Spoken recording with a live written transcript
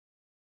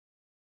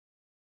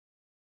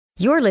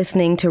You're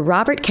listening to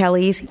Robert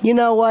Kelly's You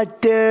Know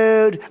What,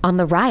 Dude? On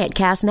the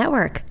Riotcast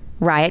Network.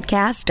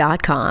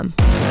 Riotcast.com.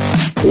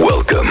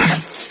 Welcome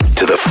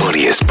to the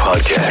funniest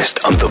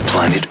podcast on the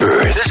planet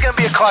Earth. This is going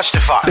to be a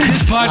clusterfuck.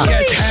 This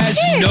podcast has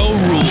no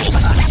rules.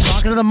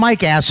 Talking to the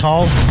mic,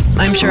 asshole.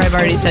 I'm sure I've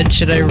already said,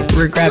 should I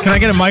regret? Can I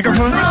get a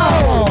microphone?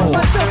 No!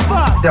 What the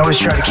fuck? I always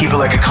try to keep it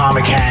like a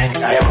comic hang.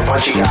 I have a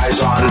bunch of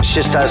guys on. It's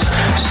just us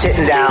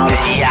sitting down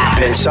and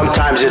yapping.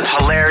 Sometimes it's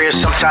hilarious.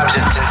 Sometimes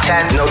it's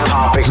intent. No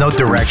topics. No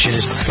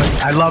directions.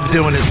 I love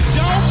doing it.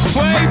 Don't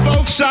play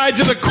both sides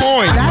of the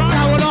coin. That's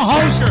how a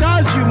host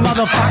does, you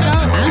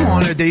motherfucker. I'm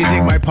honored that you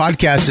think my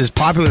podcast is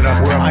popular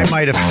enough where I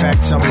might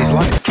affect somebody's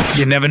life.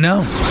 You never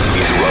know.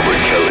 It's Robert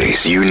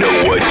Kelly's You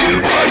Know What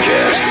Dude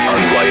podcast on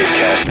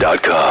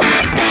riotcast.com.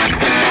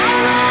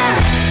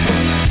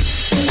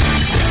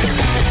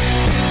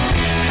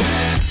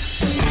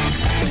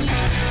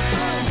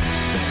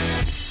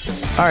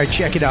 All right,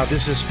 check it out.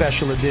 This is a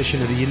special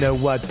edition of the You Know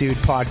What Dude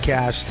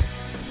podcast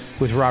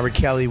with Robert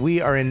Kelly. We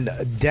are in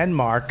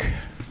Denmark.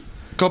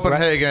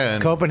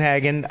 Copenhagen.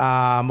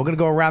 We're going to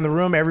go around the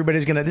room.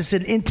 Everybody's going to... This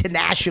is an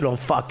international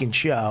fucking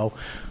show.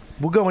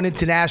 We're going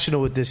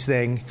international with this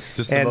thing.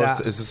 Is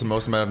this the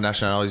most amount of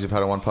nationalities you've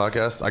had on one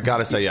podcast? I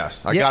gotta say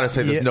yes. I gotta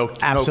say there's no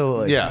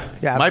absolutely. Yeah,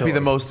 might be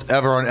the most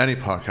ever on any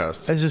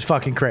podcast. This is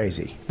fucking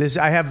crazy.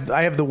 I have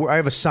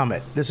a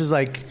summit. This is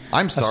like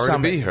I'm sorry to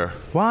be here.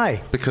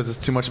 Why? Because it's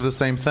too much of the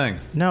same thing.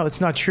 No, it's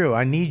not true.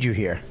 I need you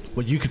here.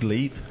 Well, you could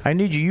leave. I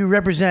need you. You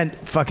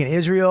represent fucking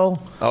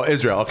Israel. Oh,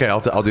 Israel. Okay, I'll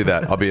do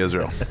that. I'll be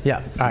Israel. Yeah.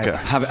 All right. Okay.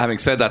 Having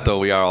said that, though,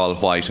 we are all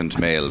white and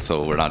male,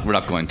 so we're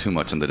not going too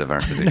much in the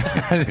diversity.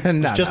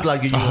 No, Just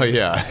like you. Oh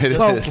yeah,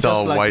 it's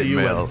all like white the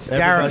UN. males.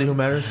 Everybody who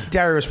matters.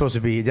 Daryl was supposed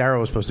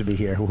to be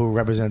here, who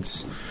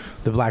represents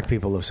the black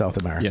people of South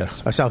America.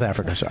 Yes. South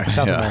Africa, sorry.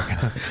 South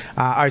America.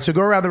 All right, so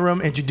go around the room,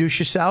 introduce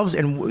yourselves,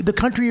 and the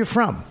country you're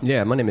from.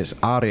 Yeah, my name is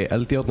Ari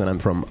Shafir, and I'm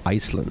from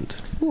Iceland.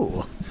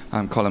 Ooh.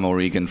 I'm Colin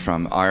O'Regan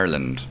from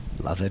Ireland.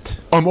 Love it.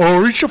 I'm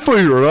Ari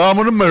Shafir. I'm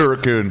an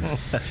American.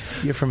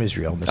 You're from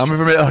Israel. I'm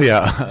from. Oh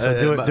yeah. So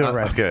do it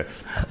right. Okay.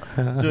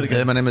 Do it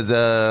again. My name is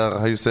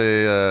how you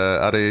say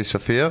Ari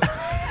Shafir,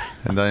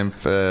 and I'm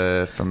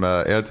from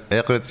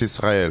Eretz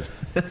Israel.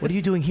 What are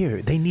you doing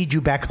here? They need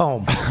you back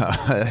home.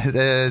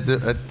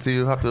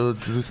 You have to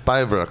do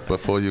spy work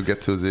before you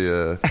get to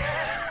the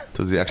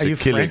actual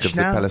killing French of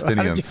the now?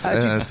 Palestinians. I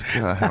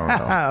don't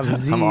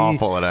know. I'm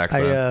awful at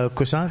accents.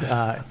 Croissant.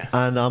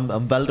 And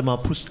I'm Valdemar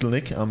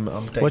Pustelnik. I'm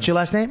What's your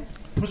last name?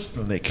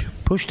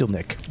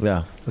 Pustelnik.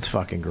 Yeah. That's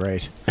fucking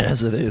great.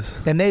 Yes, it is.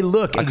 And they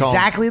look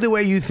exactly the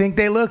way you think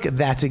they look.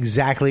 That's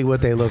exactly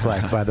what they look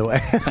like, by the way.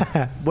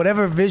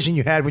 Whatever vision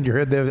you had when you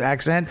heard their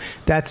accent,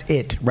 that's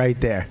it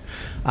right there.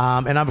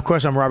 And of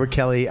course, I'm Robert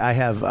Kelly.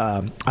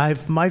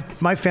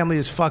 My family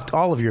has fucked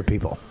all of your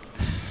people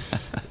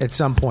at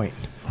some point.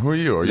 Who are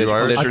you? Are you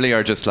Irish? Literally,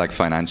 or just like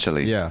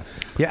financially? Yeah.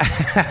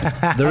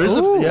 There is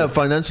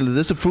financially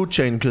there's a food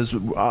chain because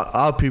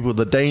our people,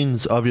 the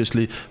Danes,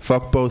 obviously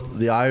fuck both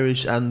the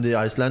Irish and the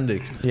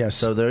Icelandic. Yes.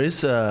 So there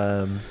is,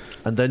 and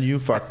then you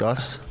fucked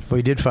us.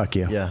 We did fuck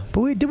you. Yeah.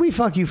 But did we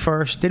fuck you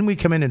first? Didn't we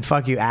come in and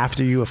fuck you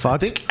after you were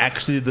fucked? I think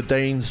actually the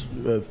Danes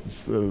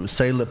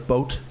sailed a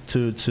boat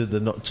to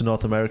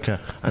North America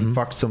and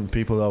fucked some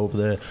people over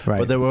there. Right.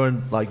 But they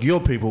weren't, like, your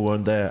people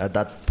weren't there at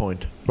that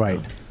point. Right.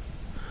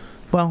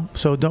 Well,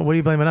 so what are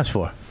you blaming us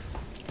for?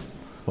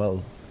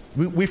 Well,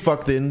 we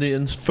fucked the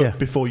Indians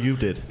before you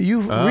did.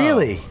 You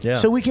really? Yeah.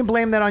 So we can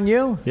blame that on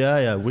you?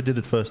 Yeah, we did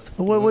it first.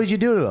 What did you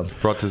do to them?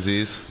 Brought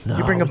disease. No,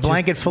 you bring a we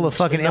blanket full of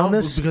fucking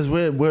illness? Because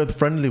we're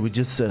friendly. We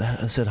just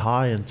said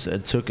hi and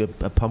took a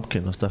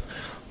pumpkin or stuff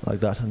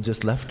like that and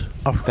just left.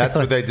 Oh, That's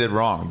what they did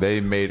wrong.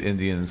 They made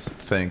Indians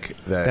think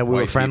that we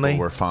were white friendly?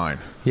 people were fine.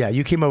 Yeah,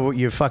 you came over with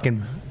your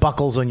fucking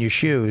buckles on your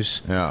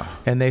shoes. Yeah.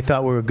 And they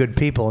thought we were good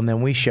people, and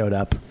then we showed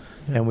up.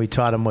 And we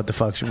taught them what the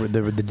fuck's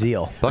the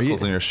deal.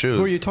 Buckles in your shoes.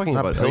 Who are you talking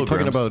about? Are you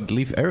talking about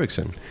Leif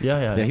Erikson?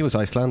 Yeah. Yeah, he was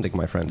Icelandic,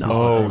 my friend.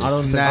 Oh,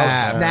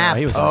 snap.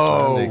 He was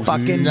Icelandic.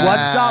 Fucking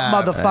what's up,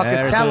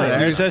 motherfucker? Tell him.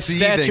 There's a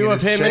statue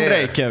of him in chair.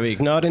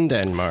 Reykjavik, not in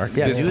Denmark.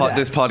 Yeah,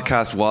 This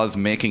podcast was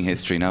making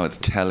history. Now it's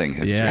telling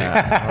history.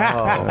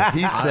 Yeah.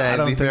 He said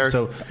I don't think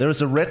so. There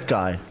was a red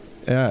guy.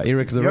 Yeah,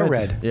 Erik the You're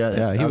Red. red.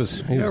 Yeah, he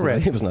was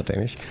red. He was not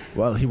Danish.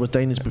 Well, he was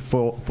Danish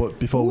before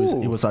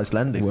he was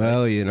Icelandic.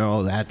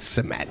 Well, that's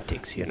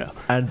semantics,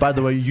 And by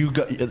the way,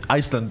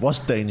 Iceland was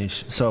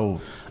Danish,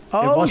 so.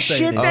 Oh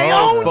shit! They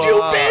owned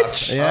you,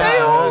 bitch! Yeah. They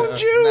owned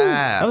you.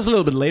 That was a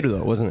little bit later,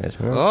 though, wasn't it?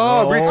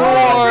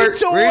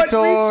 Retort!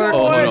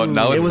 Oh, no,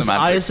 now It it's was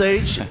semantics.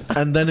 Ice Age,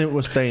 and then it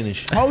was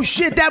Danish. Oh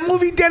shit! That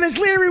movie Dennis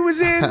Leary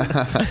was in.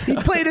 He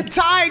played a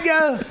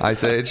tiger.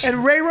 Ice Age.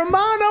 And Ray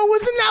Romano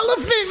was an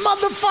elephant,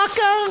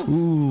 mototherfucker.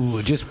 Ooh,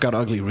 it just got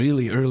ugly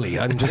really early.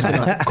 I'm just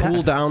gonna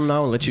cool down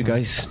now and let you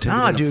guys.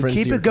 Nah, dude,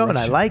 keep it going.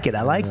 I like it.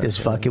 I like this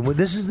fucking.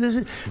 This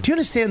is. Do you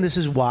understand? This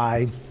is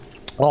why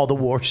all the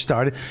war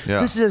started. Yeah.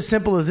 This is as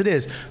simple as it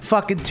is.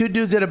 Fucking two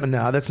dudes at a...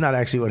 No, that's not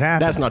actually what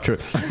happened. That's not true.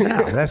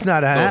 No, that's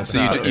not how it happened.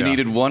 So you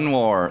needed one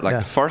war. Like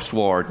the first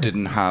war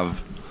didn't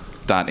have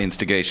that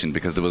instigation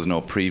because there was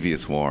no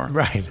previous war.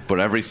 Right. But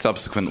every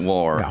subsequent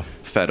war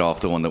fed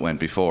off the one that went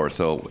before.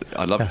 So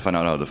I'd love to find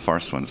out how the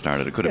first one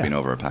started. It could have been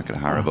over a packet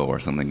of Haribo or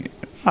something.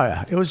 Oh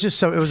yeah, it was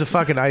just it was a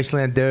fucking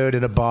Iceland dude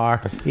in a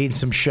bar eating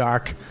some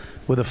shark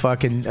with a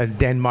fucking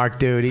Denmark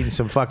dude eating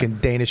some fucking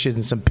Danishes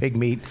and some pig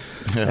meat,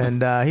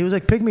 and he was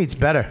like, "Pig meat's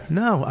better."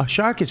 No, a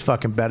shark is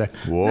fucking better.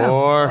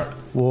 War.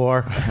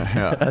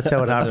 That's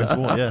how it happens.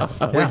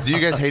 Wait, do you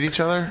guys hate each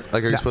other?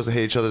 Like, are you supposed to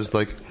hate each other's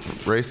like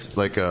race,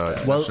 like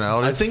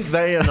nationalities? I think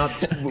they are not.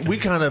 We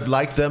kind of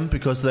like them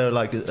because they're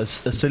like a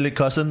silly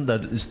cousin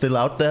that is still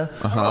out there.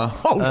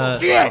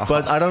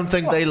 But I don't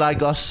think they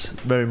like us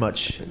very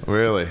much.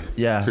 Really?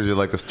 Yeah. Because you're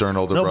like the stern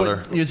older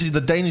brother. But you see, the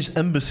Danish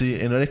embassy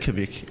in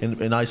Reykjavik,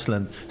 in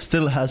Iceland,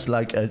 still has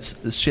like a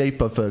shape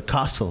of a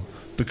castle.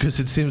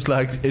 Because it seems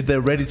like they're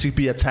ready to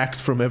be attacked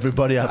from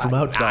everybody from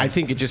outside. I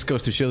think it just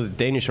goes to show that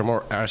Danish are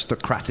more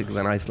aristocratic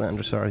than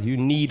Icelanders are. You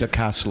need a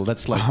castle.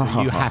 That's like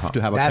you have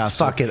to have a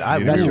castle.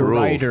 That's your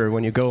rider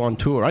when you go on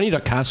tour. I need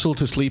a castle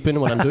to sleep in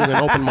when I'm doing an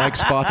open mic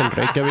spot in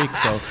Reykjavik.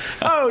 So,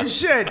 oh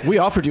shit! We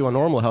offered you a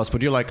normal house,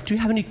 but you're like, do you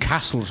have any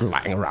castles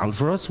lying around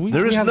for us?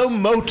 There is no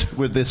moat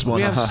with this one.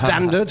 We have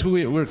standards.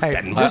 We're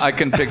I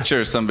can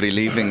picture somebody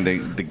leaving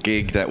the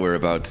gig that we're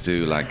about to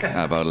do, like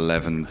about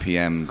 11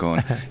 p.m.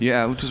 going,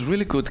 yeah, it was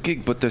really good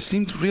gig, but there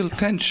seemed real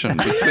tension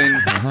between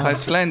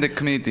Icelandic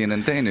comedian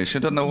and Danish. I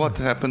don't know what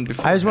happened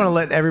before. I just want to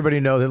let everybody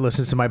know that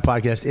listens to my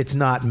podcast, it's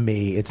not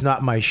me. It's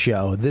not my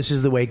show. This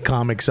is the way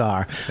comics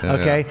are.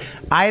 Okay?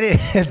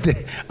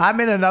 I'm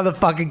in another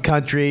fucking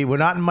country. We're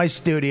not in my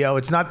studio.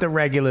 It's not the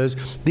regulars.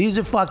 These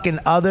are fucking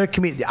other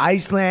comedians.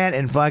 Iceland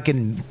and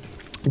fucking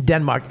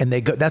Denmark, and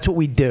they go. That's what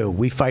we do.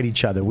 We fight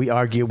each other. We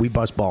argue. We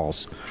bust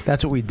balls.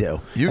 That's what we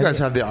do. You guys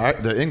have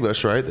the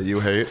English, right? That you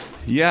hate.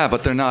 Yeah,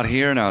 but they're not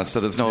here now, so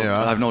there's no.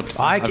 I've no.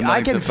 I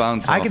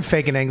can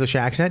fake an English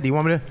accent. Do you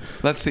want me to?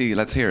 Let's see.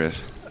 Let's hear it.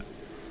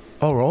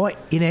 All right,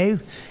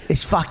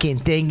 this fucking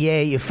thing,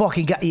 you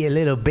fucking got your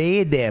little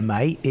beard there,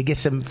 mate. You get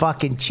some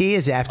fucking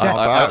cheers after.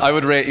 I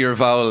would rate your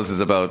vowels as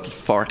about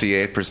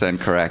 48%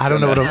 correct. I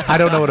don't know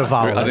what a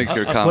vowel is. I think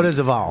you're what is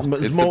a vowel?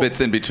 It's the bits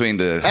in between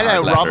the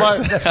Hello,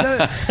 letters.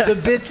 Robert. the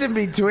bits in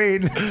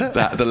between.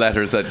 The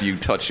letters that you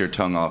touch your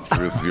tongue off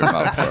the roof of your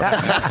mouth for.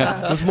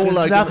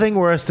 There's nothing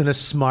worse than a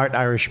smart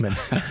Irishman.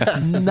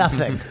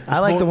 Nothing. I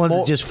like the ones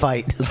that just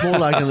fight. It's more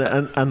like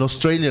an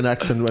Australian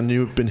accent when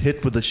you've been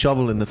hit with a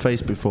shovel in the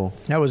face before.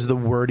 That was the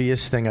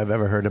wordiest thing I've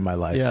ever heard in my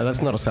life. Yeah,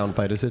 that's not a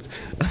soundbite, is it?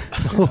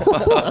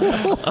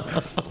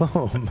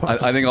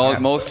 I think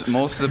most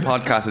of the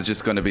podcast is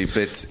just going to be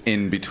bits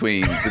in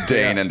between the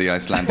Dane and the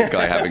Icelandic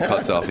guy having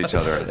cuts off each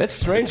other. It's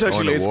strange,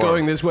 actually. It's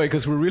going this way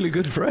because we're really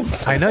good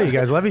friends. I know you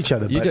guys love each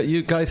other. But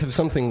you guys have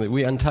something that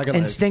we antagonize.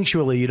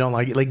 Instinctually, you don't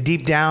like it. Like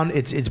deep down,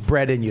 it's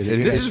bred in you.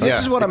 This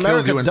is what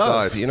America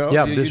does. You know,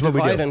 yeah, you this is what we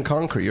do. divide and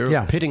conquer.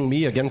 You're pitting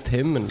me against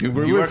him, and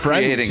we're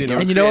friends.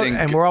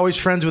 And we're always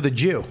friends with a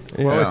Jew.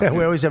 Yeah.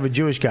 We always have a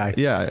Jewish guy.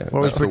 Yeah, we're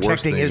always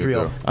protecting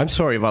Israel. I'm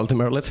sorry,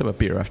 Valdemar. Let's have a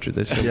beer after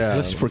this.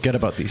 Let's forget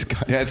about these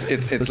guys. Yeah,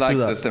 it's like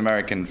just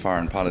American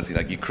foreign policy.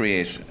 Like you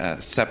create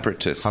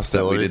separatists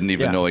hostility that we didn't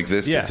even know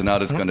existed. Yeah. So now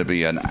there's going to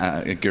be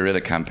a guerrilla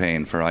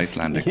campaign for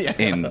Icelandics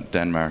in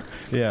Denmark.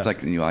 Yeah. It's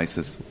like the new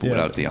ISIS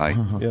without the I.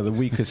 Yeah, the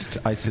weakest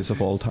ISIS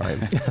of all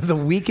time. The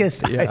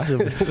weakest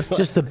ISIS,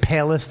 just the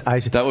palest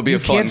ISIS. That would be you a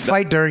fun. Can't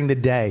fight during the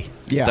day.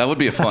 Yeah, that would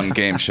be a fun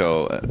game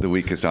show. The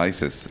weakest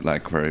ISIS,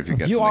 like where if you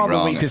get something wrong. You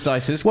are the weakest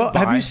ISIS. Well,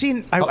 have you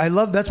seen? I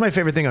love. That's my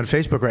favorite thing on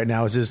Facebook right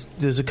now. Is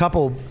there's a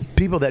couple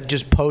people that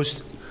just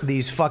post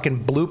these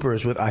fucking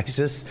bloopers with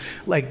ISIS,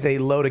 like they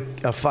load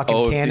a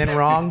fucking cannon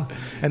wrong,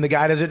 and the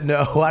guy doesn't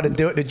know how to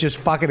do it, and it just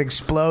fucking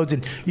explodes,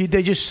 and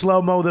they just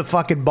slow-mo the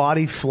fucking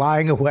body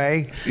flying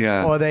away.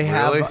 Yeah. Or they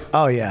have... Really?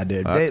 Oh, yeah,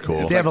 dude. That's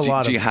cool. They have a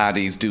lot of...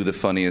 Jihadis do the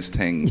funniest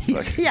things.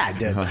 Like. Yeah,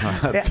 dude.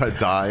 To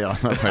die on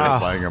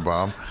buying a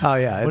bomb. Oh,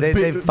 yeah.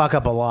 They fuck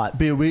up a lot.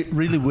 Be a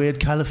really weird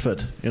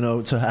caliphate,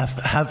 to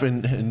have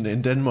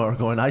in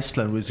Denmark or in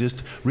Iceland, with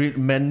just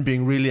men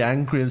being really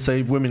angry and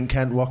say women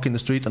can't walk in the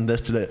street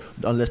unless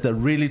they're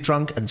really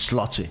drunk and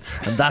slutty,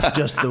 and that's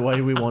just the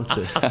way we want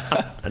it,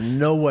 and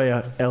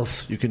nowhere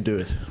else you can do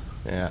it.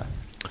 Yeah,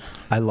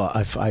 what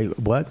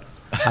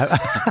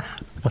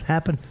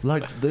happened?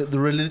 Like the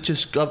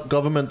religious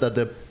government that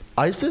the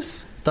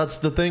ISIS. That's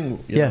the thing.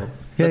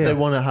 They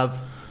want to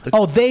have.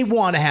 They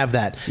want to have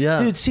that.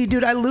 Yeah.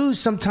 Dude, I lose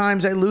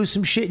sometimes. I lose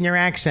some shit in your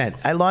accent.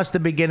 I lost the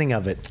beginning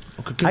of it.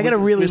 I got to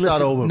really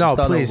listen. Over. No,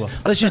 please.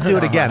 Let's just do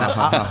it again.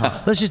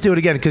 Let's just do it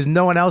again because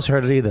no one else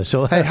heard it either.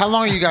 So, hey, how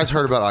long have you guys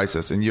heard about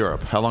ISIS in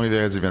Europe? How long have you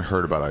guys even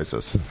heard about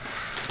ISIS?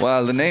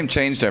 Well, the name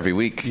changed every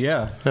week.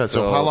 Yeah.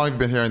 So how long have you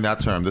been hearing that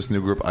term, this new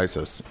group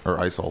ISIS or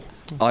ISIL?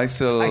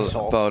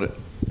 ISIL. About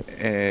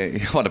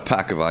what a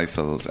pack of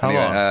ISILs. How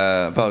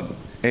long? About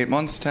 8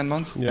 months, 10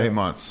 months. Yeah. 8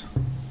 months.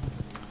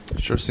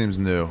 Sure seems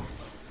new.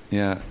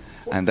 Yeah.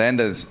 And then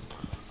it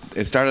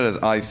started as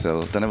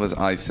ISIL, then it was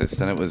ISIS,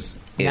 then it was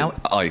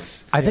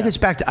ICE. I think it's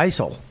back to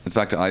ISIL. It's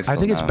back to ISIL. I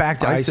think it's back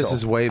to ISIS ISIL.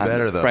 is way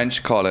better, though.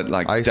 French call it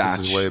like ISIS DACH.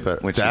 is way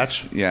better. Which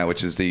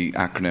is the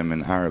acronym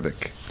in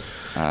Arabic.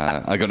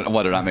 I don't know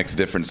whether that makes a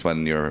difference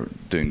when you're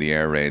doing the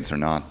air raids or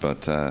not,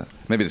 but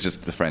maybe it's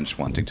just the French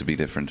wanting to be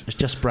different. It's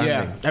just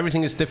branding. Yeah,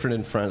 everything is different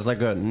in France. Like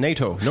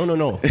NATO.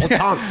 No.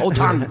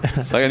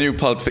 OTAN. Like a new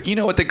pulp. You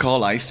know what they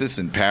call ISIS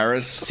in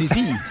Paris?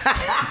 Sisi.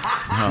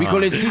 We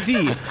call it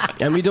Sisi.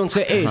 And we don't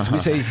say AIDS. We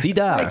say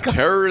Sida.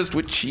 Terrorist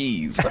with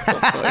cheese.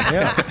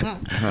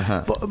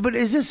 But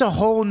is this a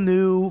whole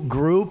new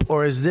group,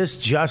 or is this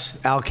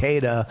just Al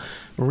Qaeda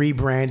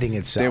rebranding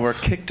itself? They were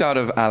kicked out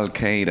of Al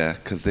Qaeda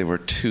because they were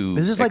too.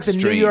 Is this like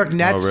extreme. the New York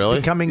Nets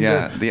becoming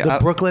the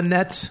Brooklyn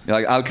Nets?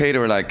 Like Al Qaeda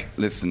were like,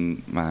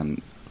 listen,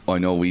 man, I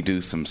know we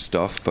do some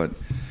stuff, but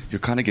you're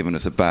kind of giving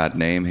us a bad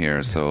name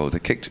here. So they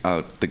kicked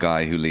out the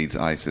guy who leads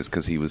ISIS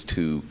because he was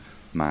too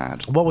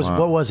mad. What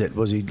was it?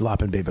 Was he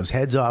lopping people's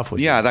heads off?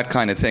 That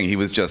kind of thing. He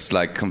was just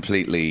like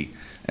completely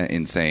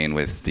insane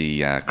with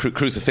the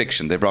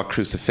crucifixion. They brought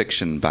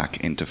crucifixion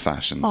back into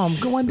fashion. Oh,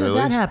 when did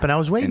that happen? I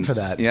was waiting for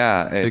that.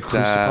 Yeah. They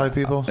crucify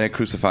people? They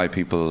crucify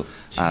people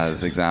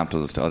as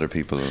examples to other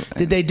people.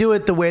 Did they do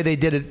it the way they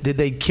did it? Did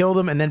they kill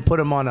them and then put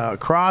them on a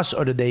cross,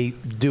 or did they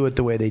do it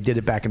the way they did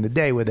it back in the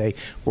day where they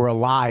were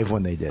alive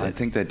when they did it? I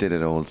think they did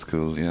it old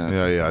school, yeah.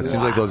 Yeah. It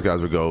seems like those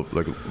guys would go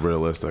like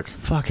realistic.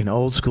 Fucking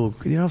old school.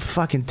 You know how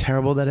fucking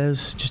terrible that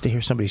is? Just to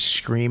hear somebody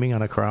screaming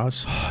on a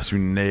cross. So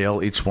you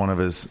nail each one of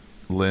his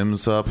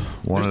limbs up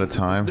one at a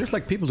time. There's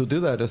like people who do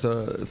that as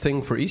a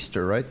thing for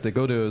Easter, right? They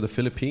go to the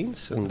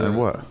Philippines and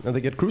what? And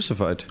they get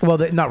crucified. Well,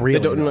 not really.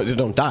 They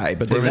don't die,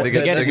 but they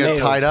get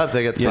tied up.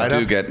 They get tied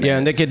up.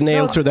 And they get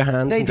nailed through the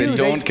hands. They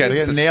don't get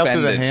suspended. Nailed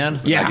through the hand.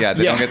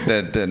 They don't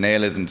get the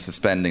nail isn't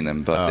suspending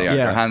them, but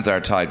their hands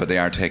are tied, but they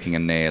are taking a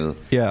nail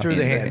through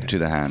the hand. To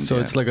the hand. So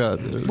it's like a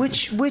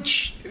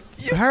which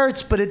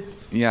hurts, but it.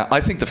 Yeah,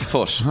 I think the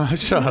foot.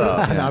 Shut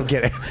up. No, I'm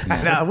kidding.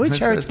 No, which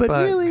hurts, but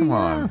really, come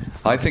on.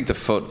 I think the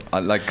foot.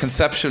 Like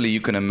conceptually, you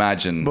can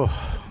imagine.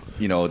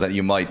 That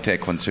you might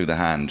take one through the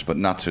hand, but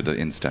not through the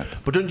instep.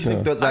 But don't you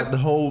think that like the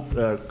whole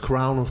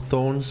crown of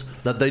thorns,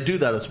 that they do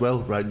that as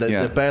well, right?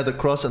 They bear the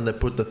cross and they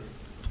put the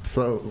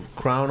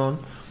crown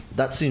on.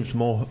 That seems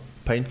more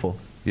painful.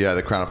 Yeah,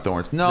 the crown of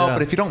thorns. No,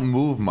 but if you don't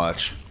move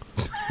much,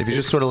 if you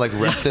just sort of like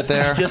rest it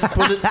there, just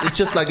put it. It's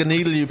just like a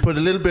needle. You put a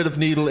little bit of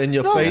needle in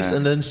your face,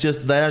 and then it's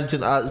just there. It's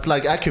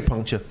like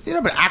acupuncture.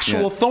 But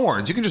actual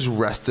thorns, you can just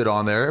rest it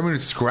on there. I mean,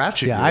 it's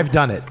scratching. Yeah, I've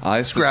done it.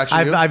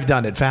 I've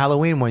done it for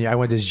Halloween one year. I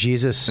went as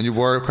Jesus, and you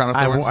wore a crown of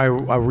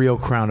thorns. A real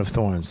crown of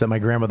thorns that my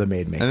grandmother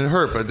made me, and it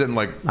hurt, but it didn't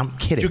like. I'm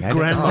kidding. Your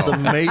grandmother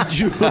made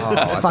you.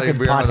 Fucking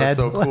pothead.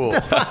 So cool.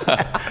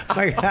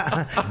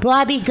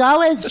 Bobby,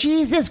 go as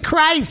Jesus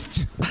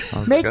Christ.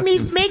 Make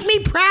me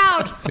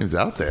proud. Seems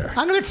out there.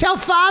 I'm gonna tell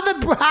Father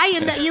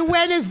Brian that you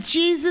went as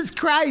Jesus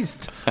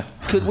Christ.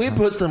 Could we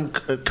put some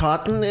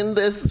cotton in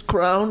this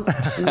crown?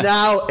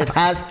 No, it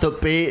has to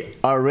be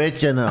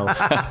original.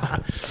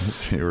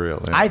 Let's be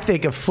real. Yeah. I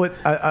think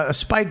a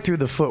spike through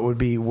the foot would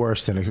be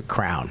worse than a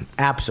crown.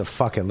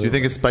 Abso-fucking-lutely. Do you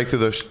think a spike through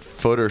the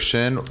foot or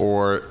shin,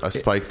 or a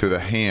spike through the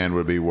hand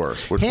would be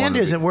worse? Which hand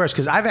isn't worse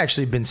because I've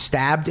actually been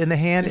stabbed in the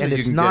hand, and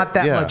it's not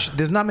that much.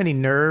 There's not many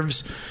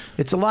nerves.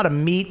 It's a lot of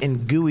meat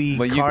and gooey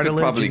cartilage. You could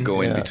probably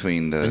go in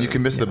between the... And you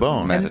can miss the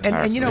bone.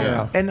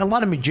 And a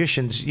lot of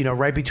magicians,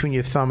 right between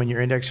your thumb and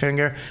your index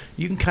finger,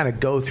 you can kind of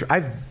go through.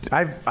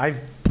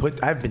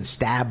 I've been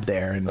stabbed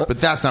there. But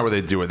that's not where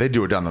they do it. They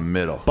do it down the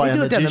middle. By a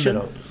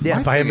magician?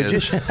 Yeah, by a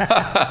magician.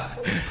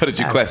 What did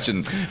you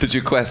question? Did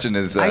you question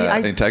his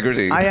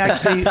integrity?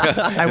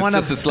 I want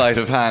just a sleight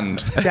of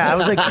hand. Yeah, I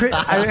was like,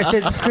 I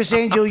said, Chris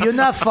Angel, you're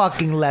not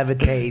fucking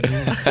levitating.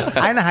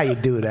 I know how you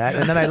do that,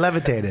 and then I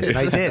levitated. And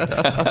I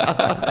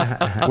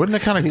did. Wouldn't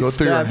it kind of go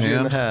through your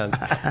hand?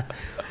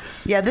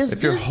 Yeah,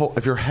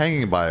 if you're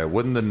hanging by it,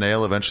 wouldn't the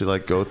nail eventually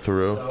go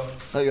through?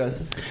 Hi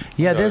guys.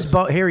 Yeah,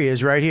 here he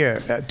is, right here.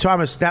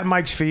 Thomas, that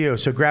mic's for you.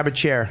 So grab a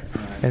chair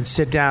and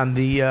sit down.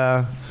 The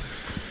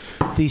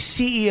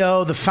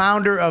CEO, the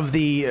founder of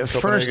the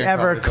first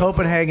ever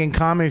Copenhagen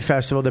Comedy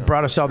Festival that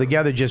brought us all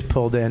together, just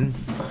pulled in.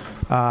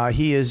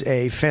 He is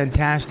a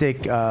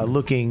fantastic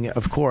looking,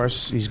 of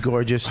course. He's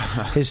gorgeous.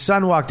 His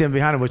son walked in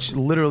behind him, which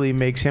literally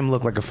makes him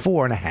look like a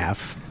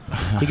 4.5.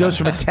 He goes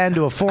from a 10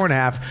 to a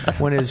 4.5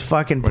 when his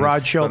fucking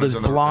broad-shoulders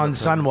blonde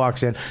son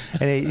walks in.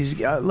 And he's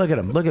look at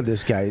him. Look at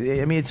this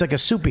guy. I mean, it's like a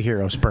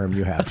superhero sperm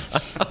you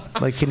have.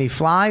 Like, can he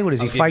fly? What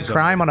does he fight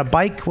crime on a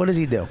bike? What does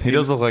he do? He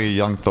does look like a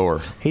young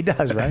Thor. He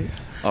does, right?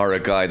 Or a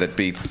guy that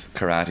beats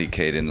Karate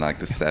Kid in like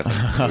the 7th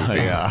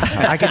movie.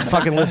 I can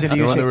fucking listen to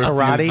you say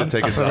karate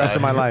for the rest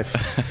of my life.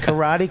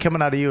 Karate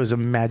coming out of you is a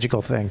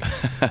magical thing.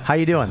 How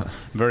you doing?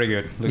 Very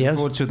good. Looking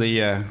forward to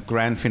the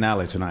grand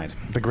finale tonight.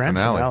 The grand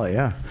finale,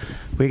 yeah.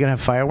 We're gonna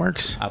have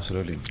fireworks.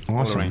 Absolutely,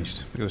 awesome. All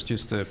arranged. It was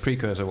just a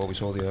precursor of what we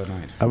saw the other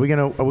night. Are we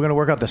gonna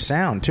work out the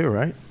sound too,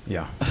 right?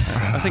 Yeah.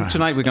 I think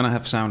tonight we're gonna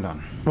have sound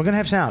on. We're gonna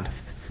have sound.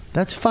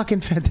 That's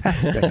fucking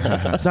fantastic.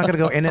 It's not going to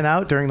go in and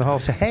out during the whole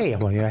say, hey,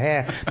 well, your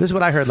hair. This is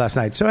what I heard last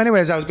night. So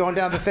anyways, I was going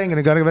down the thing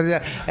and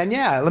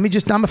yeah,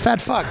 I'm a fat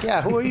fuck.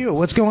 Yeah, who are you?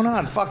 What's going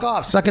on? Fuck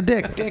off. Suck a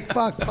dick. Dick,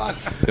 fuck.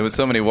 There was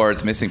so many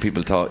words missing,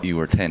 people thought you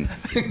were 10.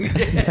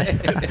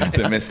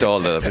 They missed all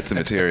the bits of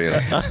material.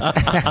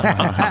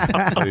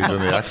 Are you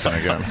doing the accent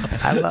again?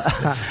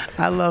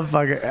 I love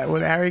fucking,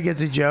 when Ari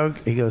gets a joke,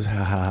 he goes,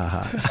 ha ha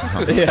ha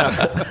ha.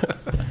 Yeah.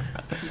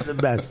 The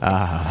best.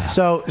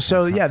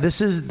 So yeah,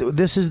 this is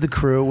the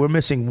crew. We're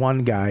missing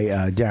one guy,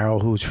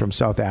 Daryl, who's from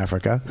South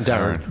Africa.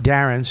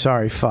 Darren,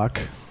 sorry,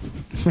 fuck.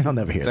 I'll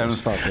never hear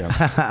this. Fuck,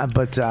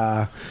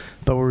 yeah.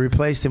 But we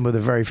replaced him with a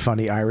very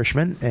funny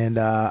Irishman. And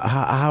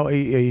how are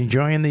you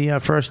enjoying the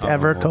first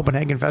ever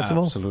Copenhagen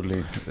Festival?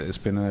 Absolutely, it's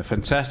been a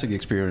fantastic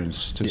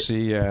experience to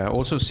see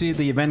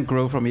the event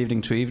grow from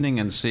evening to evening,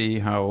 and see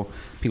how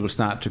people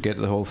start to get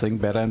the whole thing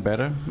better and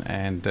better,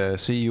 and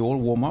see you all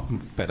warm up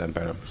better and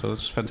better. So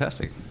it's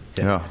fantastic.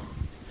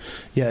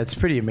 Yeah, it's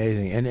pretty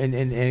amazing.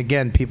 And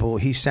again,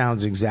 he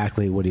sounds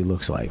exactly what he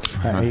looks like.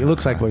 He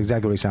looks like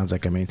exactly what he sounds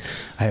like. I mean,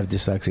 I have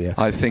dyslexia.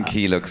 I think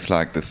he looks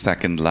like the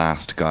second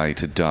last guy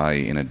to die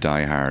in a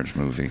Die Hard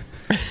movie.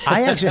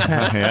 I actually,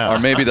 or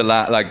maybe the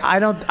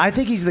I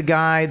think he's the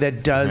guy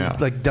that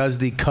does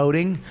the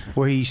coding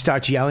where he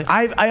starts yelling.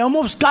 I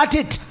almost got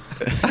it.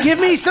 Give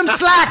me some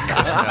slack.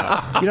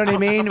 You know what I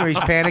mean? Where he's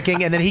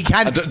panicking, and then he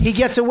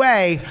gets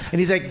away, and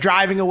he's like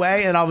driving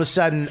away, and all of a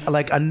sudden,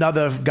 like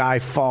another guy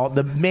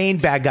the main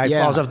bad guy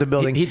falls off the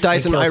building. He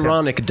dies an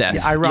ironic death.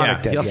 Yeah,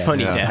 ironic death. A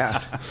funny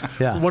death.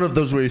 Yeah. One of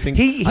those where you think,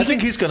 I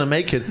think he's going to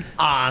make it.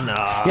 Ah,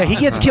 no. Yeah, he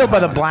gets killed by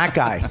the black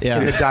guy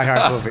in the Die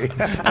Hard movie.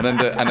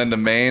 and then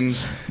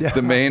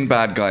the main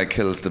bad guy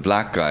kills the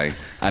black guy.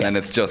 And then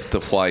it's just the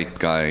white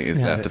guy is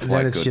left, the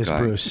white good guy.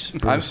 Bruce.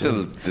 I'm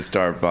still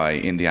disturbed by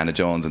Indiana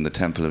Jones and the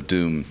Temple of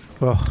Doom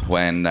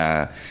when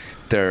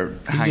they're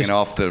hanging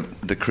off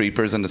the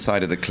creepers on the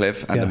side of the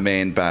cliff, and the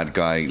main bad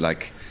guy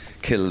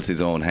kills his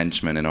own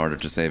henchman in order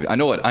to save it. I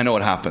know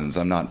it happens.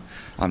 I'm not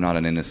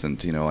an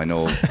innocent, I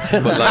know,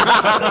 but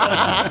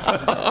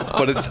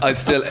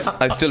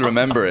I still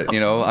remember it,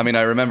 I mean,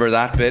 I remember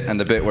that bit and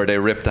the bit where they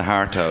rip the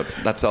heart out.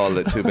 That's all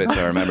the two bits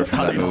I remember from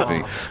that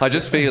movie. I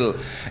just feel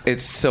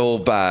it's so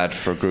bad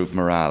for group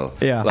morale,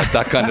 like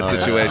that kind of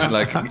situation.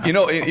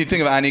 You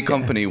think of any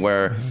company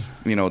where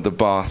the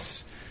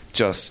boss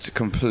just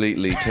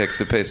completely takes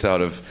the piss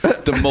out of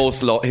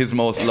his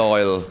most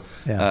loyal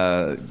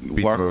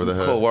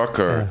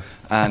co-worker.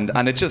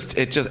 And it just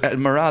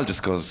morale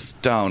just goes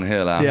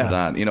downhill after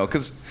that,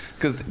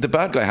 because the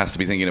bad guy has to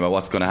be thinking about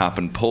what's going to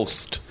happen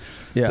post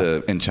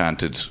the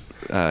enchanted.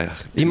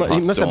 He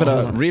must have been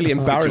a really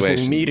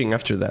embarrassing meeting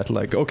after that.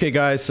 Like, okay,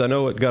 guys, I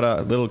know it got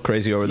a little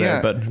crazy over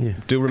there,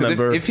 but do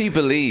remember if he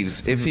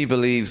believes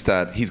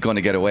that he's going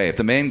to get away, if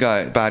the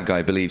bad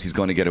guy believes he's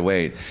going to get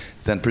away,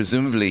 then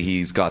presumably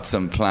he's got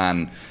some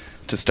plan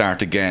to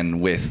start again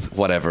with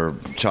whatever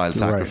child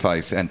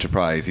sacrifice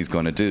enterprise he's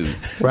going to do.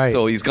 Right.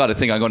 So he's got to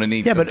think, I'm going to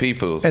need some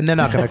people. And they're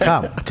not going to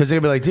come. Because they're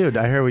going to be like, dude,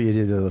 I heard what you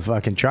did to the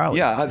fucking Charlie.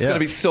 Yeah, it's going to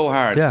be so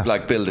hard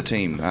to build a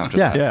team after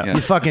that. Yeah.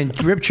 You fucking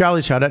ripped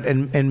Charlie's heart out,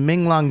 and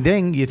Ming Long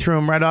Ding, you threw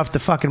him right off the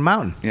fucking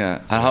mountain. Yeah.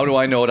 And how do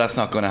I know that's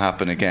not going to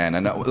happen again?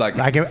 And all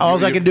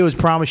I can do is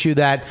promise you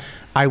that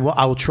I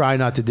will try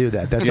not to do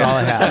that. That's all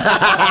I have.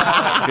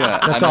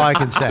 That's all I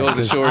can say.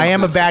 I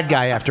am a bad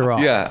guy after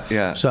all.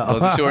 Yeah. So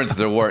those assurances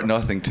are worth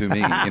nothing to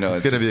me.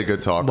 It's going to be a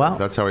good talk. Well,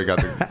 that's how he got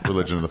the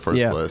religion in the first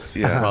place.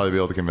 Yeah. He'll probably be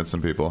able to convince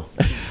some people.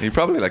 He'd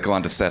probably go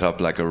on to set up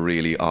a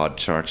really odd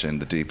church in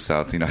the deep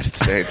south United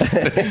States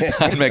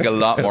and make a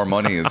lot more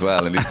money as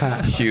well in these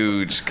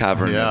huge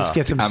caverns. Just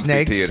get some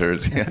snakes.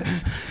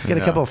 Get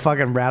a couple of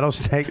fucking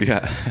rattlesnakes.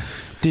 Yeah.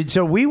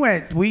 So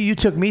you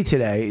took me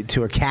today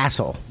to a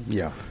castle.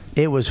 Yeah.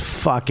 It was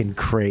fucking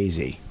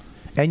crazy.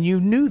 And you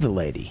knew the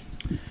lady.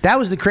 That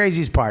was the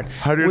craziest part.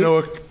 How do you know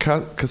a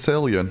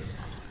Castilian?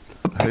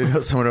 How do you know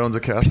someone who owns a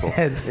castle?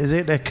 Is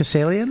it a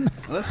Castilian?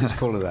 Let's just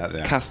call it that,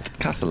 yeah.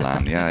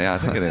 Castellan, yeah, I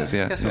think it is,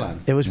 yeah. Castellan.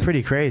 It was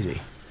pretty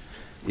crazy.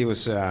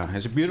 It's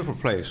a beautiful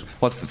place.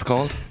 What's it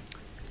called?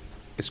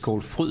 It's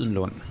called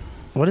Frydenlund.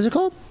 What is it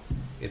called?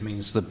 It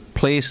means the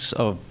place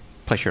of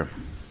pleasure.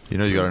 You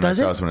got a nice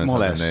house when it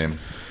has a name.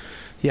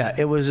 Yeah,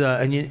 it was,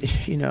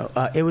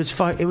 it was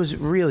fun. It was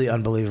really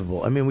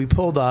unbelievable. I mean, we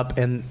pulled up,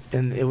 and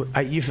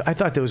I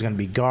thought there was going to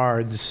be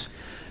guards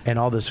and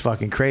all this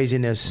fucking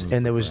craziness,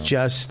 and there was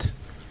just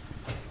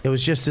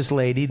this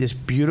lady, this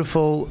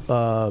beautiful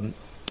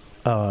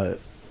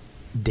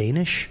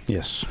Danish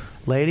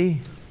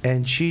lady,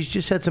 and she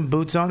just had some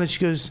boots on, and she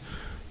goes,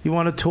 "You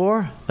want a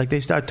tour?" Like, they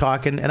start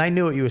talking, and I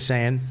knew what you were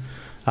saying.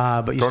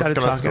 But you started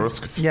talking.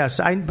 Yes,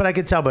 but I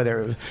could tell by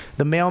there.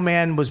 The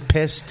mailman was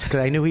pissed because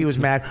I knew he was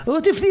mad.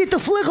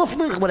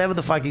 Whatever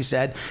the fuck he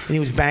said, and he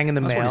was banging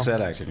the mail. That's what he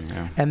said, actually.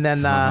 Yeah.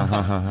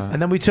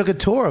 And then we took a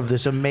tour of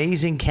this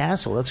amazing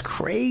castle. That's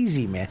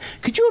crazy, man.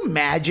 Could you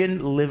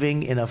imagine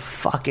living in a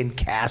fucking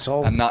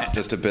castle? And not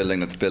just a building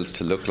that's built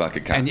to look like a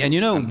castle. And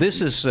you know,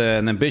 this is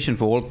an ambition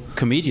for all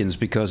comedians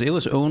because it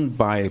was owned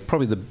by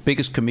probably the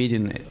biggest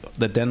comedian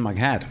that Denmark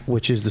had.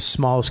 Which is the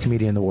smallest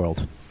comedian in the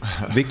world.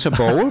 Victor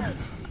Boll.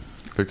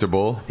 Victor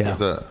Boll? Yeah. Who's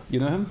that? You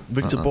know him?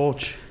 Victor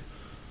Borch.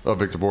 Oh,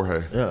 Victor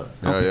Borge. Yeah.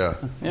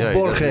 Yeah.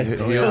 Borge.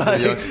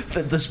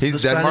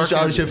 He's Denmark.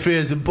 Ari Shafir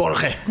is in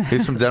Borge.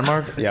 He's from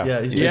Denmark?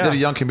 Yeah. He did a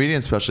young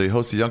comedian special. He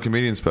hosted a young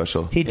comedian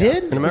special. He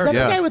did? In America. Is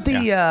that the guy with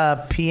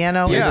the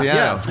piano?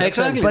 Yeah.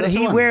 Exactly. But that's he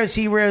the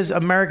one. wears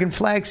American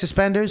flag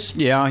suspenders?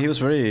 Yeah, he was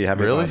very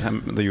happy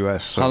about the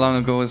US. So. How long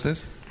ago was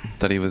this?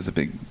 That he was a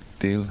big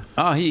deal?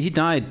 He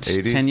died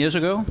 10 years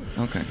ago.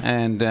 Okay.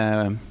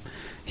 And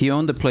he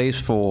owned the place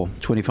for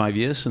 25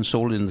 years and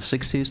sold it in the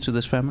 60s to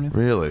this family.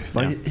 Really?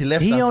 Well, he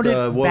left. He after owned it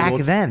World back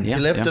War then. He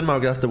left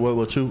Denmark after World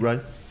War II, right?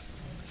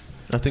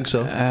 I think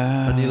so.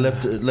 And he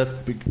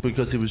left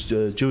because he was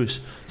Jewish.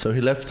 So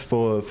he left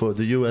for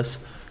the US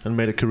and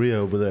made a career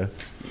over there.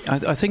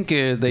 I think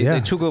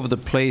they took over the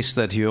place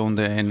that he owned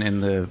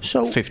in the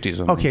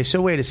 50s. Okay,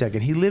 so wait a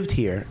second. He lived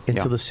here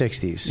until the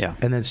 60s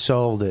and then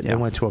sold it and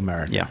went to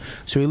America. Yeah.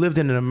 So he lived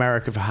in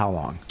America for how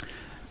long?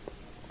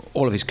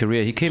 All of his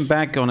career. He came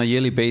back on a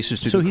yearly basis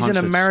to do So he's concerts.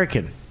 an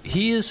American?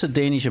 He is a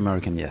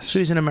Danish-American, yes. So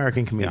he's an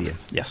American comedian?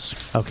 Yeah. Yes.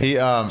 Okay.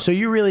 So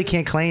you really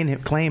can't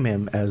claim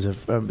him as a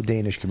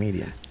Danish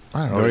comedian? I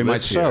don't know. Very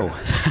much so.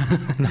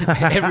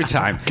 Every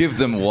time. Give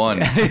them one.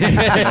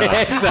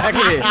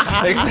 Exactly.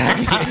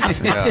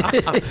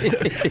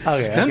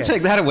 Okay, Don't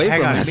take that away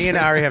Hang from on. us. Me and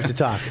Ari have to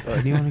talk.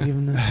 Do you want to give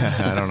him this?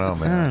 I don't know,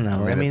 man. I don't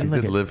know. I mean, look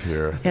he did at- live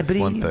here. Yeah, That's but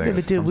one thing.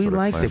 It's dude, some we sort of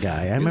like the claim.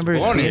 guy. I remember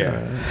born his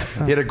here.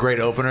 He had a great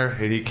opener.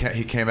 And he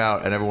came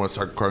out, and everyone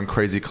started going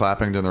crazy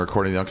clapping during the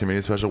recording of the Young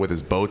Comedian Special with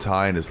his bow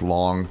tie and his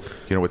long,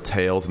 with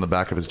tails in the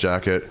back of his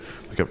jacket,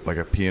 like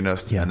a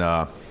pianist.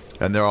 Yeah.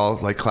 And they're all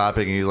like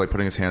clapping, and he's like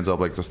putting his hands up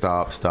like to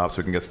stop, so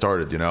we can get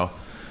started, And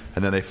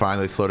then they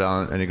finally slow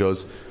down, and he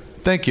goes,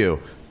 "Thank you."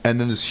 And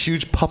then this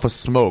huge puff of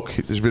smoke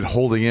he's been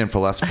holding in for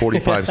the last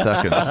 45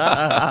 seconds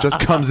just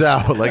comes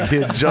out like he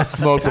had just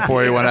smoked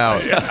before he went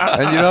out.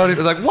 And he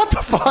was like, what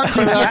the fuck?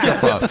 Where did that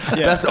come from?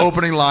 Best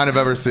opening line I've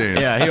ever seen.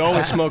 Yeah, he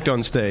always smoked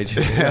on stage.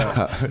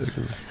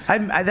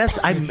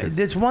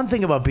 That's one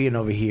thing about being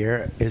over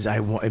here is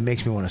it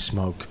makes me want to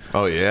smoke.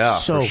 Oh, yeah.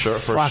 So for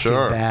fucking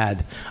sure.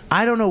 bad.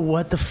 I don't know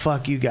what the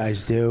fuck you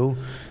guys do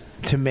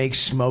to make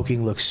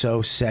smoking look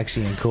so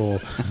sexy and cool.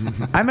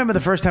 I remember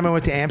the first time I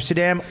went to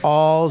Amsterdam,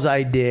 all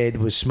I did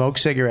was smoke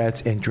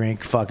cigarettes and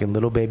drink fucking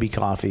little baby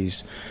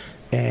coffees.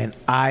 And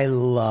I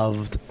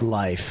loved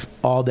life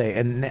all day.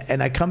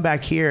 And I come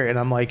back here and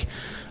I'm like,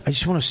 I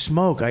just want to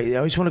smoke. I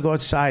always want to go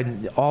outside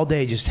and all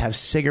day just have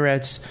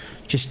cigarettes,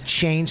 just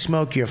chain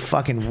smoke your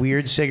fucking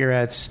weird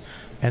cigarettes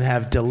and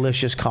have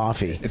delicious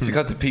coffee. It's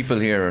because the people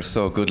here are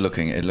so good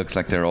looking, it looks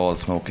like they're all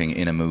smoking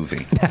in a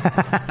movie.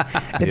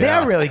 They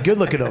are really good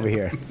looking over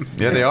here.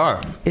 Yeah, they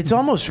are. It's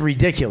almost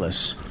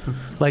ridiculous,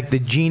 like the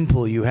gene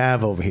pool you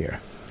have over here.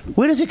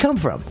 Where does it come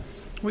from?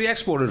 We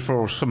exported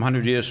for some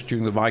 100 years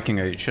during the Viking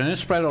Age, and it's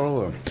spread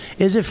all over.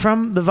 Is it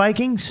from the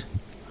Vikings?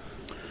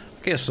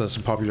 I guess that's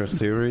a popular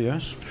theory,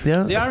 yes.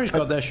 Yeah. The Irish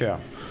got their share.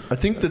 I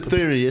think the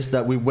theory is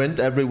that we went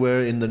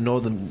everywhere in the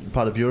northern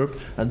part of Europe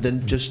and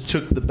then just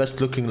took the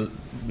best-looking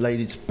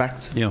ladies back.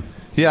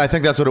 Yeah, I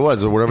think that's what it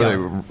was. Or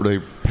whatever they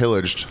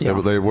pillaged, Yeah.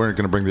 they weren't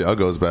going to bring the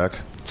Uggos back.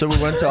 So we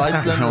went to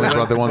Iceland, Only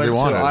brought the ones went they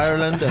wanted. to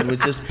Ireland, and we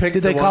just picked.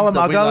 Did they the call ones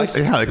them that we Uggos? liked.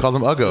 Yeah, they called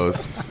them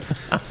Uggos.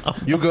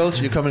 You girls,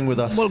 you're coming with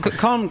us. Well,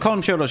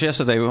 Colm showed us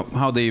yesterday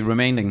how the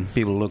remaining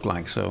people look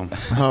like, so...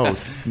 Oh,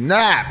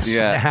 snaps!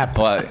 Yeah, Snap.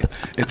 well,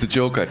 it's a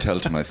joke I tell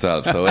to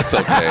myself, so it's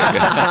okay.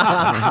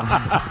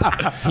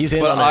 He's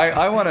in But on it.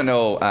 I want to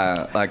know,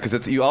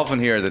 because you often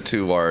hear the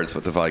two words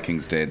what the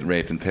Vikings did,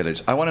 rape and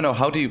pillage. I want to know,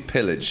 how do you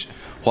pillage?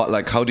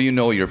 How do you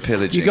know you're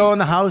pillaging? You go in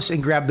the house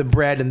and grab the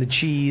bread and the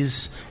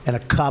cheese and a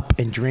cup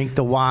and drink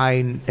the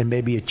wine and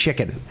maybe a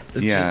chicken.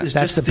 Yeah. It's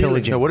That's just the stealing.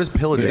 pillaging. Yeah, what is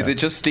pillaging? Is it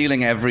just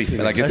stealing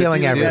everything? Like, is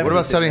Stealing it, everything. What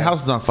about setting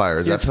houses on fire?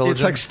 Is that pillaging?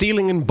 It's like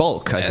stealing in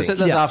bulk, I think.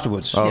 That's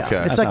afterwards. Okay. It's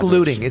That's like afterwards.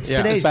 looting. It's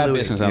today's it's bad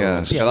looting. business Yeah,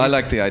 afterwards. but I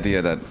like the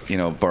idea that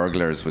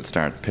burglars would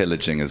start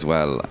pillaging as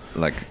well,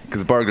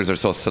 because burglars are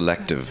so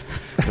selective.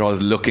 They're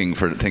always looking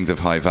for things of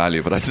high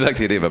value. But I just like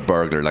the idea of a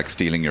burglar like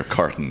stealing your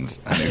curtains,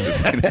 and he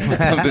just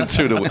comes in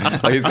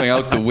through he's going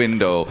out the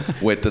window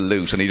with the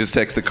loot, and he just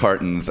takes the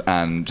curtains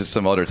and just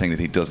some other thing that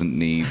he doesn't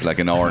need, like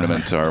an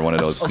ornament or one of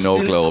those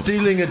snow globes.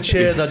 Stealing a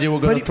chair that you were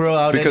going to throw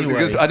out Because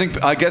anyway.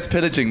 I guess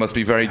pillaging must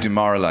be very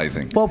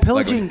demoralizing. Well,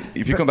 pillaging- Like,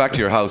 if you come back to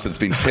your house and it's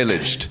been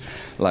pillaged,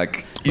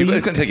 it's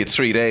going to take you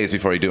 3 days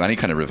before you do any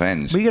kind of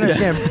revenge. But you can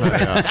understand,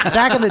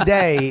 back in the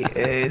day,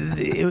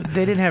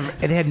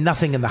 they had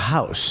nothing in the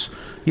house.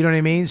 You know what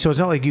I mean? So it's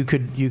not like you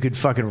could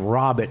fucking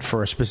rob it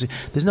for a specific.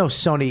 There's no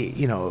Sony,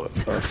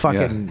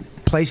 fucking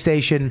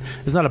PlayStation.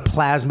 There's not a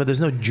plasma. There's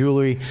no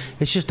jewelry.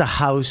 It's just a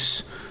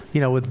house.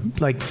 With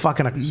like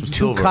fucking two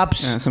silver. cups,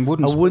 some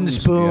wooden a wooden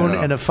spoon,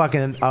 Yeah. and a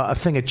fucking a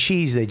thing of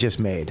cheese they just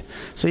made.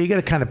 So you got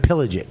to kind of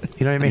pillage it.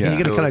 You know what I mean? Yeah. You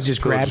got to kind of Pillage-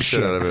 just pillage grab the shit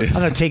shit. out of it.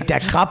 I'm going to take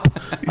that cup.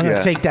 I'm going Yeah.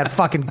 to take that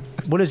fucking.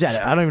 What is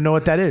that? I don't even know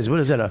what that is. What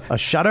is that? A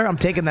shutter? I'm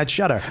taking that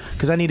shutter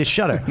because I need a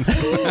shutter.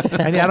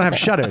 And I don't have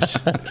shutters.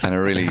 And a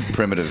really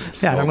primitive.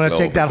 Yeah, and I'm going to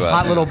take that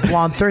hot little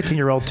blonde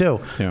 13-year-old too.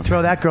 Yeah.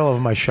 Throw that girl over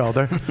my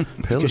shoulder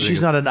because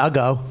she's not an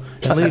uggo.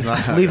 And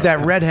leave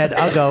that redhead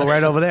uggo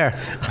right over there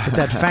with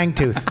that fang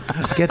tooth.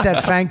 Get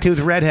that fang tooth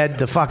redhead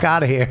the fuck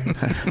out of here.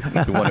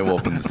 The one who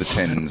opens the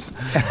tins.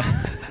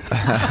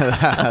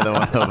 The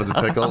one who opens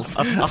the pickles.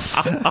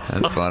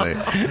 That's funny.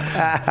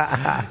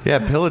 Yeah,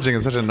 pillaging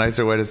is such a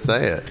nicer way to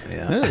say it.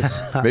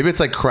 Yeah. Maybe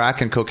it's like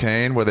crack and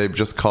cocaine, where they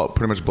just call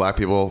pretty much black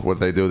people. What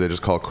they do, they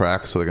just call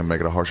crack so they can make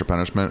it a harsher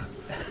punishment.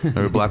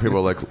 Maybe black people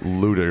are like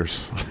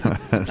looters.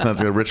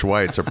 The rich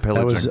whites are That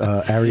pillaging. was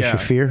Ari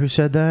Shafir who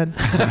said that.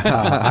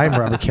 I'm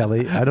Robert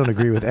Kelly. I don't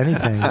agree with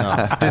anything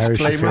Ari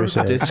Shafir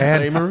said.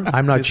 Disclaimer. And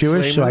I'm not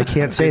Jewish, so I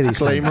can't say these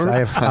things.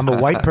 Disclaimer. I'm a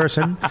white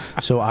person,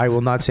 so I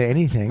will not say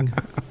anything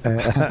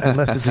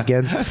unless it's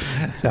against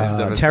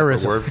a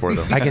terrorism. word for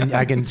them.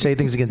 I can say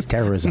things against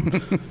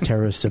terrorism.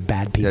 Terrorists are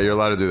bad people. Yeah, you're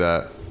allowed to do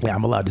that. Yeah,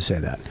 I'm allowed to say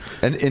that.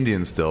 And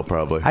Indians still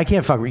probably. I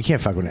can't fuck. You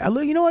can't fuck with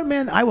it. You know what,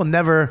 man? I will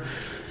never.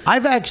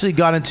 I've actually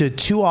got into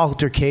 2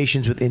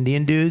 altercations with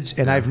Indian dudes,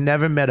 and I've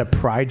never met a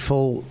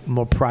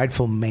more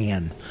prideful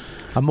man.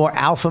 A more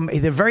alpha.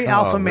 They're very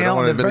alpha they male. don't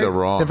wanna They're admit very, they're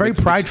wrong. They're very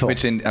prideful.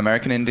 Which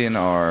American Indian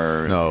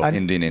or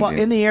Indian? Well,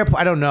 in the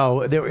airport, I don't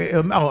know.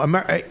 Indian,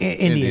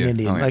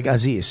 Oh, yeah. like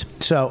Aziz.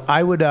 So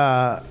I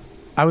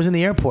was in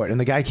the airport, and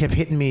the guy kept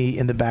hitting me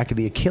in the back of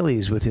the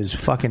Achilles with his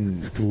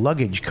fucking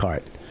luggage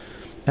cart,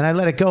 and I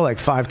let it go like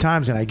 5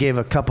 times, and I gave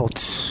a couple.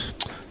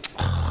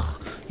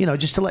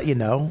 Just to let you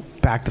know,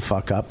 back the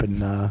fuck up, and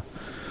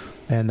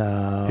He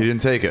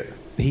didn't take it.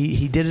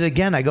 he did it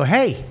again. I go,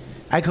 hey,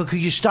 could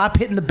you stop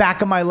hitting the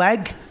back of my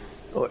leg?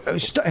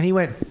 And he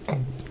went,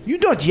 you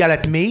don't yell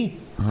at me.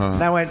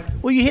 And I went,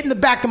 well, you're hitting the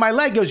back of my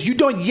leg. He goes, you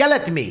don't yell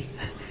at me.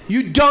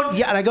 You don't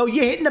yell. And I go,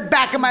 you're hitting the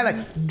back of my leg.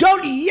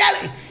 Don't yell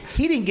at.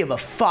 He didn't give a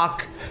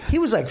fuck. He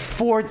was like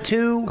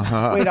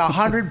 4'2", weighed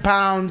 100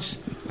 pounds.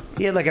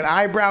 He had like an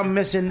eyebrow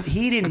missing.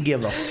 He didn't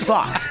give a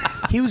fuck.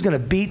 He was going to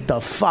beat the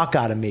fuck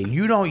out of me.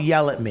 You don't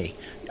yell at me.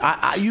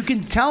 You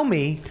can tell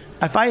me.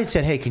 If I had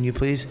said, hey, can you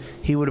please?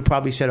 He would have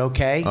probably said,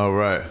 okay. Oh,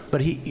 right.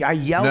 But I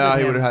yelled No, at him.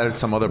 he would have had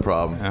some other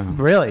problem.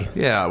 Really?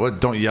 Yeah, well,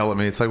 don't yell at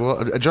me. It's like, well,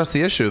 address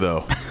the issue,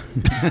 though.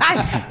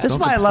 That's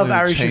why I love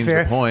Ari change the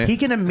Shafir. point. He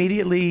can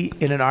immediately,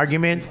 in an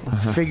argument,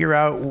 figure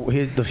out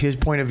his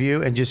point of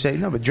view and just say,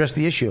 no, but address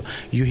the issue.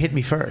 You hit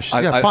me first.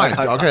 Yeah, fine.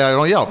 Okay, I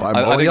don't yell. I'm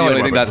I only think the yelling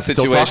only thing about it, that but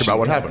still talk situation, about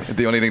what happened.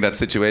 The only thing that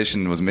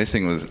situation was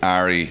missing was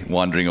Ari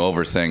wandering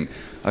over saying,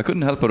 I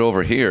couldn't help but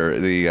overhear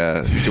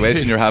the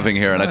situation you're having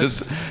here, and I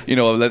just,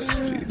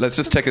 let's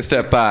just take a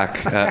step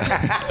back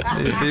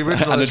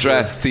and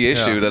address the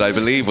issue that I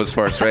believe was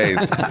first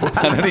raised.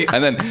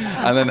 and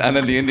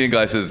then the Indian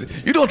guy says,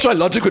 "You don't try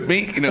logic with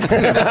me,"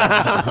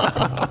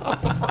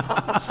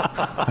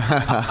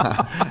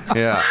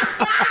 Yeah.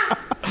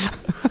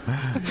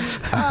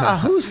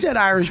 Who said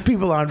Irish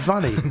people aren't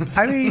funny?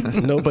 I mean,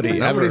 Nobody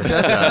Nobody ever.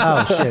 said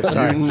that. Oh shit!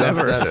 Sorry,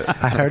 Never said it.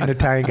 I heard an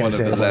Italian guy One of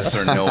say the it.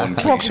 lesser known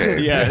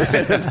cliches. Yeah,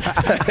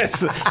 that's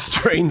the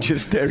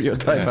strangest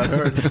stereotype I've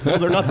heard. Well,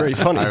 they're not very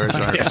funny. Irish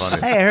aren't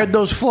funny. Hey, I heard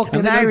those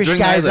fucking they don't Irish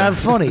drink guys either. aren't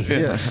funny.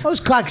 Those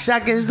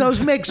cocksuckers, those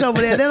micks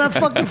over there, they're not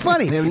fucking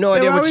funny. They have no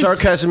idea what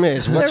sarcasm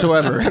is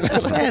whatsoever.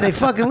 Yeah, they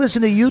fucking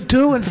listen to you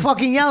two and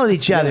fucking yell at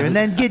each other and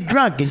then get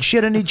drunk and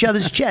shit on each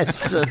other's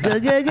chests.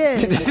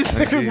 It's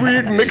like a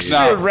weird mixture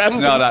of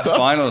random that stuff.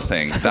 final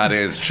thing, that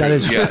is true. That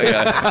is true.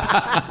 Yeah.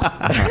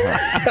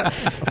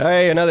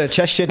 Hey, another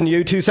chest shitting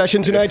U2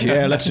 session tonight?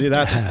 Yeah, let's do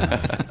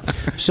that.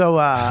 So,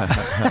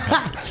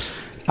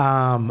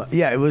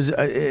 it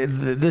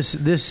was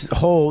this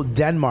whole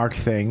Denmark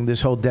thing,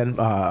 this whole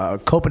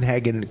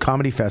Copenhagen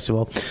Comedy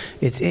Festival.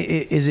 It's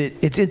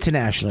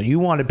international. You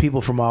wanted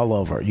people from all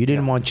over. You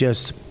didn't want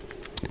just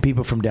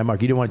people from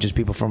Denmark. You didn't want just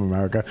people from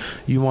America.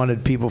 You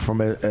wanted people from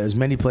as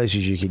many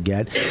places you could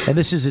get. And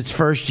this is its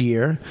first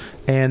year.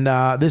 And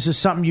this is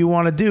something you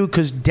want to do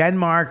because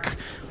Denmark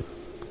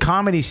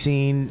comedy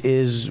scene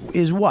is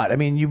what? I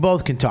mean, you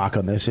both can talk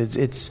on this.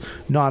 It's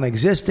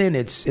non-existent.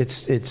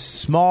 It's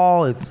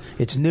small.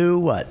 It's new.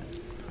 What?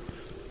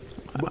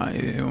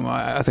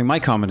 I think my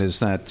comment is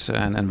that,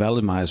 and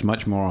Valdemar is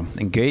much more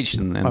engaged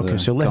in Okay, the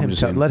so let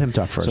him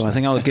talk first. So I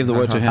think I'll give the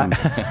word to him.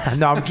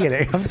 No, I'm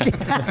kidding.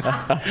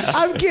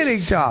 I'm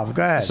kidding, Tom.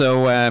 Go ahead.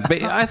 So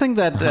I think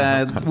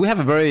that we have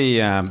a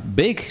very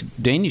big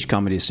Danish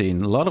comedy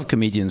scene. A lot of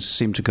comedians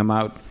seem to come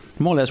out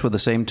more or less with the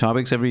same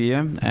topics every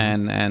year,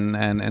 and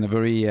a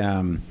very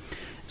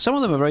some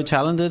of them are very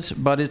talented,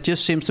 but it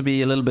just seems to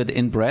be a little bit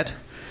inbred.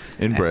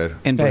 Inbred.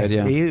 Inbred,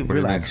 yeah. Hey, What do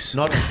you relax.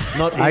 Not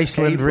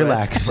Iceland, bread.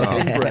 relax.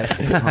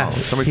 Inbred.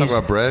 Somebody talk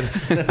about bread?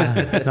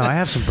 No, I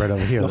have some bread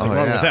over here. Nothing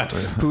wrong with that.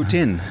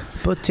 Putin.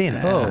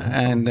 Putin. Oh,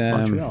 and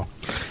Montreal.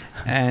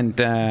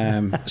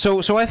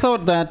 So I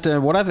thought that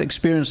what I've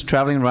experienced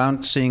traveling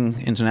around,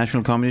 seeing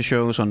international comedy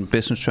shows on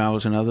business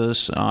travels and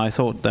others, I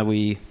thought that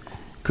we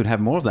could have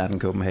more of that in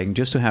Copenhagen,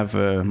 just to have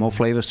more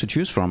flavors to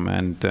choose from.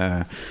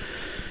 And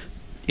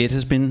it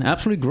has been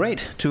absolutely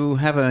great to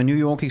have a New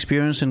York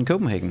experience in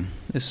Copenhagen.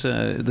 It's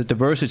the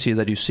diversity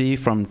that you see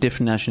from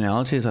different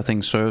nationalities, I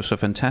think, serves a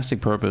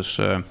fantastic purpose.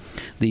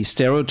 The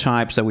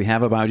stereotypes that we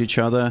have about each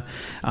other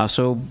are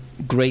so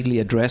greatly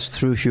addressed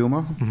through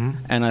humor,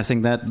 and I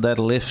think that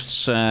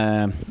lifts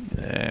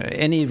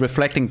any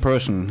reflecting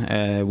person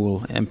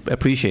will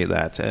appreciate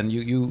that. And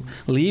you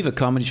leave a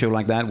comedy show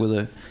like that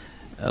with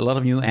a lot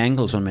of new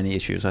angles on many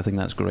issues. I think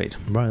that's great.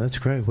 Right, that's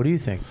great. What do you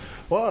think?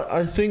 Well,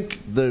 I think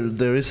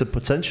there is a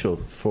potential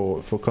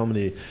for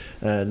comedy,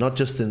 not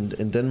just in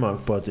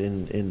Denmark, but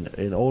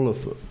in all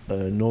of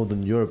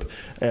Northern Europe.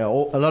 A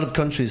lot of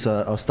countries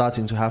are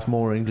starting to have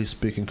more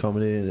English-speaking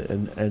comedy,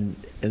 and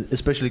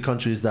especially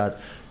countries that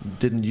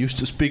didn't used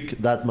to speak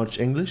that much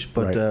English.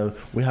 But Right.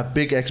 we have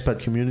big expat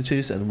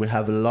communities, and we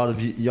have a lot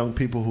of young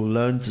people who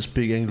learn to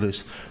speak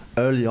English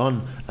early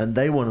on, and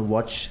they want to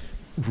watch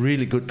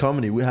really good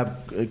comedy. We have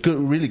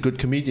really good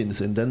comedians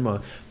in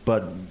Denmark,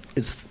 but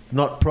it's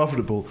not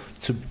profitable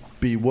to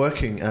be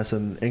working as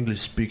an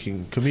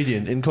English-speaking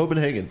comedian in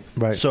Copenhagen.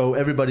 Right. So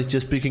everybody's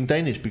just speaking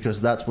Danish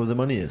because that's where the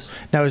money is.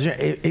 Now, is there,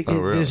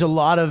 really? there's a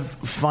lot of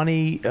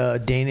funny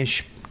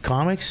Danish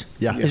comics.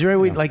 Yeah. Is there a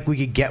way we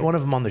could get one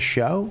of them on the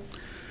show?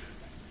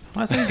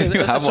 I think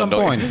You at have some one,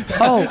 don't point. you?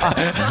 Oh,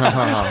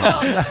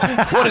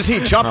 What is he,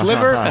 chopped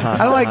liver? I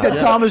don't like that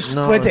Thomas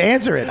no. went to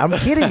answer it. I'm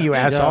kidding you,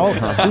 asshole.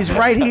 He's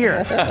right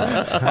here.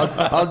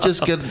 I'll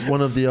just get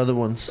one of the other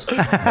ones.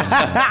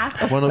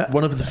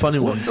 one of the funny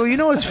ones. Well, you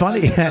know what's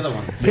funny?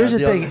 Here's the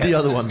thing. The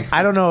other one.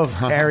 I don't know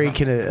if Ari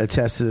can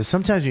attest to this.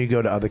 Sometimes when you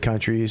go to other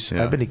countries,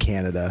 Yeah. I've been to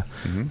Canada,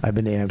 I've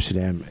been to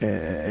Amsterdam,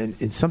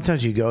 and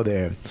sometimes you go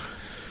there,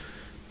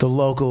 the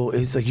local,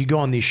 it's like you go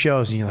on these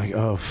shows and you're like,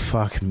 oh,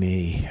 fuck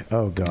me.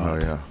 Oh, God. Oh,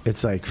 yeah.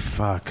 It's like,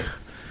 fuck.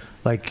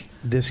 Like,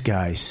 this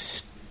guy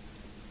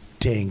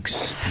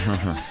stinks.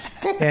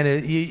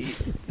 And,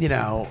 you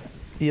know,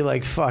 you're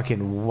like, fucking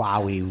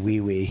wowie,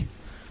 wee-wee.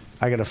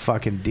 I got to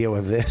fucking deal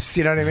with this.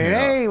 You know what I mean?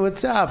 Yeah. Hey,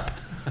 what's up?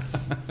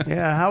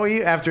 Yeah, how are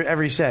you? After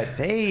every set,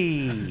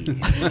 hey.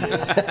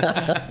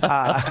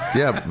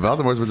 Yeah,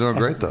 Valdemore's been doing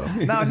great though.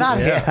 No, not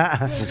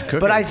him.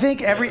 But I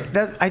think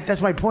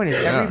that's my point.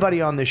 Is Yeah.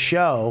 everybody on the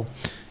show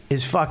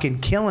is fucking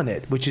killing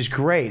it, which is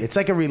great. It's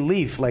like a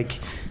relief. Like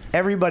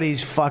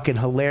everybody's fucking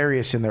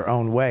hilarious in their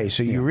own way.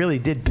 So you really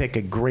did pick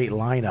a great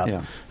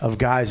lineup of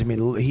guys. I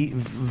mean,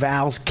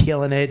 Val's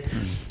killing it.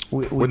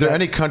 Were there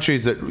any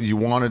countries that you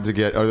wanted to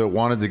get, or that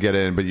wanted to get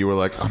in, but you were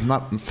like, I'm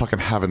not fucking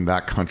having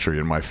that country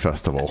in my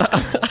festival?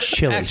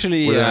 Chile.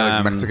 Actually, Were there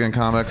like Mexican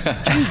comics?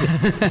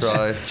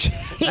 Try.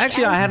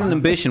 Actually, I had an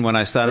ambition when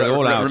I started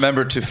all out.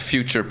 Remember to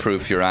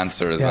future-proof your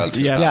answer as well.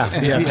 Too. Yes.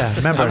 Yeah.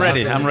 Remember,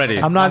 I'm ready.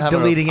 I'm not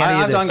deleting any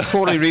I've of done this.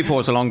 quarterly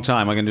reports a long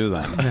time. I can do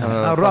that.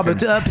 Robert,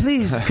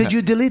 please, could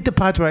you delete the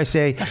part where I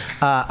say,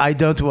 I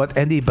don't want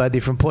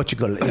anybody from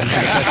Portugal?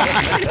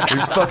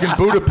 These fucking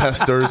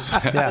Budapesters.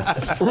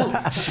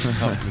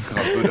 It's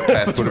called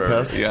Budapest.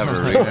 Budapest. You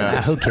ever read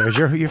Yeah, who cares?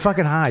 You're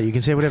fucking high. You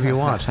can say whatever you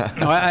want.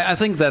 No, I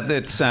think that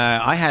it's.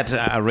 I had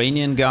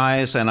Iranian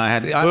guys, and I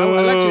had.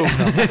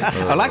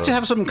 I like to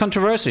have some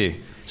controversy.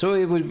 So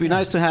it would be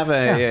nice to have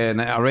an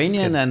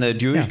Iranian and a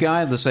Jewish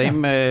guy, the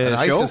same An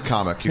show. ISIS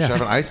comic. You should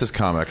have an ISIS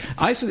comic.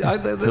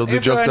 He'll do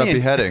if jokes about Iranian-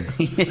 beheading.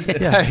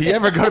 Hey, you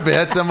ever go to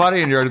behead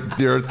somebody and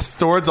your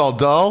sword's all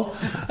dull,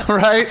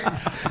 right?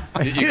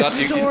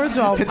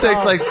 It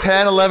takes like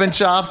 10, 11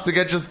 chops to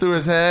get just through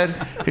his head.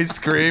 He's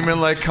screaming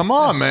like, "Come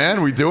on,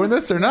 man, we doing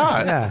this or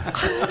not?"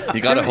 Yeah.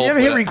 You gotta You ever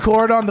hit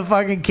record on the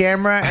fucking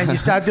camera and you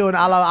start doing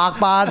Allah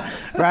Akbar,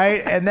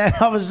 right? And then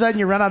all of a sudden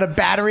you run out of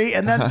battery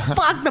and then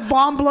fuck, the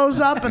bomb blows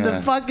up and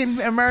the fucking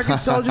American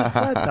soldiers.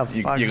 What the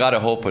fuck? You gotta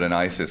hope with an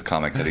ISIS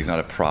comic that he's not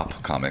a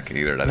prop comic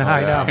either. That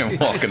I know. him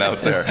walking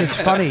out there. It's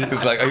funny.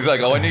 He's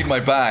like, oh, I need my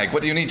bag.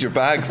 What do you need your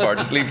bag for?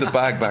 Just leave the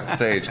bag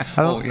backstage.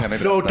 Oh, yeah,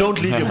 maybe. No,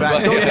 don't leave your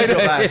bag. Don't leave your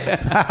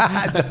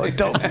bag.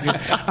 don't.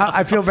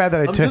 I feel bad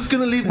that I I'm took. just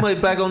gonna leave my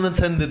bag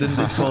unattended in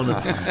this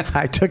corner.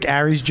 I took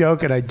Ari's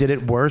joke and I did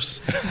it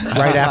worse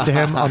right after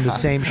him on the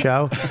same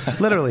show.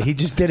 Literally, he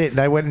just did it and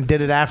I went and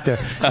did it after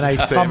and I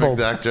Same fumbled.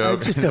 exact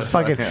joke. Just a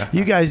fucking.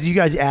 You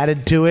guys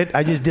added to it.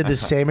 I just did the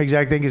same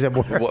exact thing except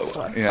worse.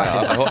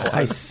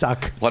 I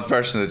suck. What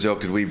version of the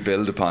joke did we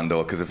build upon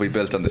though? Because if we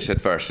built on the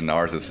shit version,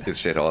 ours is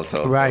shit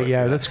also. Right, so,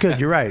 yeah, that's good.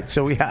 You're right.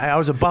 So I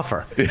was a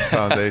buffer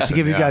Foundation, to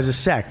give you yeah. guys a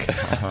sec.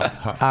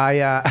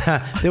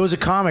 There was a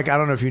comic. I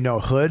don't know if you know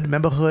Hood.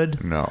 Remember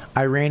Hood? No.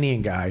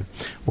 Iranian guy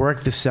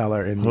worked the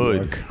cellar in New Hood.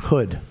 York.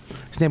 Hood.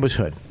 His name was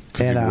Hood.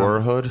 Because you wore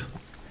a hood?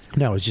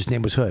 No, his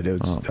name was Hood.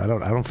 It was, I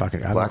don't fucking.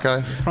 Black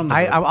guy?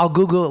 I'll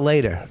Google it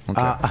later.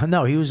 Okay.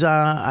 No, he was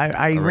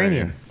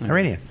Iranian.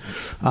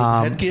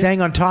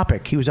 Staying on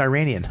topic, he was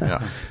Iranian.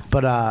 Yeah.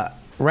 But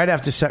right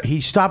after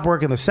he stopped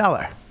working the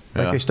cellar.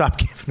 Like Yeah. they stopped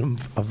giving him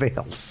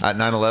avails. At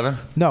 9/11?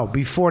 No,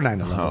 before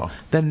 9/11. Oh.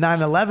 Then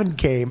 9/11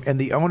 came, and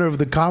the owner of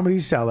the Comedy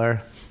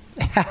Cellar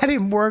had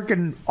him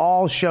working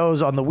all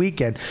shows on the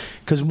weekend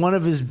because one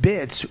of his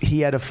bits, he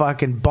had a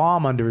fucking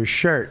bomb under his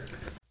shirt.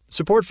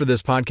 Support for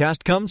this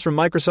podcast comes from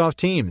Microsoft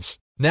Teams.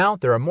 Now,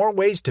 there are more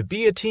ways to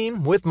be a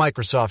team with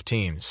Microsoft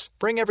Teams.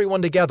 Bring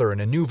everyone together in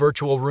a new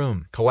virtual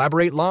room.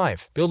 Collaborate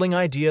live, building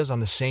ideas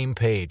on the same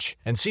page.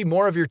 And see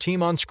more of your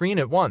team on screen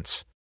at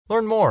once.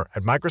 Learn more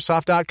at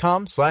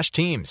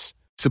Microsoft.com/Teams.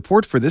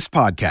 Support for this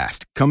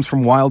podcast comes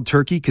from Wild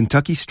Turkey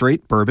Kentucky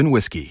Straight Bourbon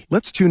Whiskey.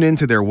 Let's tune in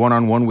to their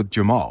one-on-one with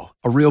Jamal,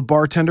 a real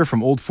bartender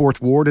from Old Fourth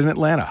Ward in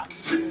Atlanta.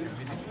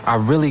 I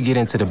really get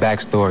into the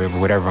backstory of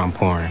whatever I'm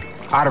pouring,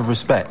 out of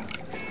respect.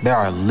 There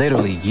are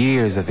literally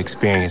years of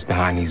experience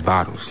behind these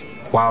bottles.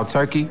 Wild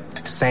Turkey,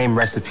 same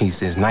recipe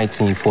since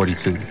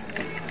 1942.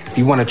 If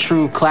you want a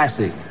true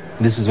classic,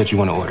 this is what you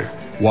want to order.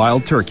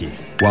 Wild Turkey.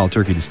 Wild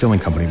Turkey Distilling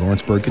Company,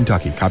 Lawrenceburg,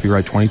 Kentucky.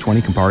 Copyright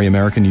 2020, Campari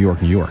American, New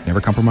York, New York.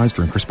 Never compromise,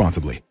 drink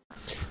responsibly.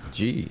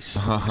 Jeez.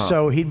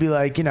 So he'd be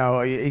like, he'd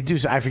do,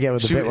 I forget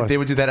what the bit was. They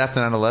would do that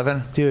after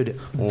 9/11? Dude,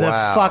 Wow. the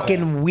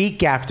fucking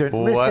week after.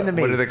 Listen to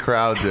me. What did the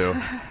crowd do?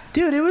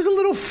 Dude, it was a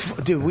little.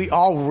 Dude, we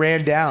all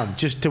ran down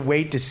just to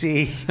wait to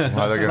see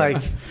like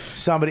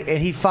somebody, and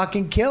he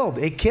fucking killed.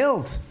 It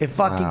killed. It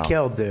fucking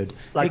killed, dude.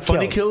 Like it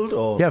funny killed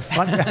or yeah,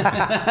 funny.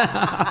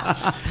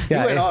 He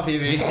went off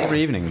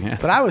every evening. Yeah.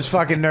 But I was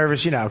fucking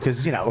nervous,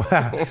 because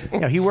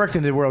he worked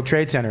in the World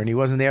Trade Center and he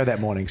wasn't there that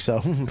morning, so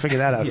figure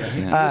that out.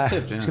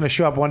 He's gonna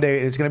show up one day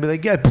and it's gonna be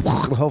like,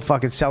 the whole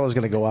fucking cellar's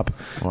gonna go up.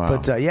 Wow.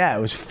 But it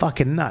was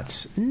fucking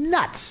nuts.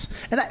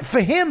 And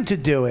for him to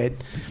do it.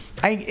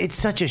 It's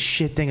such a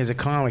shit thing as a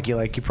comic. You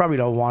probably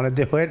don't want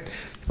to do it.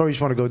 You probably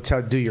just want to go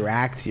do your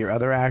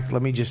other act.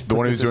 Let me just The put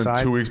one he this was doing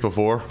aside. 2 weeks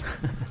before?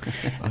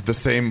 The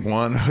same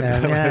one?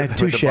 Yeah, with the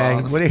touche.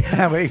 bombs? What are you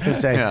going to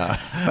say?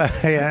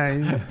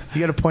 Yeah.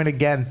 You got a point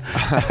again.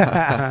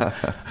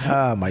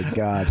 Oh my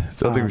God.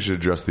 Still think we should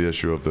address the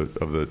issue of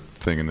the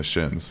thing in the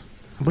shins.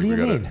 What do you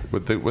mean?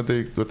 With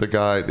the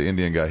guy, the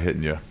Indian guy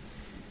hitting you.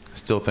 I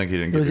still think he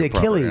didn't It give was you a the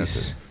proper Achilles.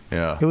 answer.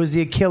 Yeah. It was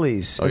the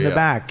Achilles in the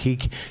back. You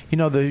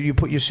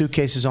put your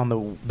suitcases on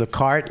the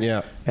cart.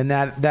 Yeah. And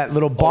that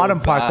little bottom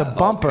part, the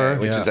bumper,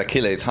 which is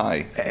Achilles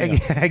high.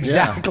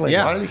 Exactly.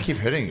 Why did he keep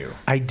hitting you?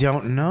 I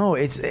don't know.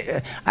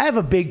 I have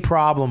a big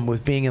problem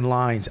with being in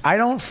lines. I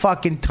don't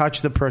fucking touch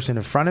the person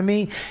in front of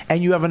me,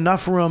 and you have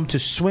enough room to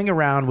swing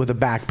around with a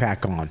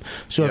backpack on.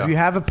 So if you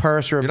have a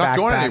purse or a backpack, you're not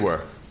going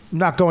anywhere. I'm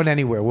not going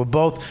anywhere. We're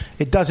both.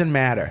 It doesn't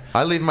matter.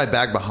 I leave my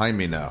bag behind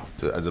me now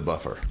as a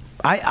buffer.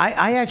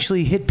 I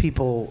actually hit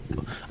people.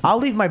 I'll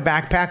leave my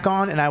backpack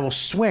on and I will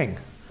swing.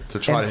 To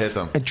try to hit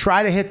them. And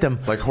try to hit them.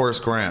 Like Horace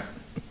Grant.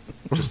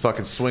 Just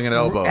fucking swinging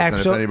elbows. And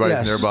if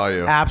anybody's nearby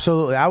you.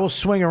 Absolutely. I will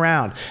swing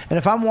around. And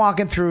if I'm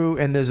walking through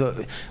and there's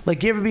you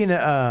ever be in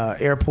an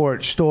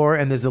airport store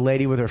and there's a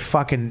lady with her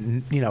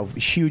fucking,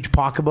 huge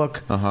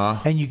pocketbook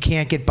and you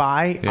can't get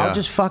by, Yeah. I'll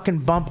just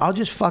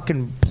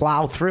fucking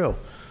plow through.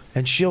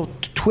 And she'll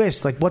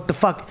twist like, what the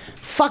fuck?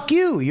 Fuck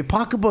you. Your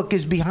pocketbook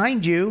is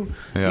behind you.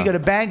 Yeah. You got a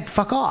bag.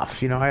 Fuck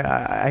off.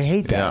 I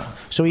hate that. Yeah.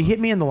 So he hit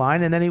me in the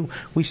line, and then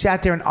we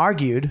sat there and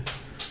argued.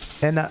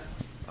 And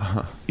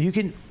you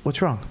can. What's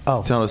wrong?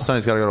 He's telling his son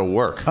he's got to go to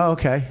work. Oh,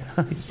 okay.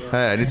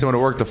 Hey, I need someone to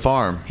work the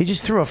farm. He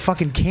just threw a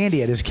fucking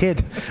candy at his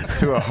kid.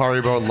 Threw a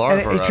Haribo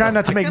larva. And he tried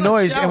not to make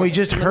noise, and we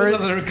just heard.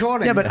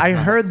 Yeah, but I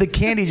heard the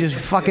candy just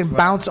fucking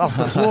bounce off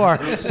the floor.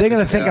 They're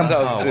gonna think I'm.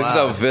 This is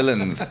how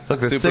villains, Look,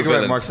 the super cigarette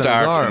villains marks on his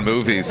start arm. in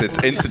movies.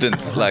 It's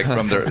incidents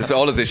from it's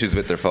all his issues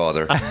with their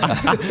father.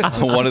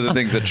 One of the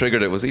things that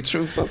triggered it was he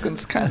threw fucking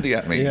candy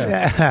at me.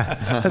 Yeah,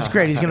 that's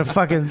great. He's gonna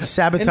fucking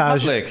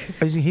sabotage. In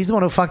public. He's the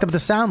one who fucked up the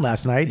sound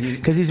last night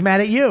because he's mad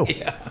at you.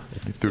 He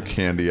threw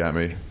candy at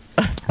me.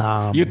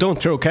 You don't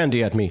throw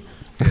candy at me.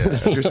 Yeah.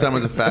 If your son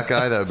was a fat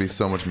guy, that would be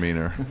so much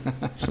meaner.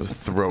 Just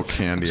throw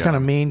candy It's at kind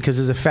of him. mean because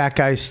there's a fat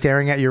guy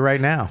staring at you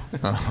right now.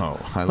 Oh,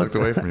 I looked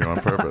away from you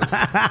on purpose.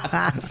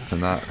 To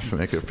not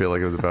make it feel like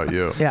it was about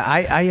you. Yeah,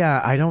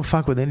 I don't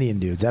fuck with Indian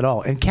dudes at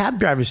all, and cab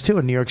drivers too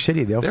in New York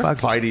City. They're fuck.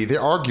 Fighty. They're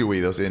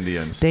arguey. Those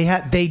Indians. They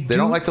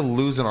don't like to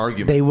lose an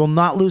argument. They will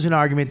not lose an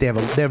argument.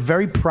 They're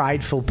very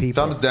prideful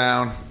people. Thumbs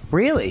down.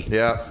 Really?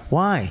 Yeah.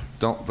 Why?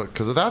 Don't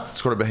because of that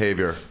sort of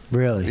behavior.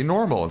 Really? Be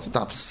normal and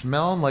stop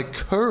smelling like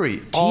curry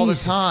all the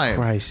time.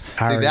 Christ, See,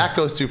 Ari. that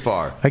goes too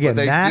far. Again,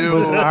 But they that do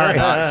was Ari.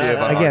 not give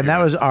up Again, that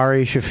was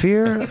Ari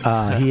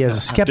Shafir. He has a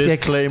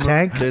skeptic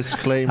tank.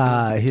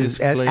 Disclaimer. He's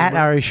at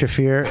Ari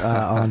Shafir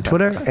on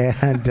Twitter,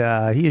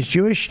 and he is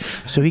Jewish,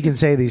 so he can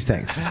say these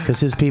things because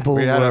his people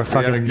were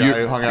fucking.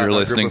 You're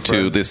listening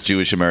to This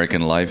Jewish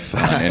American Life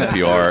on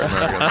NPR.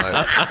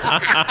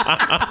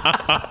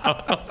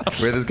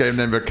 We had this guy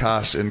named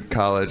Akash in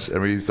college,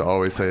 and we used to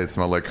always say it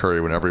smelled like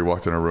curry whenever he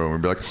walked in a room.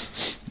 He'd be like,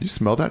 "You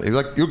smell that?" He'd be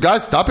like, "You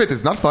guys, stop it!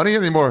 It's not funny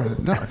anymore."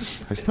 No,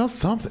 I smell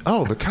something.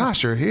 Oh,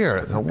 Vikash, you're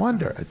here. No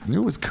wonder. I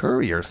knew it was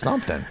curry or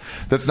something.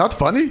 That's not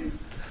funny.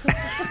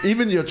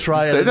 Even your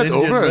try at an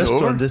Indian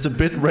restaurant is a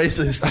bit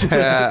racist.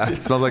 Yeah,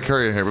 it smells like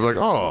curry in here. We're like,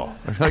 oh,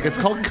 like it's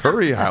called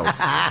Curry House.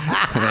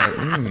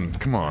 Like,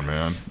 come on,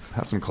 man,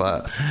 have some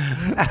class.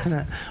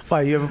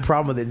 Why, you have a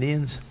problem with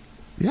Indians?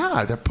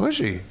 Yeah, they're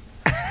pushy.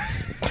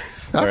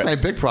 That's my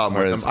big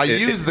problem with them. I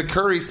use the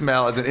curry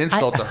smell as an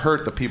insult to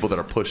hurt the people that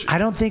are pushy. I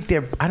don't think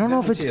they're. I don't know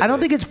if it's. I don't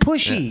think it's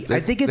pushy. Yeah,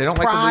 I think it's they don't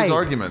pride. like to lose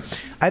arguments.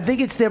 I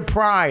think it's their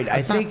pride.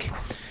 I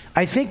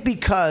think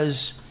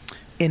because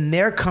in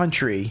their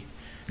country.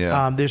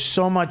 Yeah. There's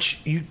so much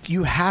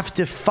you have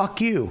to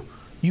fuck you.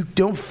 You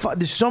don't.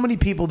 There's so many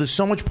people. There's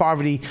so much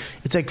poverty.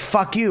 It's like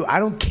fuck you. I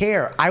don't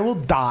care. I will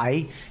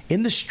die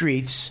in the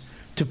streets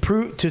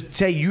to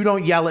say you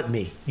don't yell at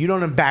me. You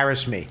don't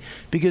embarrass me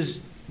because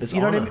it's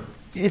you know what I mean.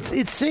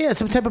 It's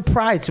some type of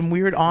pride, some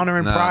weird honor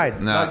and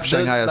pride. No, like,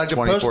 Shanghai has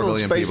 24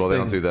 million people. They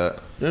don't do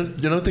that. You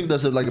don't think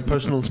there's a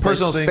personal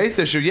space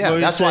issue? Yeah,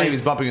 that's why he was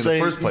bumping in the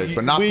first place,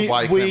 but not why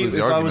he can't lose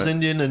the argument. If I was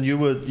Indian and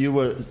you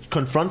were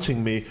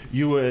confronting me,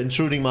 you were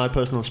intruding my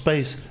personal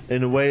space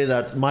in a way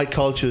that my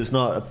culture is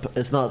not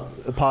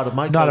a part of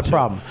my culture. Not a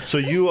problem. So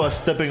you are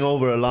stepping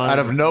over a line out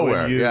of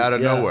nowhere. Out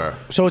of nowhere.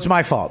 So it's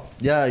my fault.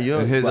 Yeah,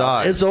 in his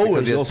eyes. It's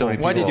always your fault.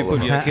 Why did you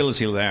put your Achilles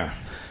heel there?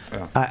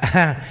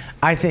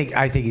 I think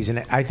he's an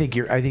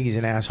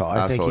asshole.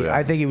 I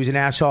think he was an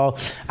asshole.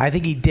 I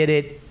think he did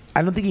it.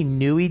 I don't think he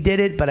knew he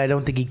did it, but I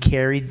don't think he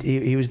carried.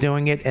 He was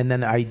doing it, and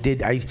then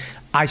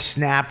I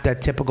snapped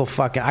that typical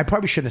fucking. I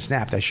probably shouldn't have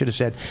snapped. I should have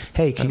said,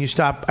 "Hey, can you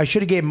stop?" I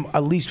should have gave him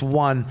at least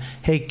one.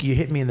 Hey, you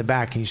hit me in the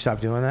back. Can you stop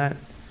doing that?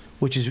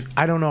 Which is,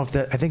 I don't know if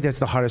that. I think that's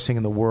the hardest thing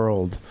in the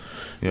world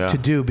to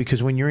do,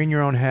 because when you're in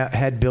your own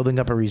head building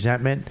up a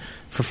resentment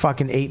for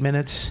fucking 8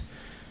 minutes.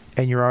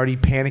 And you're already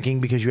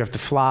panicking because you have to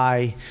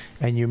fly,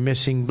 and you're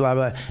missing blah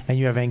blah, and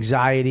you have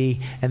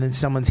anxiety, and then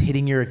someone's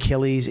hitting your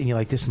Achilles, and you're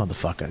like, "This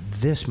motherfucker,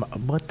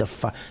 what the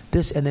fuck,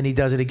 this," and then he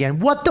does it again.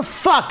 What the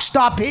fuck?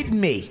 Stop hitting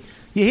me!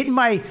 You're hitting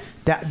my.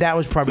 That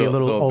was probably a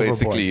little overboard. So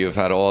basically, you've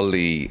had all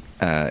the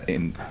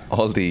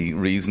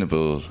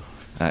reasonable.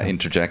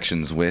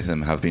 Interjections with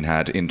him have been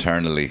had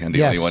internally, and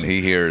the only one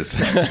he hears.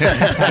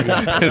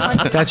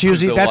 That's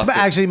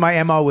actually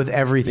my MO with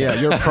everything. Yeah,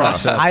 your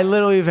process. I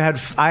literally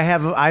I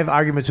have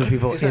arguments with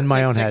people in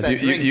my own head.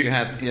 You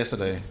had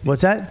yesterday.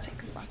 What's that?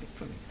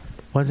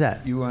 What's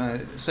that? You were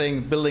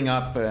saying building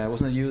up.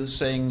 Wasn't it you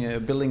saying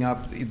building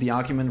up the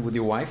argument with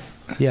your wife?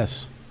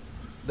 Yes.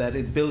 That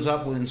it builds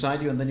up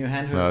inside you, and then you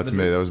hand her. No, that's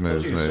me. That was me. That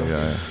was me.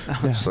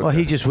 Yeah. Well,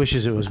 he just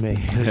wishes it was me.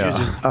 It's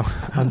just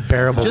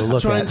unbearable to look at.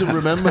 Just trying to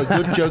remember a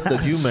good joke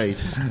that you made.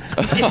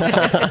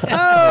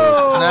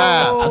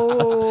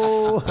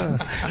 Oh!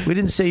 We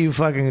didn't say you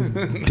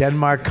fucking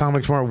Denmark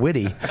comics weren't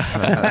witty.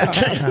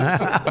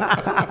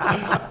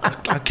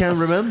 I can't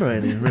remember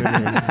any. Really.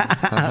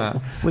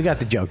 We got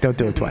the joke. Don't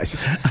do it twice.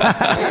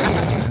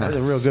 That was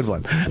a real good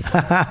one.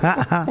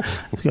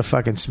 He's got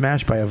fucking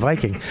smashed by a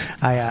Viking.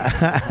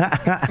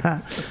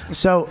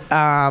 So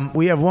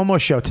we have one more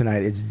show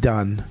tonight. It's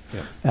done,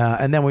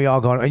 and then we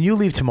all go. And you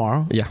leave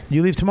tomorrow. Yeah,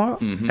 you leave tomorrow.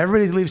 Mm-hmm.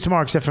 Everybody leaves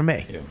tomorrow except for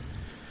me. Yeah.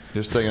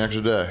 Just take an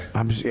extra day.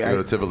 To go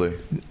to Tivoli.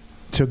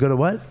 To go to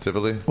what?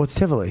 Tivoli. What's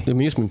Tivoli? The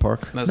amusement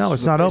park. No,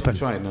 it's not open.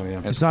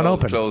 It's not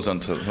open.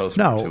 Closed for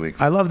 2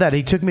 weeks. I love that.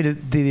 He took me to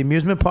the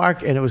amusement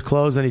park, and it was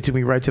closed, and he took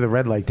me right to the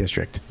red light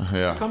district.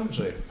 Yeah.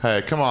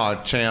 Hey, come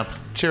on, champ.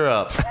 Cheer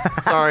up.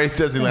 Sorry,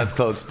 Disneyland's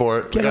closed,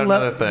 sport. Get an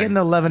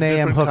 11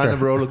 a.m. Different hooker. kind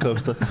of roller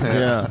coaster.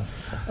 Yeah.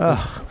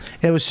 Ugh.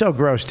 It was so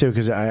gross too,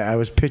 because I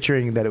was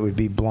picturing that it would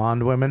be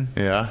blonde women.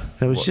 Yeah.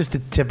 It was just a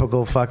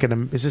typical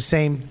fucking. It's the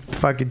same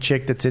fucking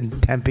chick that's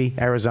in Tempe,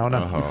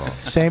 Arizona.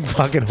 Same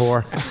fucking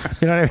whore.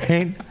 You know what I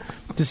mean?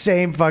 The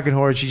same fucking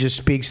whore. She just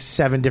speaks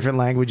 7 different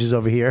languages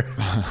over here.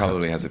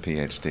 Probably has a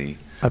PhD.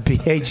 A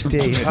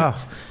PhD.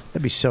 Oh,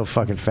 that'd be so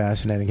fucking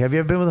fascinating. Have you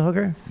ever been with a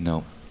hooker?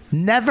 No.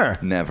 Never.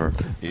 Never.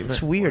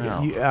 It's weird.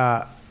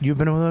 Wow. You've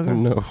been with a hooker?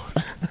 No.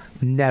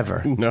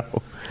 Never. No.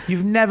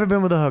 You've never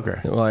been with a hooker?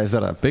 Why, is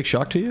that a big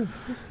shock to you?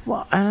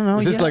 Well, I don't know.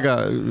 Is this like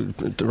a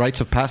rites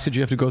of passage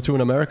you have to go through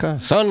in America?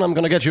 Son, I'm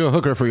going to get you a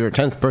hooker for your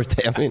 10th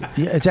birthday. I mean,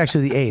 yeah, it's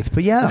actually the 8th,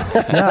 but yeah.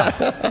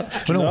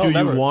 Do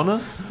you wanna?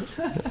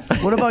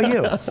 What about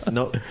you?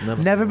 No,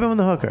 never. Never been with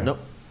a hooker? Nope.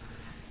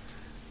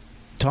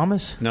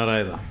 Thomas? Not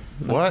either.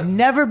 What?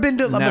 Never been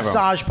to a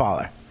massage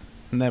parlor?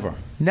 Never.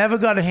 Never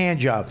got a hand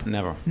job?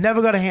 Never.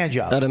 Never got a hand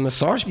job? At a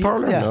massage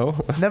parlor? Yeah.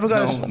 No. Never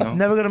got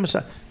a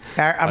massage.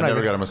 I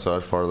never got a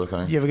massage parlor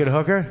thing. You ever get a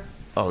hooker?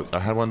 Oh, I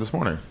had one this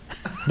morning.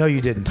 No, you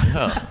didn't.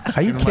 Yeah.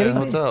 Are you kidding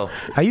me? Hotel.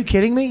 Are you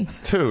kidding me?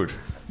 Dude.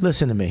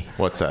 Listen to me.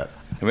 What's that?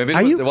 Maybe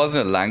there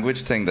wasn't a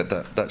language thing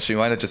that she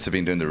might have just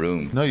been doing the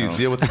room. No, you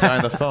deal with the guy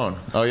on the phone.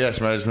 Oh, yeah,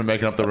 she might have just been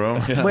making up the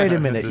room. Wait a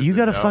minute. You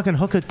got a fucking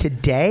hooker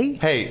today?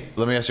 Hey,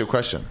 let me ask you a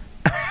question.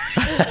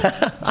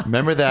 I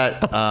Remember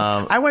that?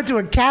 I went to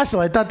a castle.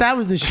 I thought that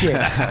was the shit.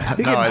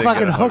 You're getting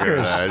fucking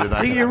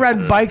hookers. You're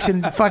riding bikes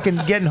and fucking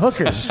getting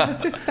hookers.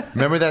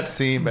 Remember that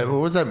scene? What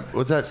was that? What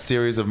was that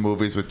series of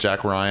movies with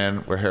Jack Ryan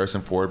where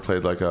Harrison Ford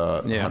played like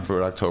a Hunt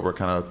for October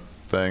kind of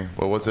thing?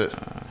 What was it?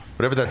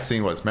 Whatever that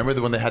scene was. Remember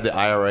when they had the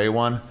IRA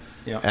one?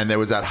 Yeah. And there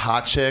was that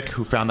hot chick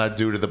who found that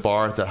dude at the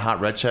bar, that hot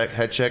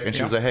head chick, and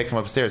she was like, "Hey, come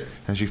upstairs,"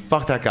 and she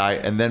fucked that guy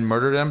and then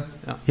murdered him.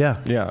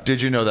 Yeah.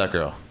 Did you know that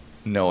girl?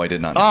 No, I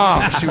did not.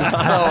 Oh, she was so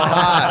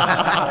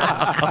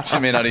hot. She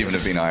may not even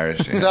have been Irish.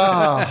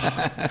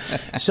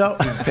 So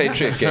it's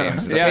Patriot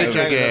Games.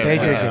 Patriot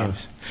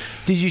Games.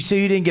 Did you? So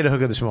you didn't get a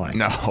hooker this morning?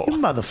 No. You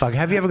motherfucker.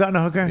 Have you ever gotten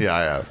a hooker? Yeah,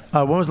 I have.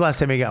 When was the last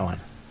time you got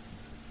one?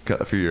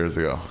 A few years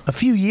ago. A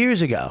few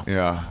years ago?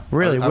 Yeah.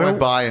 Really? I went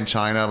by in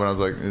China when I was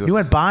like... You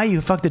went by?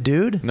 You fucked a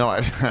dude? No,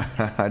 I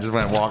just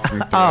went walking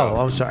through. Oh,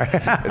 I'm sorry.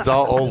 It's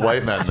all old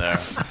white men there.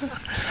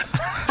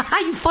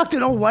 You fucked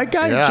an old white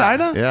guy in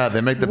China? Yeah,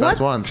 they make the best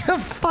ones. What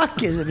the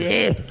fuck is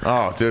it?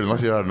 Oh, dude,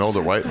 unless you had an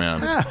older white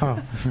man.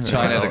 Oh.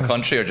 China, the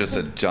country, or just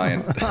a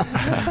giant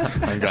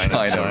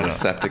China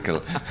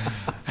receptacle?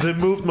 They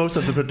moved most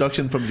of the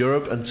production from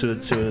Europe and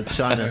to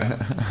China.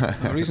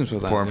 Reasons for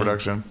that. Foreign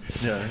production.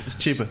 Yeah, it's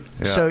cheaper.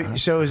 Yeah.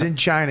 So it was in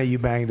China you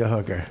banged the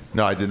hooker?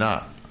 No, I did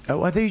not.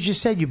 Oh, I thought you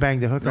just said you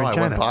banged the hooker in No,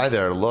 China. I went by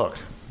there to look,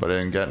 but I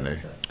didn't get any.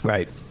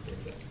 Right.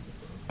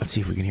 Let's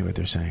see if we can hear what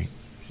they're saying.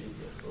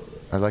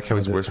 I like how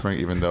he's whispering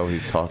even though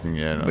he's talking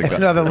in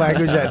another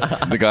language.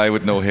 The guy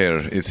with no hair,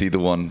 is he the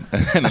one?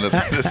 And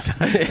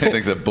he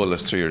thinks a bullet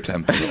through your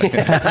temple. Thomas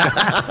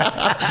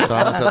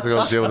has to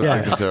go deal with the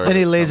dignitary. Then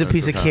he lays a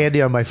piece of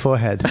candy on my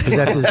forehead because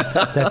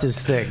that's his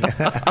thing.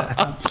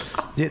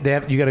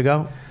 You got to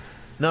go?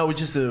 No, we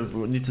just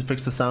need to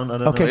fix the sound. I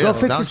don't Okay, know. go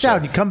fix the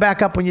sound. You come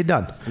back up when you're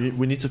done.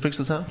 We need to fix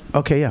the sound?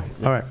 Okay, yeah.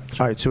 All right.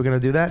 So we're going to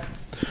do that?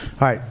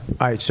 All right.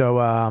 So,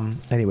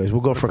 anyways,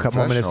 we'll go for a couple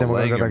more minutes. Then we'll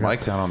laying go your back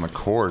mic down on the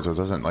cord so it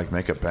doesn't like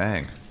make a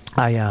bang.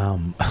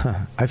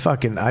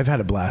 I've had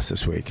a blast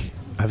this week.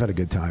 I've had a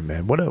good time,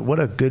 man. What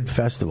a good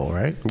festival,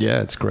 right?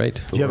 Yeah, it's great.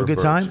 Did you have a good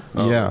time?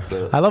 Yeah.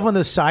 I love when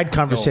there's side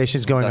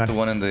conversations going on. Was that the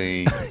one in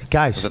the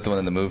guys? Was that the one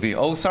in the movie?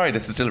 Oh, sorry,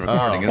 this is still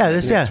recording. Yeah,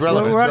 It's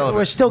relevant.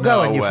 We're still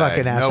going, you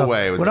fucking asshole. No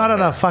way. We're not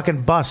on a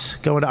fucking bus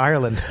going to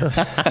Ireland.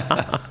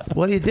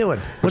 What are you doing?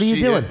 What are you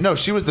doing? No,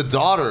 she was the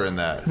daughter in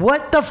that.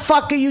 What the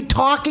fuck are you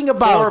talking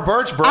about? Laura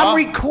Birch, bro. I'm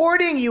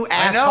recording you,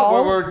 asshole. I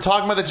know. We're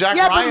talking about the Jack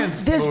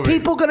Ryan's but there's movie.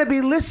 people going to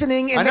be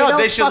listening, and I know.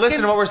 they Should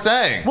listen to what we're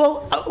saying.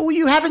 Well,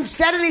 you haven't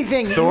said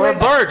anything. Laura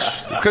Birch,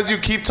 because you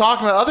keep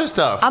talking about other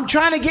stuff. I'm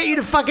trying to get you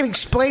to fucking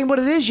explain what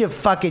it is, you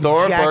fucking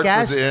Laura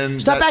jackass. Birch was in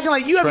Stop acting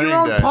like you have your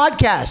own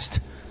podcast.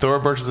 Thora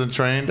Birch was in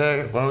Training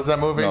Day. What was that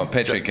movie? No,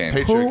 Patriot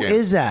Games. Who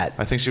is that?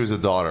 I think she was a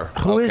daughter.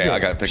 Who is it? I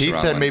got a picture.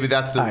 Pete said maybe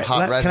that's the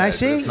hot redhead. Can I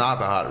see? But it's not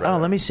the hot redhead. Oh,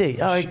 let me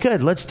see. All right,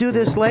 good. Let's do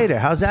this later.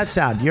 How's that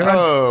sound?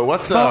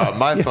 What's up?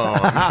 My phone.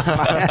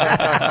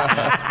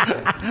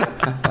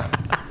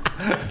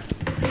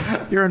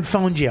 You're in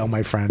phone jail,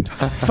 my friend.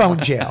 Phone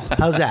jail.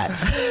 How's that?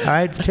 All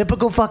right.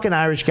 Typical fucking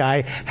Irish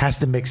guy has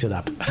to mix it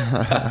up.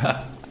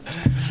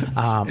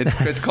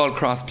 It's called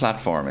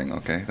cross-platforming.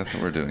 Okay, that's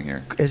what we're doing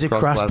here. Is it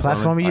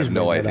cross-platforming? I have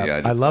no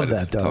idea. I love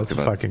that though. It's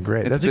fucking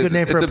great. That's a good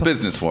name for it's a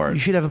business word. You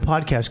should have a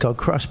podcast called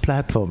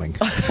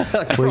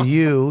Cross-Platforming, where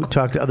you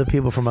talk to other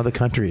people from other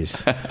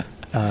countries.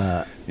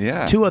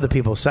 Yeah, 2 other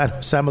people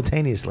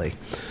simultaneously.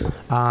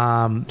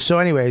 So,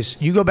 anyways,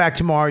 you go back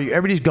tomorrow.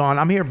 Everybody's gone.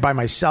 I'm here by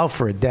myself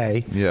for a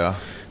day. Yeah,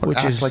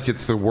 which is like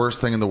it's the worst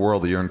thing in the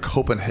world that you're in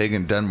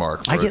Copenhagen,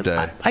 Denmark for a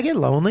day. I get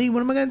lonely. What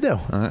am I going to do?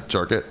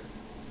 Jerk it.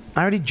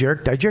 I already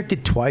jerked. I jerked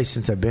it twice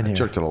since I've been here. I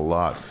jerked it a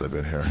lot since I've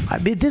been here.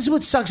 This is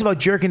what sucks about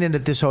jerking in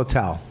at this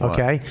hotel,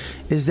 okay?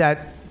 Is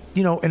that,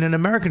 in an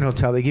American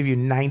hotel, they give you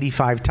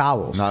 95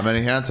 towels. Not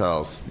many hand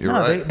towels. You're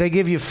right. They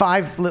give you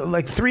 3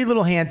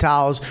 little hand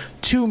towels,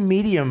 2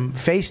 medium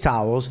face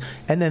towels,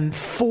 and then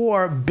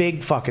 4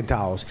 big fucking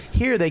towels.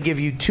 Here, they give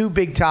you 2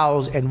 big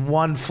towels and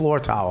 1 floor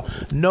towel.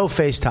 No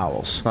face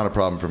towels. Not a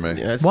problem for me.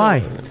 Yeah,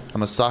 why?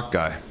 I'm a sock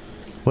guy.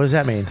 What does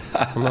that mean?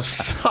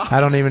 I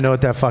don't even know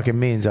what that fucking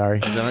means,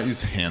 Ari. I don't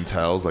use hand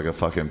towels like a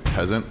fucking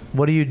peasant.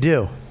 What do you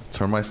do?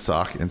 Turn my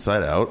sock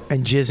inside out.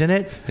 And jizz in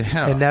it?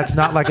 Yeah. And that's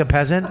not like a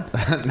peasant?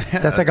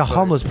 That's like a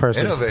homeless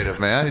person. Innovative,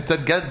 man. It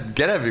said get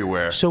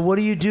everywhere. So what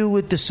do you do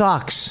with the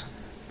socks?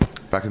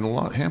 Back in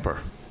the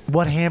hamper.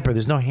 What hamper?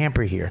 There's no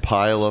hamper here.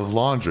 Pile of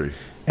laundry.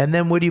 And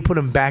then where do you put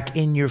them? Back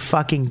in your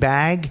fucking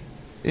bag?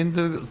 In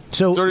the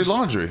dirty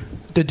laundry.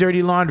 The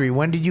dirty laundry.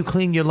 When did you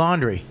clean your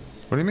laundry?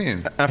 What do you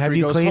mean? Have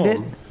you cleaned it?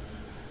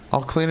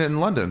 I'll clean it in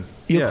London.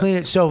 You'll clean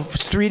it. So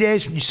 3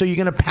 days. So you're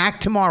going to pack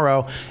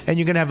tomorrow, and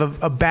you're going to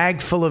have a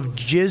bag full of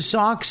jizz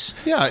socks?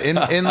 Yeah,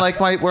 in like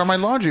where my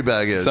laundry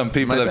bag is. Some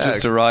people have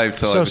just arrived,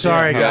 so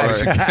sorry,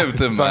 guys. Give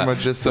them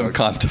some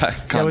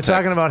contact. Yeah, we're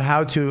talking about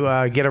how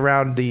to get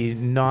around the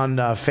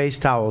non-face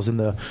towels in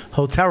the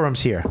hotel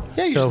rooms here.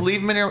 Yeah, you just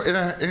leave them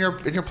in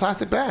your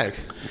plastic bag.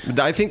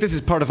 I think this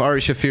is part of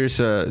Ari Shafir's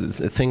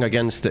thing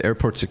against the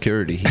airport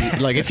security.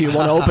 Like, if you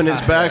want to open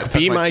his bag,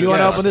 be my guest. You want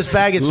to open this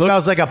bag? It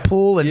smells like a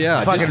pool and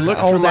fucking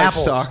old apples.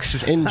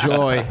 socks.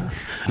 Enjoy.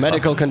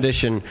 Medical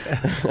condition.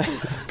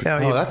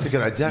 Oh, that's a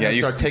good idea. I'm gonna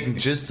start taking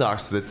jizz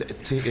socks to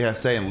the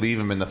TSA and leave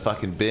them in the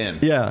fucking bin.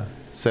 Yeah.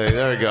 Say,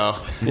 there you go.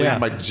 Leave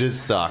my jizz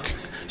sock.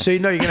 So you're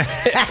going to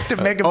have to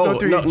make them go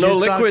through your jizz no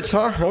liquids,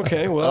 socks? huh?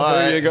 Okay, well,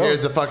 there you go.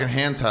 Here's a fucking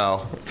hand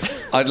towel.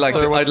 I'd like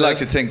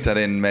to think that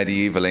in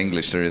medieval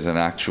English there is an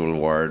actual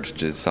word,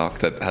 jizz sock,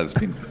 that has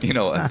been,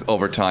 has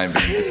over time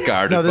been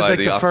discarded by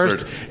the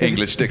Oxford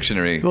English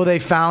Dictionary. Well, they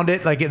found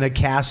it like in a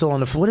castle.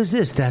 What is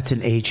this? That's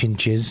an ancient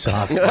jizz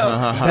sock.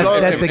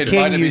 that the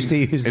king used to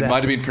use that. It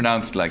might have been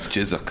pronounced like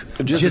jizzuk.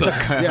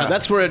 Jizzuk. Yeah,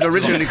 that's where it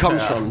originally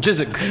comes from.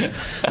 Jizzuk.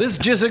 This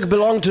jizzuk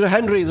belonged to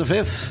Henry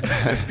V.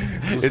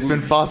 It's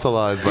been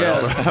fossilized by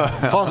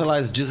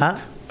fossilized jizzuk. Huh?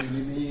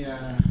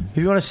 If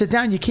you want to sit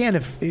down, you can.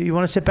 If you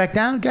want to sit back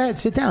down, go ahead,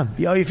 sit down.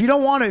 If you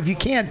don't want to, if you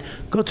can't,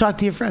 go talk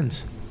to your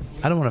friends.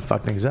 I don't want to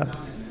fuck things up.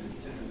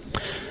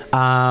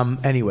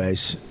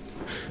 Anyways,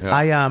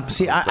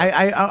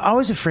 I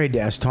was afraid to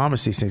ask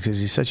Thomas these things because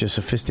he's such a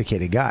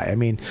sophisticated guy. I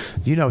mean,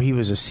 he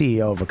was a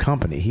CEO of a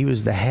company. He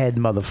was the head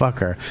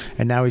motherfucker,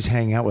 and now he's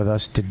hanging out with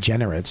us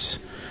degenerates.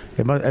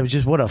 It was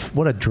just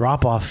what a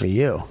drop off for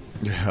you.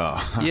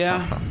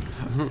 Yeah.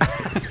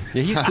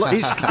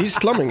 He's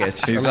slumming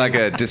it. He's like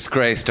a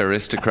disgraced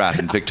aristocrat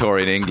in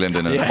Victorian England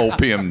in an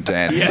opium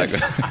den. Yes.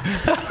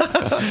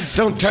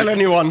 Don't tell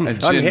anyone. A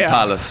gin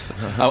palace.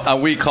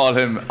 And we call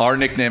him, our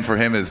nickname for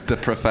him is the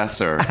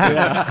Professor.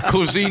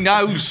 Because he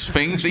knows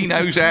things. He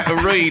knows how to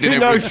read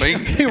and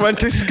everything. He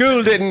went to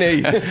school, didn't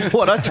he?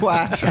 What a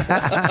twat.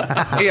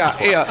 Here,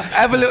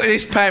 have a look at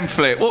this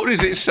pamphlet. What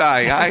does it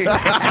say, eh?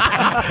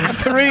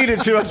 Read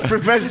it to us,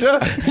 Professor.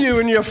 You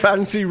and your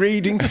fancy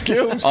reading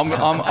skills.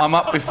 I'm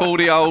up before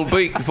the old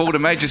beak, before the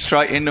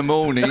magistrate in the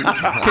morning.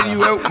 Can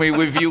you help me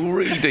with your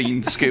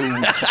reading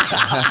skills?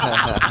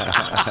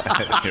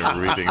 Your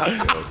reading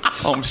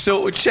skills. I'm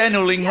sort of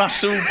channeling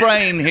Russell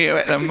Brain here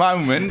at the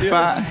moment,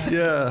 but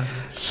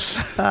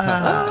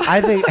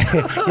I think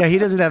he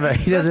doesn't have a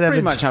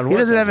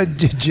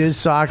jizz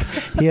sock.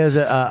 He has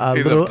a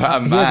little he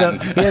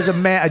has a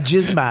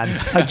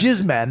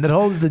jizz man that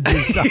holds the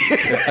jizz sock. a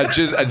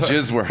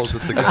jizzwort.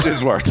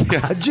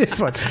 A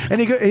jizzwort.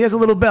 And he has a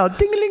little bell,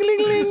 ding ling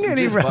ling ling, and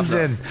he runs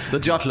in. The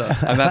Jotler.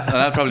 And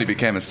that probably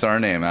became a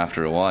surname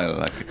after a while.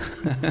 Like,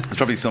 it's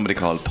probably somebody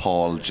called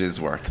Paul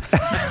Jizzworth,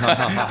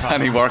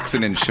 and he works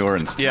in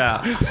insurance.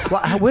 Yeah.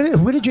 Well,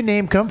 where did your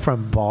name come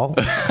from, Paul?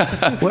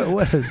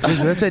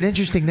 That's an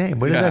interesting name.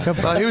 Where did that come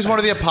from? He was one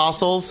of the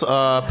apostles.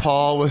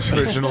 Paul was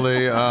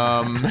originally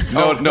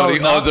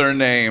the other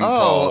name.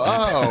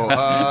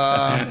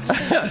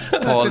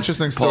 That's an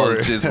interesting story.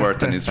 Paul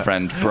Jizzworth and his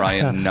friend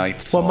Brian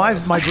Knights. Well,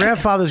 my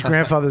grandfather's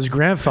grandfather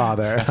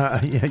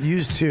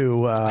used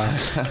to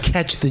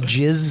catch the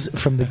jizz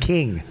from the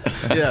king.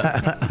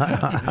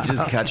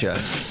 Jizz catcher.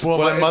 Well,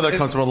 my mother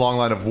comes from a long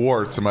line of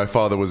warts, and my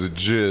father was a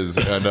jizz,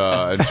 and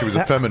she was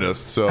a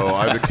feminist, so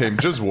I became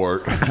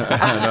jizzwort.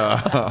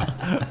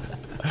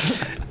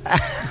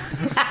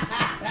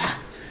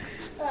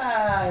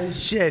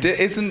 Shit.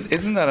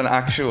 Isn't that an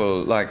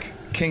actual, like,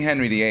 King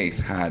Henry VIII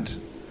had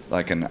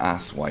like an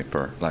ass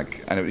wiper,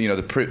 like, and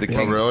the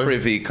king's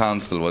privy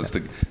council was the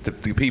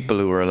people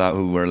who were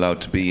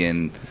allowed to be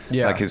in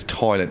like his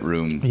toilet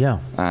room.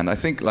 And I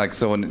think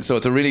so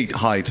it's a really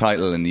high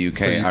title in the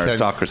UK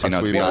aristocracy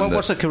now to be on.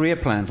 What's a career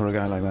plan for a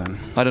guy like that?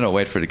 I don't know.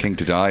 Wait for the king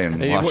to die and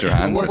wash your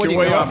hands. What do you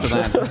go after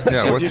that?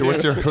 Yeah,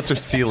 what's your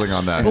ceiling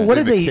on that? Well, what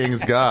did the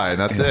king's guy, and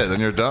that's it. Then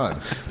you're done.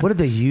 What did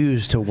they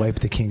use to wipe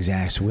the king's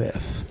ass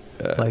with?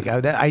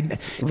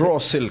 Raw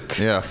silk.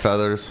 Yeah,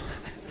 feathers.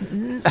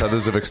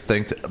 Feathers of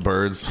extinct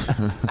birds.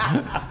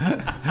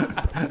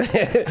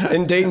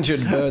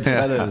 Endangered birds'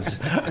 feathers.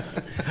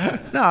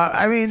 No,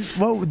 I mean,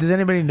 does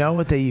anybody know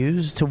what they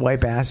use to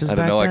wipe asses? I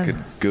don't know. I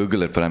could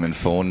Google it, but I'm in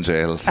phone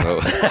jail,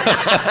 so.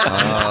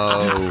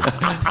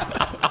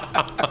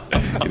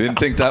 You didn't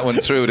think that one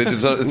through.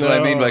 That's what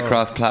I mean by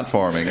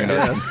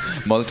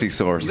cross-platforming.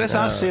 Multi-source. Let's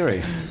ask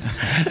Siri.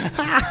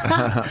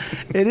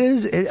 It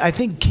is. I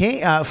think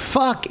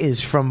fuck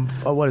is from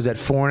what is that?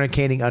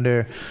 Fornicating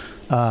under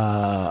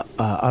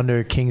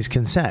king's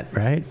consent,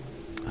 right?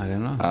 I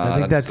don't know. I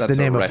think that's the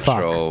name of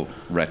fuck.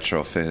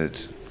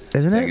 Retrofitted,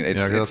 isn't it?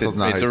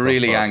 It's a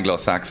really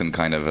Anglo-Saxon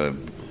kind of a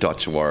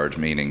Dutch word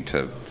meaning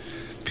to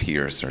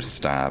pierce or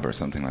stab or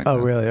something like that. Oh,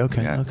 really?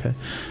 Okay. Yeah. Okay.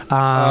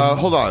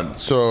 Hold on.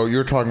 So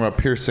you're talking about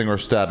piercing or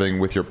stabbing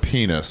with your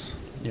penis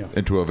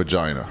into a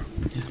vagina?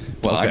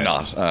 Well, I'm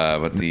not,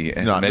 but the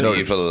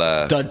medieval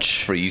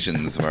Dutch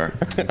Frisians were.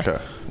 Okay.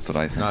 That's what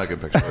I think. Not a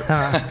good picture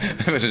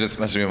of it. Which is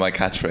especially my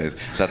catchphrase.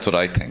 That's what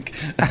I think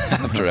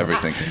after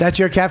everything. That's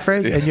your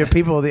catchphrase? And your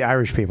people are the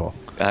Irish people?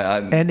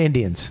 And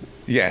Indians?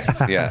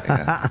 Yes,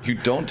 yeah. You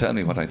don't tell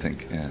me what I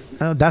think. Yeah.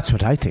 Oh, that's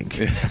what I think.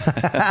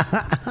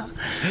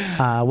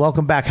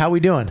 Welcome back. How we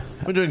doing?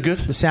 We're doing good.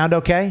 The sound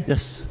okay?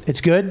 Yes.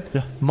 It's good?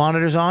 Yeah.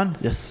 Monitors on?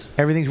 Yes.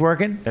 Everything's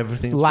working?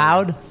 Everything's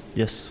loud? working.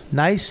 Yes.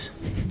 Nice?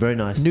 Very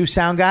nice. New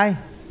sound guy?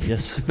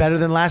 Yes. Better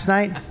than last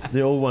night?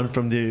 The old one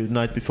from the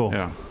night before.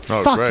 Yeah.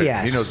 Oh, Fuck great.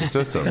 yes. He knows the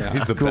system. Yeah.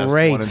 He's the best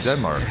Great. one in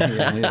Denmark.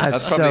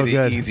 That's so probably the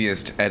good.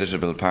 easiest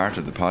editable part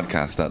of the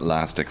podcast, that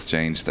last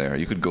exchange there.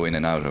 You could go in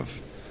and out of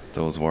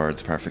those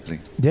words perfectly.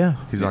 Yeah.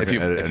 He's not if going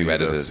to you, edit if you any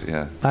of edit this. it,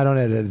 yeah. I don't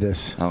edit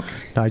this. Okay.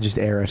 No, I just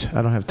air it.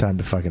 I don't have time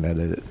to fucking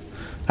edit it.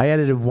 I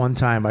edited one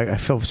time. I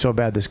felt so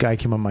bad. This guy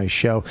came on my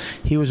show.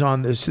 He was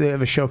on this. They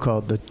have a show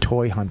called The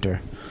Toy Hunter,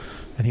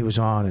 and he was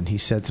on and he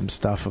said some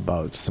stuff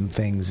about some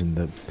things,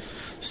 and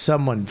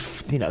someone,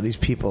 these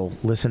people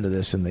listened to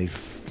this and they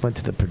went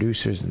to the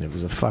producers, and it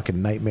was a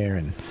fucking nightmare,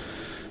 and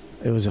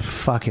it was a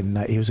fucking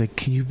night. He was like,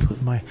 "Can you put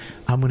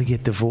I'm gonna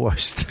get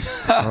divorced,"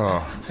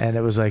 and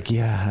it was like,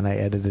 yeah, and I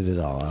edited it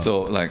all out.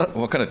 So, like,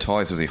 what kind of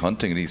toys was he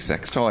hunting? These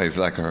sex toys,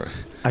 like, or?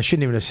 I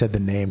shouldn't even have said the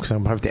name because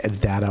I'm going to have to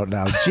edit that out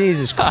now.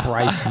 Jesus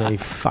Christ, me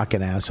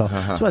fucking asshole.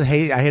 That's what I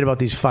hate about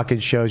these fucking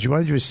shows. You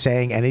want to just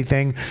saying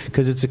anything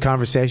because it's a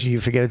conversation. You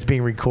forget it's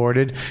being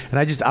recorded. And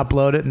I just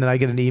upload it and then I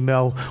get an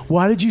email.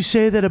 Why did you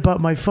say that about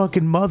my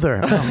fucking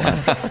mother?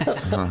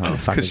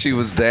 Because she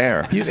was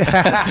there. I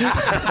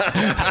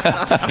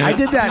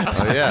did that.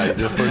 Oh, yeah, you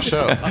did it for a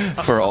show.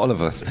 For all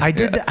of us. I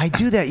did. I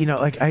do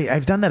that.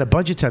 I've done that a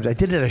bunch of times. I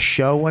did it at a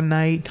show one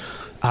night.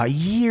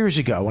 Years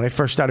ago, when I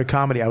first started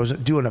comedy, I was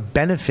doing a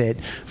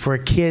benefit for a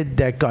kid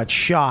that got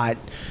shot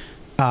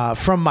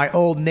from my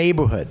old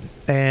neighborhood.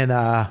 And,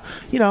 I'm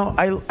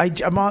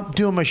out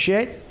doing my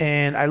shit,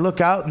 and I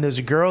look out, and there's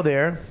a girl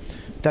there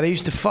that I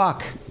used to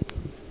fuck.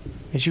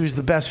 And she was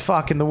the best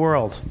fuck in the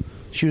world.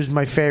 She was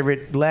my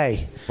favorite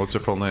lay. What's her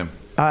full name?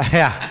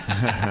 Yeah.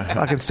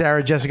 Fucking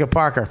Sarah Jessica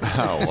Parker.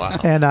 Oh, wow.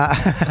 And,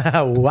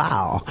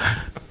 wow.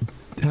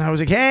 And I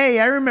was like, hey,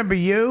 I remember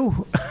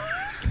you.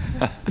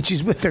 And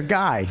she's with her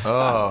guy.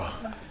 Oh.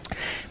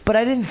 But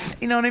I didn't,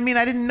 you know what I mean?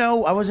 I didn't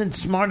know. I wasn't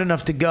smart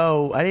enough to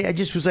go. I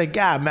just was like,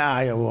 me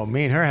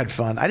and her had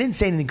fun. I didn't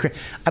say anything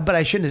but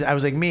I shouldn't have. I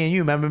was like, me and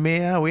you, remember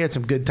me? Oh, we had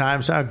some good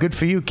times. Oh, good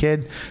for you,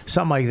 kid.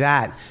 Something like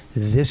that.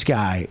 This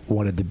guy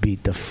wanted to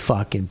beat the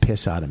fucking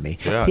piss out of me.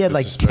 Yeah, he had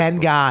like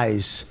 10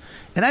 guys.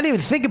 And I didn't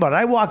even think about it.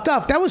 I walked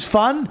off. That was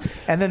fun.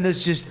 And then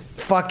there's just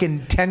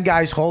fucking 10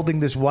 guys holding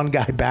this one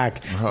guy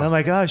back. And I'm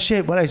like, oh,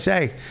 shit, what'd I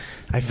say?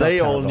 They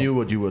all knew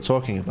what you were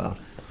talking about.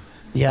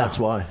 Yeah. That's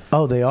why.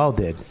 Oh, they all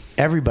did.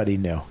 Everybody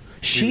knew.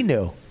 She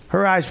knew.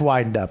 Her eyes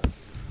widened up.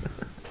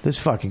 This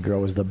fucking girl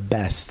was the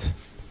best.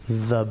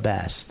 The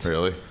best.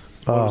 Really?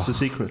 What was the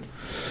secret?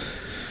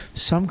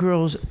 Some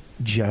girls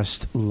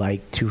just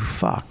like to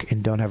fuck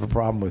and don't have a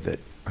problem with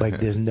it. Like,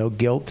 there's no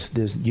guilt.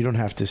 You don't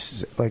have to.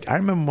 Like, I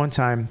remember one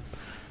time,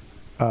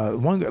 I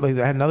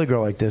had another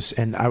girl like this,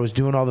 and I was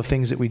doing all the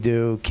things that we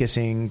do,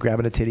 kissing,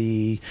 grabbing a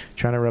titty,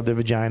 trying to rub their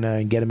vagina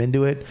and get them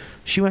into it.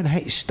 She went,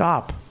 hey,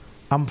 stop.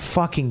 I'm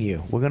fucking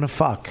you. We're going to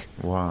fuck.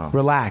 Wow.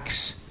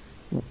 Relax.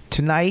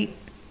 Tonight,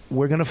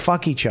 we're going to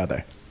fuck each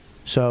other.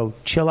 So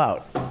chill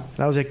out. And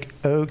I was like,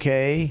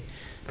 okay.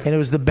 And it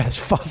was the best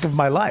fuck of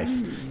my life.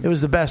 It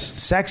was the best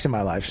sex in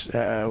my life.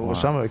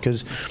 Some of it,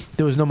 because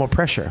there was no more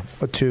pressure.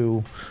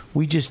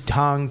 We just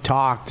hung,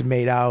 talked,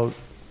 made out,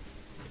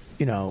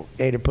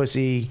 ate a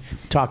pussy,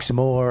 talked some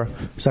more,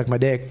 sucked my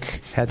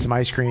dick, had some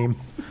ice cream.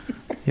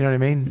 You know what I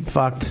mean?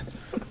 Fucked.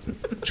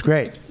 It's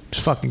great.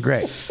 It's fucking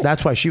great.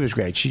 That's why she was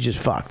great. She just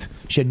fucked.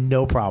 She had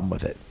no problem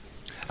with it.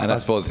 And I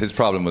suppose his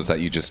problem was that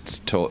you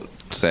just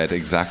said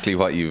exactly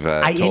what you've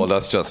told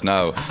us just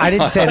now. I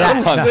didn't say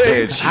that. On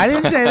stage. I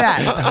didn't say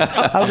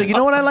that. I was like, you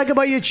know what I like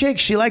about your chick?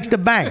 She likes to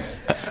bang.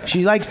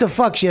 She likes to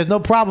fuck. She has no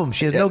problem.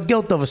 She has no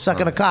guilt over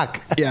sucking a cock.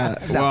 Yeah,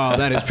 well,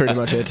 that is pretty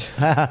much it.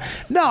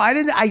 No, I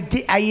didn't.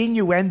 I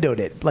innuendoed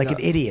it like an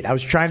idiot. I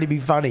was trying to be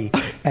funny,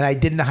 and I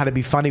didn't know how to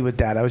be funny with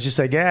that. I was just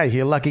like, yeah,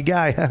 you're a lucky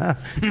guy.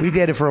 We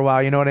did it for a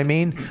while. You know what I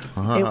mean?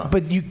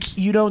 But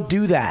you don't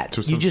do that.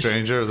 To some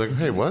stranger, I was like,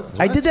 hey, what?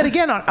 I did that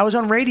again. I was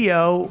on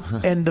radio,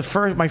 and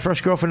my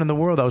first girlfriend in the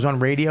world, I was on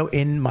radio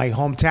in my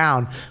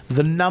hometown,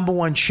 the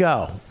 #1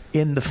 show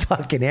in the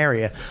fucking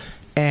area,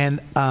 and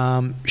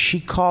she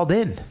called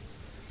in.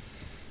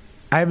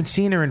 I haven't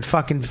seen her in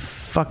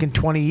fucking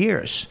 20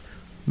 years,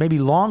 maybe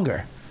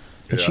longer.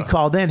 And she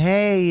called in,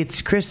 hey,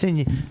 it's Kristen.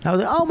 And I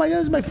was like, oh my God,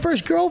 this is my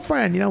first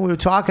girlfriend. We were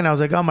talking. I was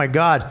like, oh my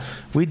God,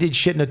 we did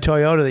shit in a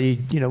Toyota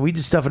that we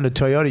did stuff in a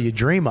Toyota you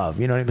dream of,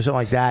 something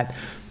like that.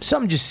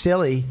 Something just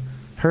silly.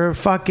 Her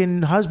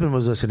fucking husband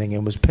was listening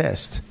and was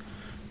pissed.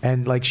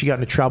 And like she got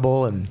into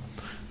trouble. And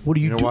what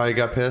do you do? You know why he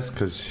got pissed?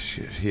 Because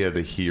he had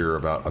to hear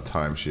about a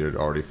time she had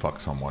already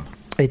fucked someone.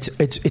 It's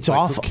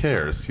awful. Who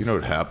cares? You know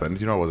what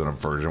happened. I wasn't a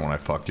virgin when I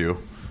fucked you.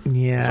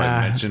 Yeah. So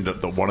I mentioned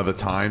one of the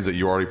times that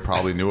you already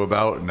probably knew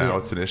about, and now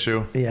it's an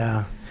issue.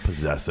 Yeah.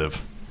 Possessive.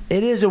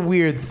 It is a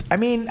weird. I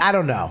mean, I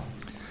don't know.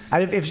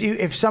 If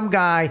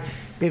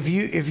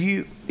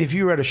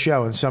you were at a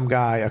show and some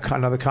guy,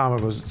 another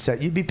comic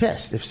said, you'd be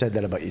pissed if said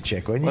that about your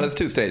chick, wouldn't you? Well, there's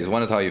two stages.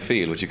 One is how you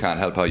feel, which you can't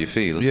help how you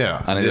feel.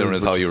 Yeah. And the other one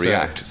is how you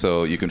react. Say.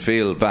 So you can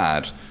feel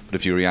bad, but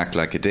if you react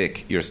like a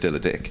dick, you're still a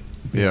dick.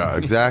 Yeah,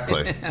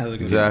 exactly.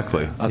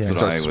 Exactly. That's You what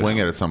start I would.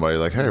 swinging at somebody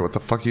like, hey, what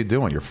the fuck are you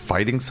doing? You're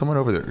fighting someone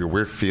over there? Your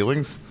weird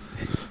feelings?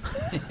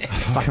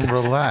 fucking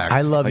relax.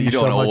 I love you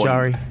so much,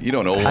 Ari. You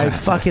don't know. I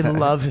fucking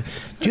love.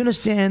 Do you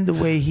understand the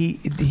way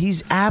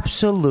he's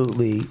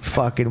absolutely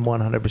fucking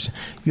 100%.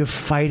 You're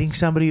fighting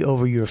somebody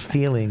over your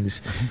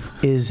feelings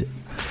is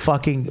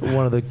fucking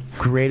one of the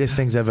greatest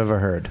things I've ever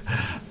heard.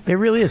 It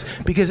really is,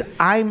 because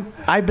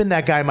I've been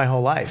that guy my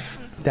whole life.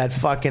 That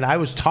fucking I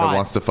was taught that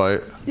wants to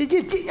fight.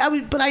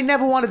 But I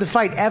never wanted to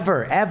fight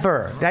ever.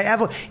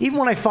 Even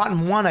when I fought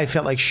and won, I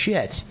felt like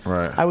shit.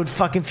 Right. I would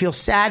fucking feel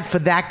sad for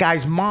that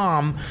guy's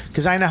mom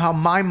because I know how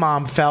my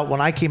mom felt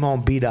when I came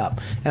home beat up,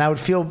 and I would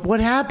feel,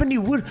 what happened to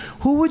you?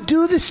 Who would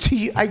do this to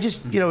you? I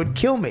just, it'd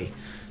kill me.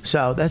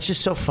 So that's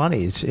just so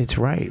funny. It's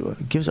right.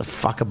 It gives a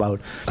fuck about.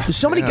 There's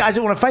so many guys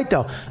that want to fight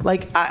though.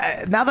 Like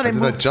now that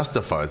that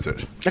justifies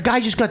it. A guy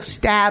just got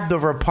stabbed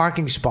over a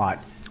parking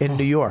spot in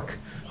New York.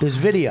 There's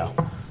video.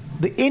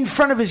 In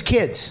front of his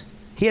kids.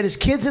 He had his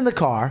kids in the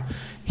car.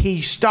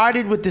 He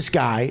started with this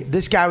guy.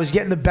 This guy was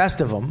getting the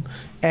best of him.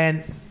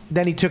 And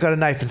then he took out a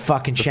knife and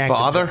fucking shanked him. The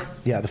father?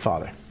 Yeah, the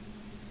father.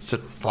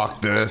 Said,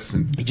 fuck this.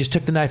 And he just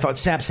took the knife out,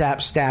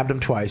 stabbed him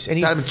twice. And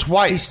stabbed him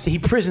twice? He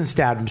prison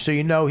stabbed him, so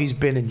he's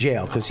been in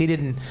jail. Because he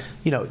didn't,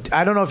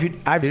 I don't know if you...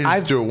 He didn't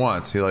just do it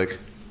once.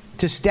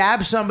 To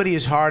stab somebody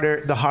is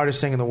the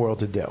hardest thing in the world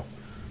to do.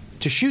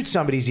 To shoot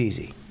somebody's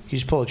easy. You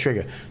just pull a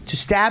trigger. To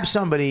stab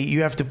somebody,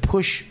 you have to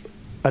push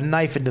a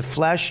knife into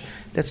flesh.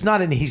 That's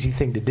not an easy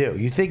thing to do.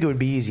 You think it would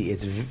be easy.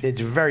 It's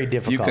very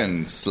difficult. You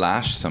can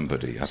slash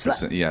somebody.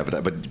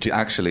 But to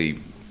actually...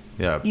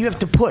 Yeah. You have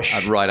to push.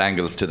 At right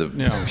angles to the...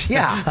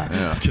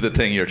 Yeah. To the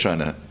thing you're trying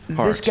to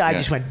hurt. This guy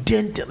just went,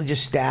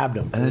 just stabbed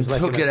him. And then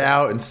took it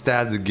out and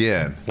stabbed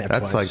again. Yeah,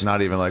 that's twice. like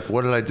not even like,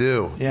 what did I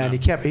do? Yeah, and he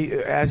kept...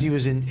 as he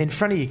was in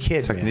front of your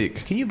kid, Technique.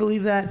 Man. Can you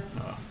believe that?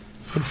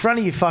 In front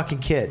of your fucking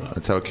kid.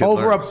 That's how a kid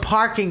Over learns. A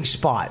parking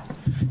spot.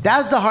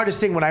 That was the hardest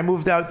thing. When I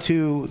moved out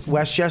to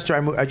Westchester,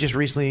 I just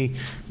recently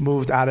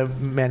moved out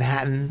of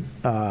Manhattan,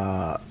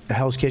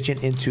 Hell's Kitchen,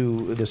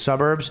 into the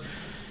suburbs.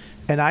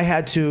 And I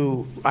have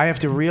to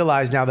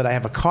realize now that I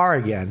have a car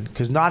again,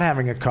 because not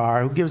having a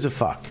car, who gives a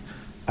fuck?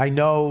 I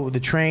know the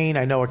train,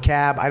 I know a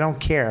cab. I don't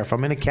care. If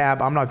I'm in a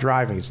cab, I'm not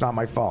driving. It's not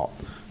my fault.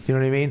 You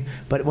know what I mean?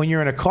 But when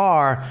you're in a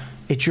car,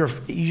 you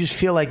just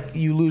feel like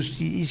you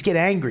just get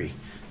angry.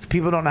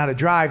 People don't know how to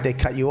drive. They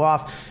cut you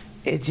off.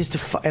 It's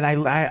just and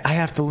I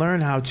have to learn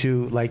how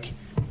to, like,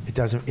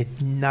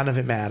 none of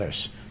it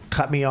matters.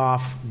 Cut me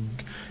off.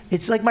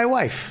 It's like my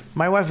wife.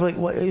 My wife like,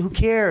 who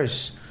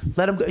cares?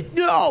 Let him go.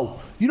 No,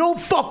 you don't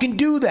fucking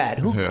do that.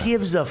 Who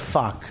gives a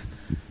fuck?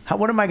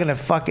 What am I gonna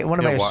fucking? What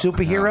am I, a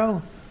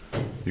superhero?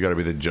 You got to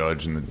be the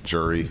judge and the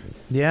jury.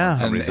 Yeah, on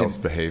somebody else's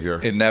behavior.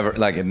 It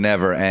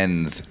never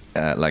ends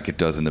like it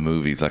does in the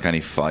movies. Like any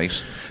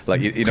fight,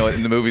 like in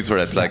the movies where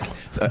it's like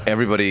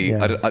everybody,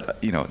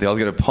 they all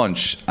get a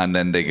punch and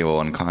then they go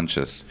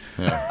unconscious,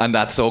 and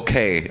that's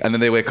okay. And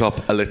then they wake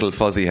up a little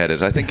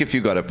fuzzy-headed. I think if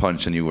you got a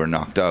punch and you were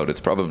knocked out, it's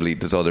probably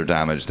there's other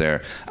damage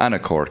there and a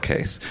court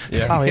case.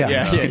 Yeah. Oh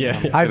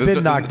yeah. I've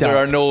been knocked out. There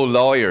are no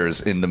lawyers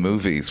in the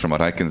movies, from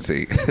what I can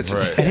see.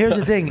 Right. And here's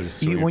the thing: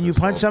 when you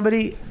punch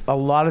somebody, a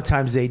lot of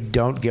times they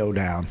don't go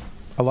down.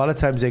 A lot of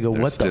times they go,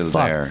 what the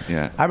fuck? There,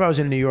 yeah. I remember I was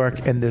in New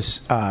York and this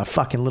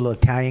fucking little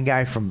Italian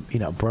guy from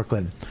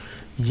Brooklyn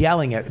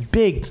yelling at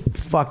big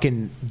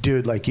fucking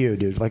dude like you,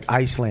 dude, like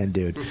Iceland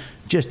dude.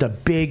 Just a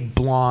big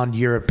blonde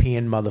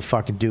European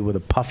motherfucking dude with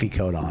a puffy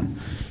coat on.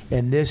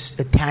 And this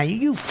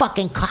Italian, you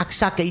fucking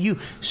cocksucker, you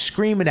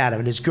screaming at him.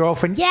 And his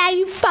girlfriend, yeah,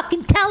 you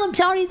fucking tell him,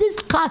 Tony,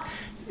 this cock.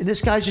 And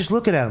this guy's just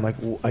looking at him like,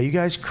 are you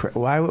guys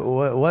why?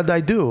 What did I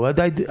do? What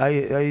did I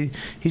do?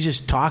 He's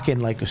just talking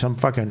like some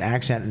fucking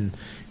accent, and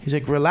he's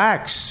like,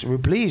 relax,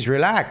 please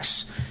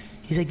relax.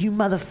 He's like, you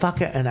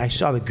motherfucker. And I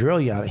saw the girl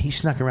yell. He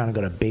snuck around and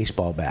got a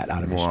baseball bat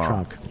out of his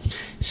trunk.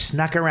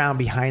 Snuck around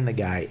behind the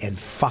guy and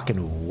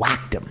fucking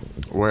whacked him.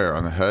 Where?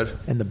 On the head?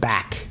 In the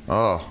back.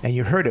 Oh. And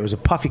you heard it was a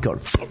puffy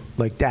coat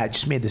like that.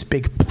 Just made this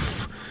big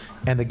poof.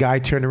 And the guy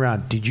turned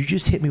around. Did you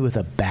just hit me with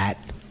a bat?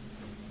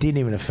 Didn't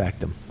even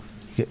affect him.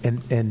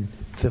 And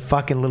the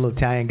fucking little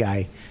Italian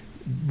guy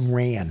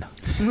ran.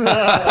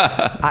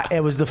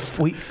 It was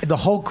the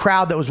whole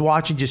crowd that was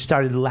watching just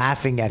started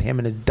laughing at him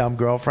and his dumb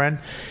girlfriend,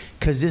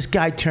 because this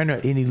guy turned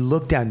around and he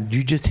looked down.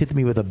 You just hit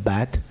me with a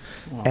bat,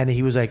 and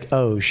he was like,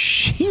 "Oh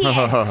shit!" You know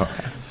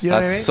That's what I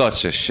mean?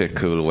 such a shit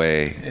cool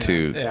way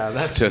to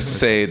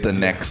say the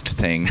next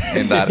thing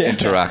in that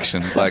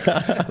interaction, like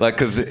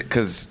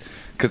because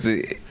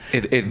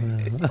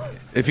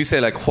if you say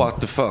like what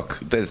the fuck,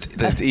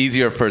 that's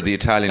easier for the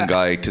Italian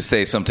guy to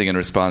say something in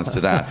response to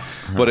that.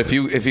 But if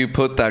you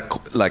put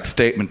that like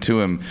statement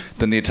to him,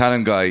 then the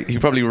Italian guy, he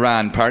probably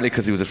ran partly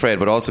because he was afraid,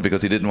 but also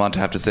because he didn't want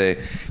to have to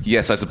say,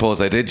 yes, I suppose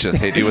I did just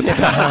hit you with the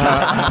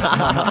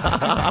bat.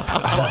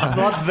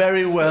 Not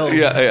very well.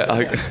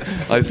 Yeah,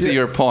 I see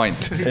your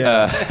point. What,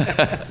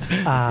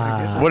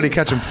 did he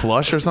catch him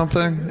flush or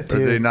something? Or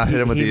did he not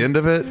hit him at the end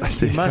of it?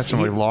 Did he catch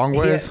him like long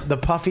ways? The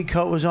puffy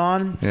coat was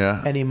on,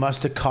 yeah, and he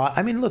must have caught.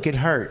 I mean, look, it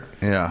hurt.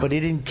 Yeah. But he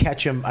didn't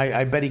catch him.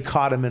 I bet he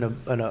caught him in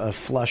a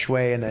flush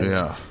way.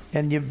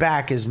 And your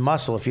back is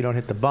muscle if you don't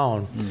hit the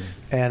bone.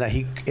 And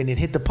it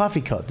hit the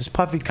puffy coat. This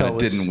puffy coat.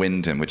 And it didn't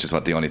wind him, which is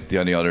what the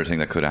only other thing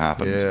that could have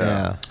happened.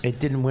 Yeah. It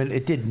didn't win.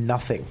 It did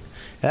nothing.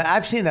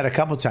 I've seen that a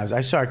couple times.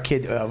 I saw a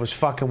kid was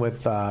fucking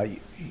with.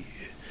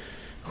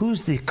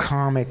 Who's the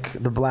comic,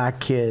 the black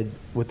kid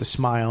with the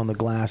smile and the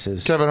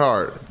glasses? Kevin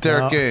Hart,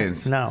 Derek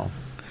Gaines. No.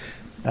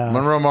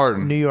 Monroe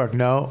Martin. New York,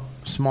 no.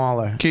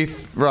 Smaller.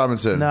 Keith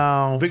Robinson.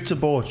 No. Victor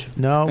Borge.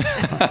 No.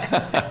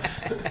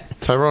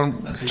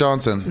 Tyrone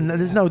Johnson. No,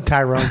 there's no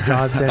Tyrone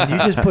Johnson. You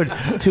just put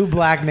two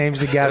black names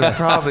together. There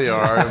probably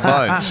are a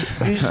bunch.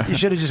 You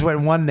should have just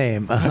went one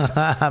name.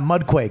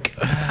 Mudquake.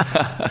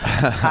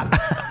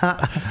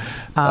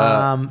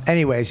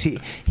 Anyways,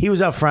 he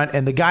was up front,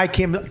 and the guy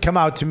come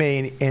out to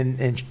me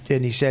and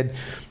he said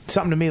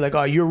something to me like,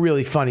 "Oh, you're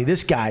really funny.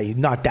 This guy,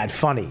 not that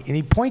funny." And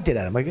he pointed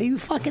at him like, "Are you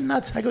fucking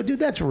nuts?" I go, "Dude,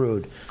 that's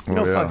rude."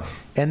 Fuck.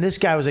 And this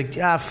guy was like,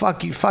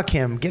 "Fuck you, fuck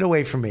him, get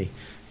away from me."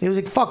 He was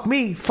like, "Fuck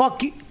me,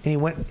 fuck you,"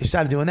 and he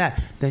started doing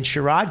that. Then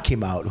Sherrod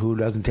came out, who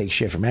doesn't take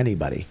shit from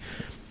anybody.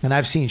 And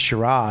I've seen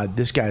Sherrod.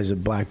 This guy's a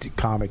black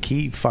comic.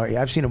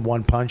 I've seen him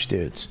one punch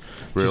dudes.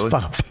 Really?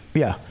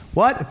 Yeah.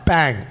 What?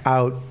 Bang,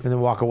 out, and then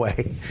walk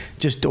away.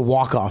 Just a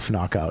walk-off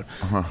knockout.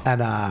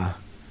 And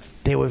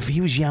he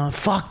was yelling,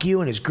 "Fuck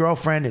you," and his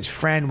girlfriend, his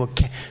friend were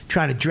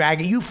trying to drag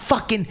it. "You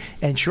fucking,"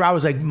 and Sherrod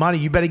was like, "Money,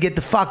 you better get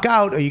the fuck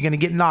out or you're going to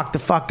get knocked the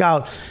fuck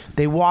out."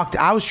 They walked.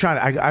 I was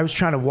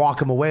trying to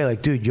walk him away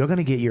like, "Dude, you're going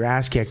to get your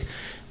ass kicked."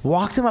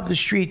 Walked him up the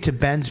street to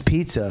Ben's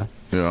Pizza.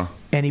 Yeah.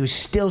 And he was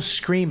still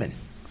screaming.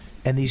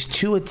 And these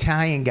two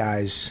Italian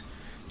guys,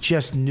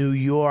 just New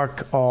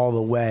York all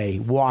the way,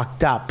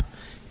 walked up,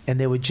 and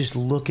they were just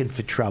looking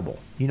for trouble.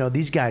 You know,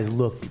 these guys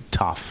looked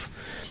tough.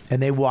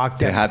 And they walked up.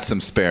 They had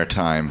some spare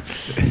time.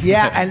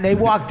 Yeah, and they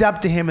walked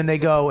up to him, and they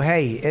go,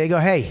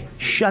 hey,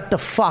 shut the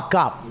fuck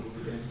up.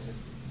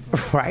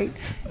 Right?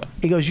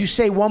 He goes, "You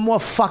say one more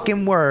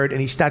fucking word,"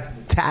 and he starts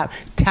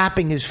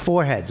tapping his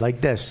forehead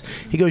like this.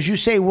 He goes, "You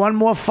say one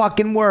more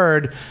fucking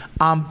word,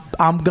 I'm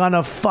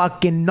gonna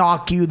fucking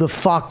knock you the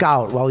fuck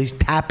out," while he's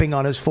tapping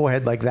on his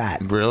forehead like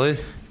that. Really?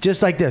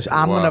 Just like this.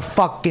 "I'm gonna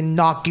fucking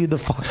knock you the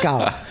fuck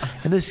out."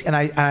 And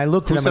I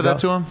looked at him. Who said that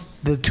to him?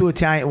 The two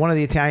Italian, one of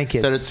the Italian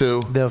kids said it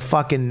to the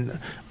fucking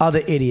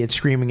other idiot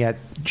screaming at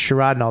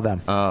Sherrod and all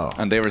them. Oh,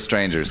 and they were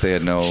strangers. They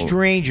had no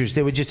strangers.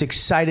 They were just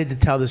excited to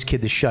tell this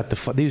kid to shut the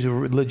fuck. These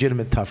were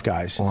legitimate tough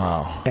guys.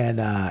 Wow. And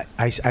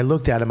I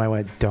looked at him. I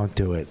went, "Don't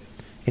do it."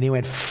 And he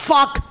went,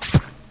 "Fuck!"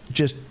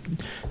 Just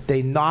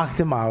they knocked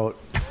him out.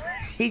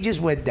 He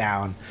just went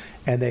down,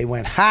 and they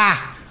went,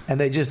 "Ha!" And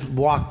they just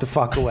walked the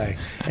fuck away.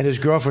 And his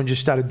girlfriend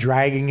just started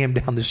dragging him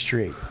down the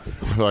street.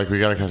 We're like, "We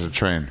got to catch a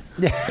train.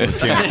 Yeah. We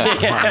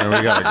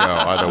got to go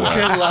either way.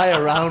 You can't lie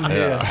around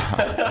here."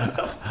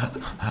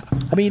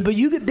 I mean, but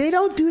they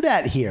don't do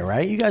that here,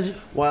 right? You guys.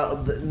 Well,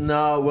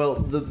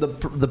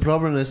 the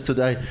problem is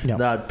today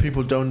that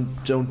people don't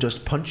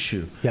just punch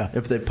you. Yeah.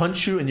 If they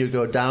punch you and you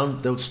go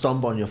down, they'll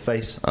stomp on your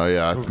face. Oh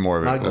yeah, that's more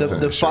of like it.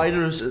 the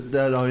fighters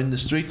that are in the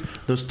street,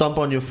 they'll stomp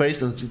on your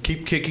face and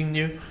keep kicking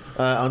you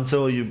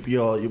until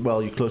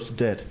you're close to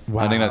dead.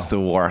 Wow. I think that's the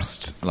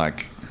worst.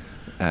 Like,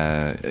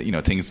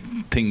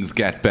 things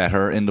get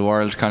better in the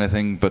world, kind of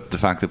thing. But the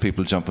fact that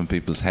people jump on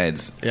people's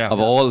heads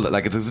all,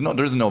 like, there's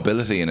no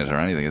ability in it or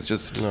anything. It's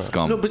just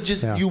scum. No, but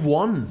you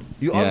won.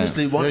 You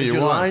obviously won. You're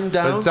lying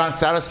down. But it's not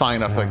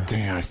satisfying enough. Like,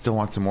 damn, I still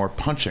want some more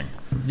punching.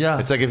 Yeah.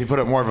 It's like if you put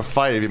up more of a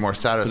fight, it'd be more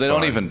satisfying. But they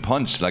don't even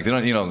punch. Like, they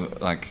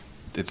don't. Like,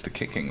 it's the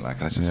kicking. Like,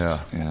 that's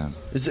just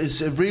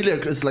It's really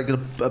it's like a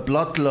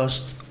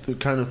bloodlust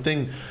kind of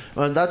thing,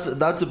 and that's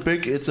a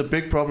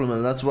big problem,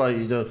 and that's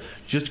why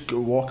just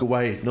walk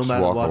away no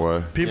matter what.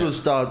 Away. People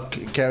start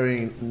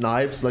carrying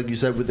knives, like you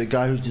said, with the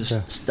guy who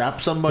just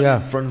stabbed somebody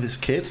in front of his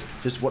kids.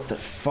 Just what the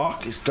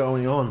fuck is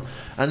going on?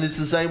 And it's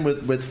the same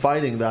with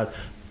fighting, that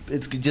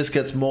it just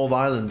gets more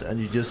violent, and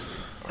you just.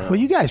 Well,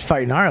 you guys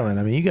fight in Ireland.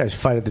 I mean, you guys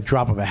fight at the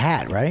drop of a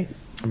hat, right?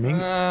 I mean,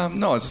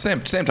 no, it's the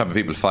same type of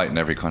people fight in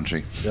every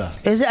country. Yeah,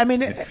 is it? I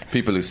mean,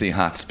 people who see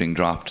hats being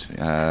dropped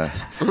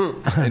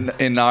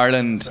in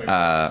Ireland.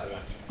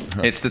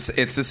 It's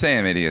the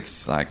same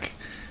idiots, like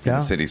in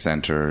the city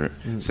centre.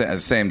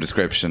 Same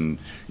description.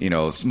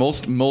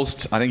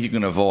 Most. I think you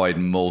can avoid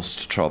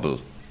most trouble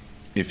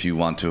if you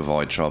want to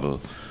avoid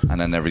trouble,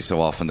 and then every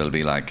so often there'll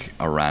be like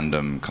a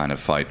random kind of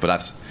fight. But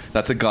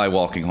that's a guy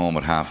walking home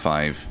at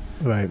 5:30.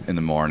 Right. In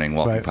the morning,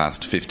 walking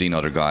past 15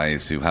 other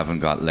guys who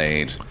haven't got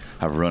laid,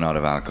 have run out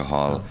of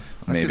alcohol,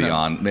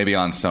 maybe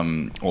on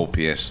some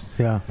opiate,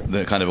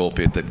 the kind of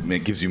opiate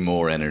that gives you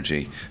more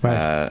energy,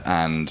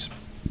 and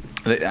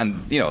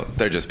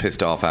they're just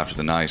pissed off after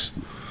the night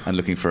and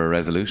looking for a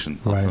resolution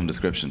of some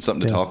description,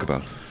 something to talk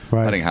about.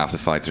 Right. I think half the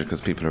fights are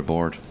because people are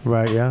bored.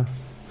 Right. Yeah.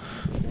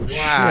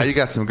 Wow, Shit. you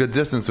got some good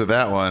distance with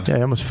that one. Yeah,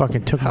 I almost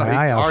fucking took my He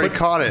eye out. already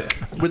caught it.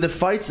 With the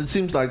fights, it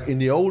seems like in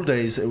the old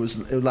days it was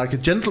like a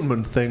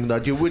gentleman thing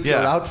that you would go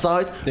Yeah.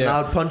 outside and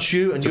I'd punch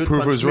you and To you'd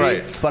prove punch who's me,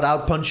 right. but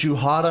I'd punch you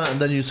harder and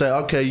then you say,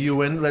 okay, you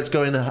win, let's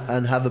go in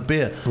and have a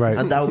beer. Right.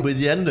 And that would be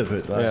the end of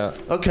it. Like, Yeah.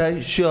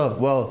 okay, sure,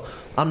 well,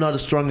 I'm not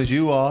as strong as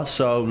you are,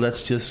 so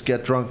let's just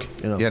get drunk.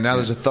 You know. Yeah, now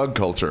there's a thug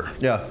culture.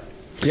 Yeah.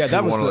 Yeah, that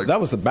You was wanna,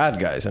 that was the bad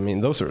guys. I mean,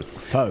 those are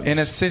thugs.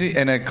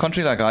 In a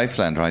country like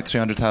Iceland, right,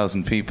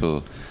 300,000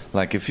 people.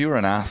 Like, if you're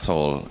an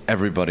asshole,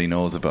 everybody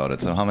knows about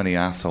it. So how many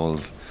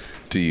assholes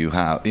do you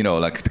have? You know,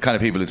 like the kind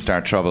of people who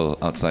start trouble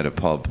outside a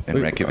pub in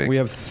Reykjavik. We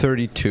have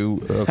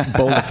 32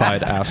 bona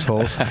fide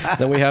assholes.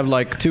 Then we have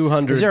like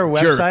 200 Is there a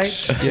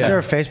website? jerks. Is there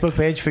a Facebook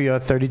page for your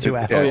 32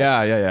 assholes? Oh,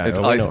 yeah. It's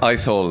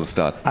iceholes.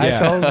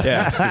 Iceholes?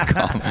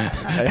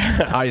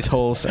 Yeah. Ice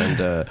holes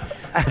and...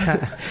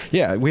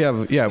 yeah, we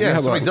have... Yeah, we Yeah,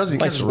 have somebody does. You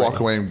can't nice just array. walk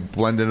away and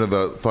blend into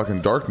the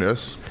fucking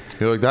darkness.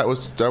 You're like, that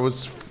was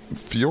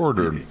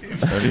fjorded.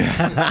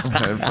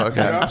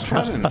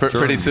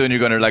 Pretty soon you're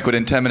going to, like,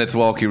 within 10 minutes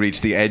walk, you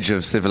reach the edge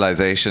of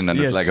civilization and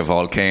Yes. it's like a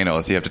volcano,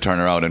 so you have to turn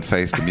around and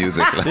face the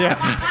music. Yeah.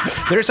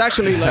 There's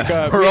actually like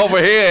we're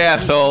over here,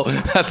 asshole.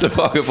 That's a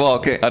fucking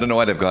volcano. I don't know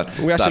why they've got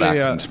we that actually,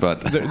 accent,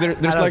 but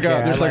there's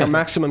like a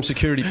maximum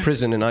security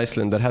prison in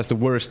Iceland that has the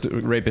worst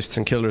rapists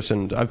and killers,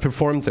 and I've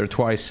performed there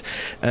twice.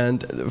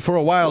 And for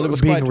a while, it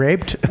was being quite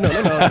raped.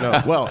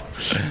 No. Well,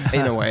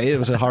 in a way, it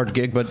was a hard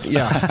gig, but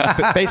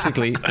yeah.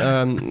 Basically,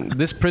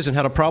 this prison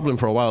had a problem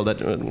for a while that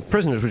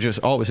prisoners were just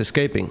always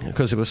escaping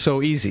because it was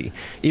so easy.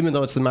 Even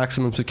though it's the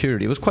maximum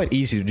security, it was quite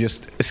easy to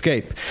just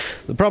escape.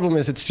 The problem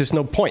is it's just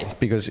no point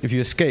because if you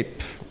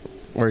escape,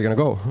 where are you going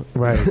to go?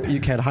 Right. You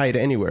can't hide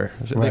anywhere.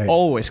 So Right. They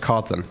always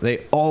caught them.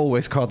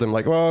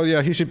 Like, well,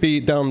 yeah, he should be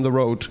down the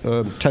road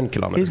 10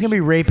 kilometers. He's going to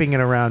be raping it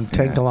around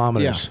 10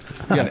 kilometers.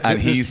 Yeah. and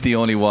he's the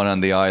only one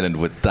on the island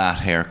with that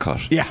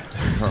haircut. Yeah.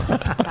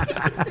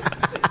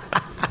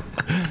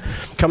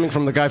 Coming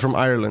from the guy from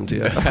Ireland,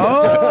 yeah.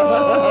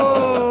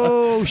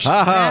 Oh,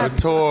 snap.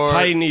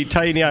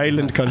 Tiny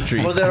island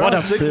country. Well, there what are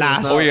a signals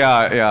blast. now. Oh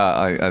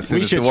yeah. As soon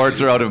We as the should- words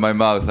are out of my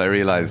mouth, I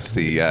realised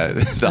the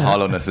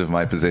hollowness of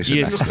my position.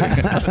 Yes.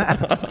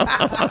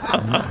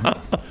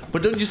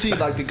 But don't you see,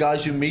 like the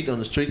guys you meet on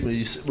the street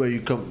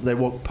they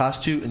walk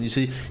past you and you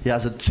see he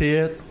has a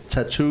tear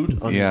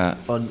tattooed on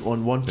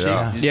on one cheek.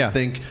 Yeah. You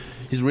think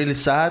he's really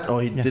sad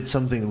or he did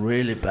something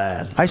really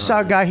bad. I saw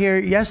a guy here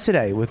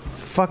yesterday with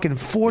fucking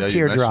 4 Yeah, you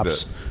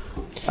teardrops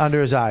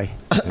under his eye.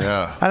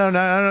 Yeah. I don't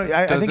know.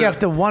 I think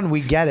after one,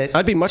 we get it.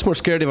 I'd be much more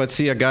scared if I'd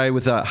see a guy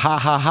with a ha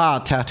ha ha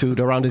tattooed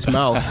around his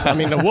mouth. I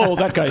mean, whoa,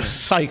 that guy's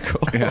psycho.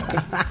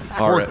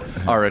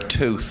 or a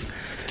tooth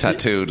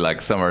tattooed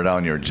like somewhere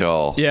down your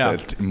jaw. Yeah.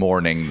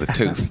 Mourning the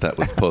tooth that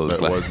was pulled.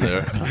 That was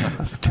there.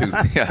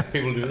 Tooth, yeah.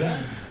 People do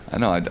that. I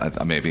know.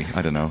 I maybe.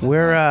 I don't know.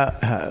 We're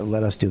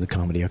let us do the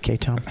comedy, okay,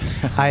 Tom?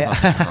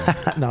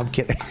 No, I'm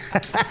kidding.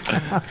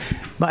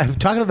 I'm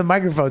talking to the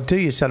microphone too,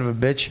 you son of a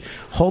bitch.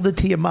 Hold it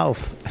to your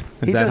mouth.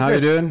 Is that how you're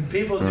doing?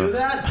 People do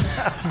that?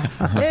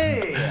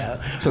 Hey.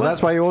 So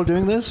that's why you're all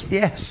doing this?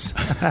 Yes.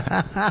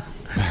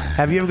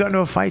 Have you ever gotten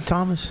into a fight,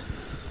 Thomas?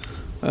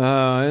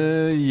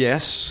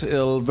 Yes,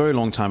 a very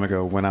long time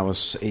ago when I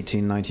was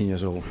 18, 19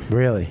 years old.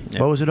 Really? Yeah.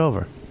 What was it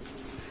over?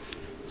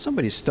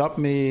 Somebody stopped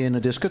me in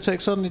a discotheque.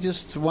 Suddenly,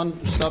 just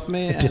one stopped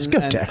me. A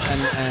discotheque?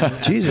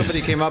 And Jesus.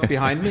 somebody came up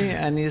behind me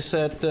and he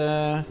said,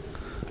 "Where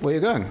are you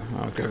going?"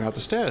 I was going up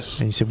the stairs.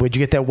 And you said, "Where'd you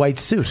get that white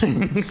suit?"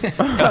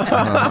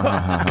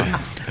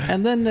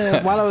 And then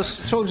while I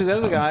was talking to the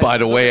other guy, By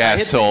the way, guy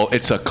hit asshole,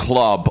 it's a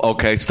club.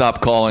 Okay,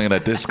 stop calling it a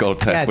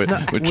discotheque. Yeah, it's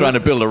not- we're trying to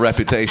build a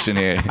reputation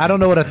here. I don't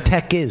know what a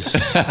tech is,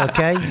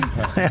 okay?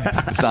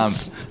 It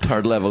sounds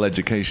third-level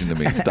education to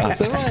me. Stop. Is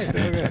that right?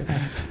 Okay.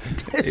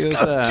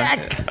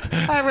 Discotheque.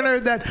 I haven't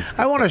heard that.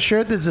 I want a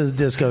shirt that says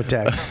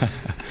discotheque.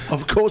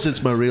 Of course,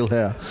 it's my real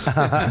hair.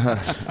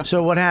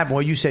 So what happened?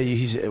 Well, you said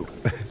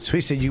so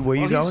he said you were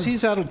you Well, going?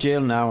 he's out of jail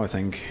now, I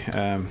think.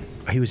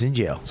 He was in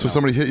jail. So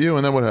somebody hit you,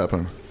 and then what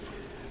happened?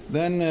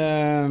 Then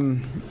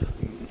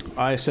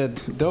I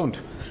said, "Don't."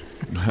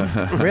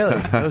 Really?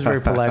 That was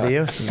very polite of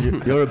you.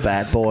 You're a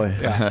bad boy.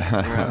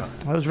 That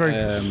was very.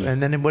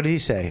 And then what did he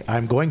say?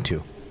 I'm going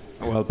to.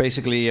 Well,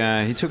 basically,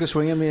 he took a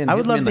swing at me and I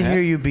would hit me love in to the hear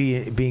head.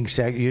 you being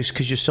sexual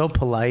because you're so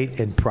polite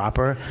and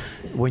proper.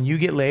 When you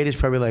get laid, it's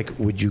probably like,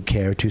 "Would you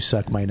care to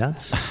suck my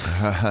nuts?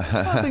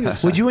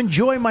 Would you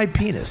enjoy my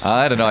penis?"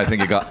 I don't know. I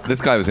think this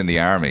guy was in the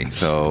army,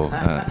 so.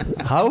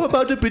 How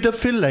about a bit of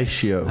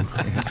fellatio?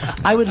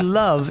 I would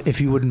love if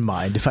you wouldn't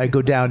mind if I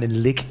go down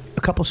and lick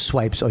a couple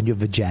swipes on your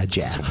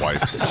vajayjay.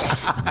 Swipes.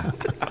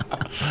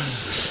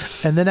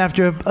 And then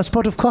after a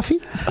spot of coffee,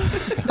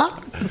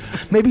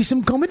 maybe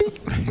some comedy.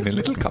 A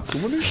little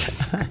comedy.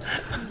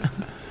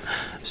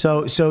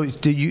 So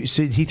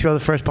did he throw the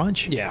first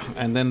punch? Yeah,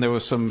 and then there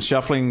was some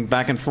shuffling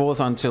back and forth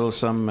until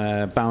some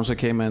bouncer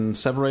came and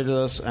separated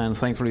us, and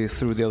thankfully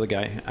threw the other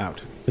guy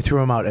out. They threw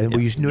him out, and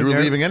were you You were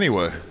leaving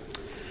anyway.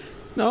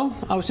 No,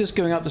 I was just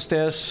going up the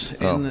stairs,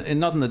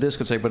 not in the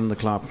discotheque, but in the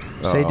club.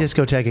 Say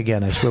discotheque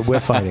again. I swear we're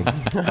fighting.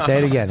 Say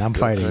it again. I'm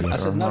fighting you. I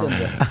said not in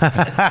there.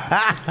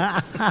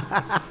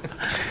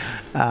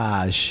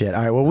 Shit.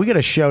 All right. Well, we got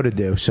a show to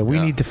do, so we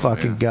need to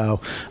fucking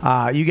go.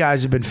 You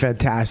guys have been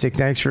fantastic.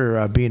 Thanks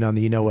for being on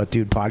the You Know What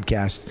Dude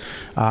podcast.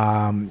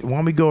 Why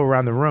don't we go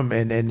around the room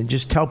and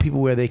just tell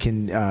people where they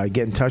can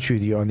get in touch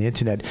with you on the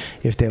internet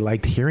if they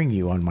liked hearing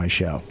you on my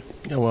show.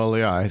 Well,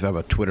 I have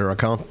a Twitter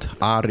account,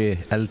 Ari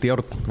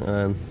Eldior.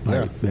 You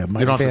don't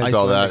have to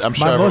spell that. I'm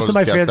sure most of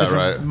my guessed fans that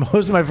right.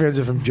 Most of my friends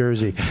are from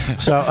Jersey.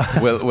 So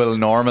will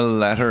normal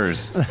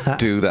letters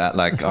do that?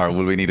 Like, or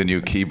will we need a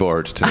new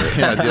keyboard to? Do you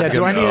have to get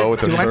an O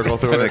with a circle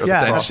through it?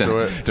 Extension.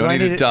 Do I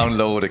need to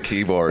download a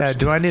keyboard?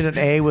 Do I need an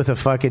A with a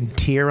fucking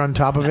tear on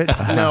top of it?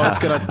 No, it's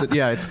got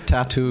it's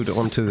tattooed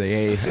onto the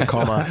A,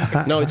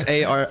 comma. No, it's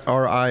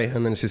A-R-I,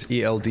 and then it's just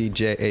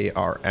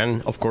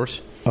E-L-D-J-A-R-N, of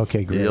course.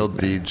 Okay, great.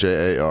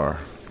 E-L-D-J-A-R.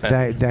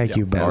 Thank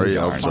you, Ben.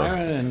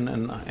 Iron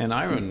and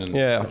iron.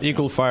 And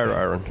Eagle Fire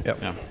Iron.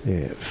 Yeah,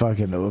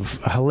 fucking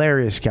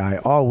hilarious guy.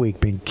 All week,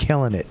 been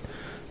killing it.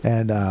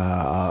 And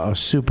a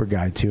super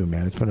guy, too,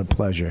 man. It's been a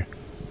pleasure.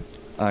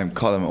 I'm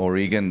Colm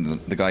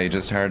O'Regan. The guy you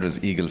just heard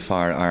was Eagle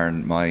Fire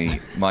Iron.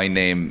 My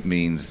name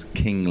means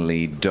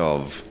kingly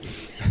dove.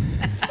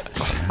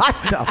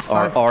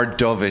 or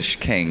dovish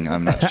king,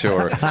 I'm not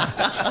sure.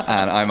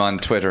 And I'm on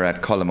Twitter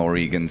at Colm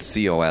O'Regan,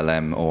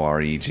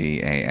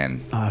 COLMOREGAN.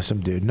 Awesome,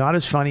 dude. Not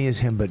as funny as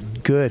him,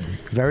 but good.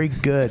 Very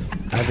good.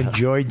 I've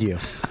enjoyed you.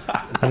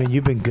 I mean,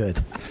 you've been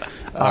good.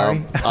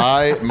 Ari?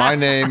 My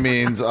name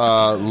means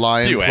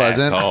Lion You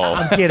Pleasant. asshole.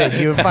 I'm kidding.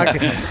 You're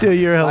fucking, dude,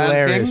 you're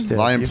hilarious. Dude.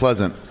 Lion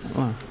Pleasant.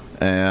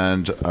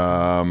 And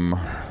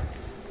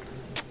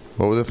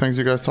what were the things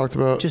you guys talked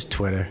about? Just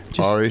Twitter.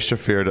 Ari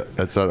Shafir.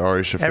 It's at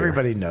Ari Shafir.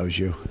 Everybody knows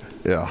you.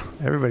 Yeah.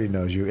 Everybody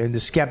knows you. And the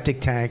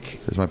Skeptic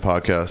Tank. This is my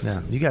podcast.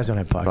 No, you guys don't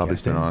have podcasts.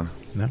 Bobby's been on.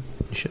 No,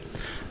 you should.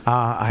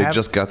 They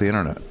just got the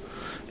internet.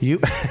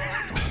 You.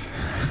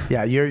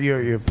 Yeah,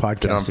 your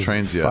podcast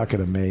is yet.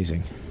 fucking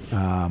amazing.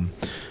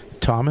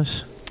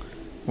 Thomas.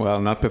 Well,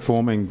 not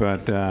performing,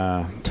 but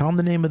tell them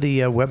the name of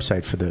the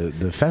website for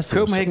the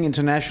festival. Copenhagen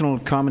International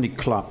Comedy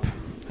Club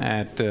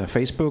at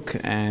Facebook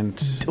and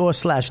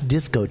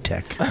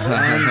 /discotheque.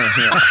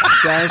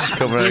 Dash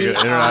Copenhagen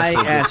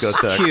International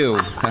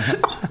DISQ.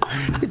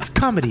 It's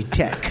comedy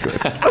tech.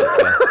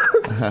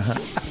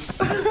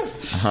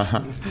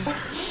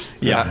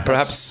 Yeah,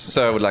 perhaps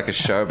Sarah would like a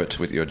sherbet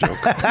with your joke.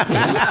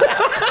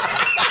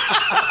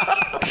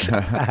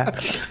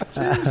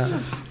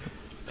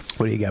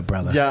 What do you got,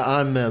 brother? Yeah,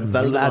 I'm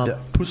Valdemar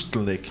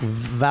Pustelnik.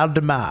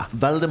 Valdemar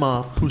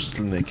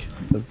Pustelnik.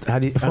 How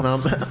do you? And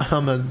I'm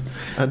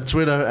on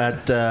Twitter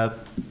at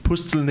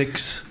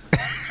Pustelniks.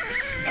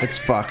 It's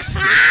fucked.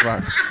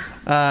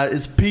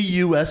 It's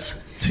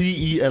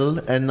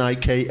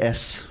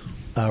PUSTELNIKS.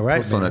 All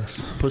right,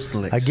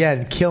 Pustelniks.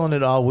 Again, killing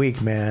it all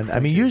week, man. I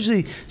mean,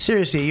 usually,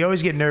 seriously, you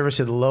always get nervous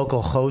at the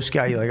local host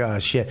guy. You're like, oh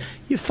shit,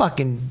 you're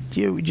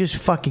just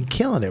fucking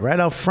killing it right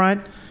out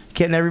front.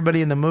 Getting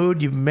everybody in the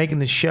mood. You're making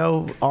the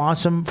show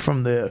awesome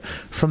from the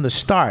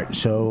start.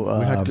 So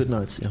we had good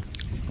nights. Yeah.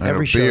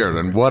 Every beard,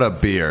 and what a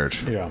beard!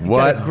 Yeah.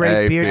 What a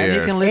great beard. And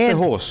you can lift the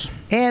horse.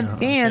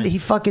 And he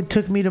fucking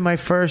took me to my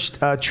first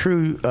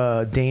true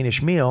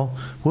Danish meal.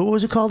 What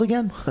was it called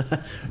again?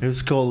 It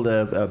was called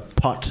a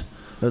pot.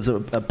 There's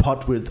a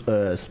pot with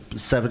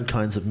 7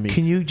 kinds of meat.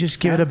 Can you just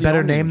give it a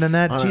better name than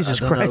that? Jesus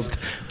Christ.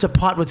 It's a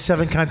pot with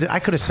 7 kinds of... I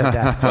could have said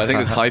that. Well, I think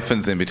there's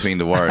hyphens in between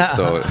the words.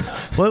 So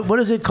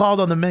What is it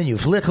called on the menu?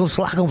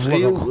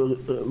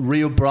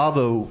 Rio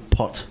Bravo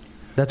pot.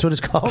 That's what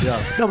it's called? Yeah.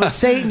 No, but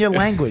say it in your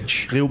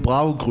language. Rio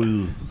Bravo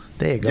gryde.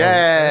 There you go. Yay.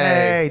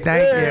 Hey,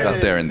 thank you.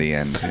 got there in the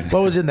end.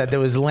 What was in that? There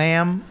was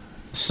lamb,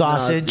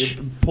 sausage,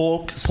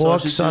 pork,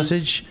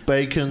 sausage,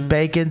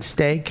 bacon,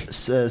 steak,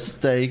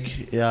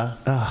 steak, yeah.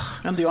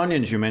 And the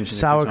onions you mentioned.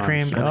 Sour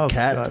cream. And a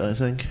cat, God. I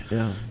think.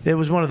 Yeah. It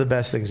was one of the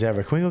best things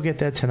ever. Can we go get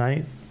that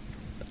tonight?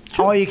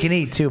 All you can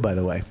eat, too, by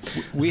the way.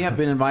 We have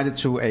been invited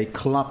to a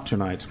club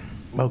tonight.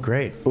 Oh,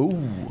 great. Ooh.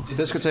 The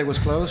discotheque was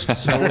closed.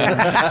 So, all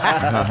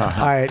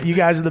right, you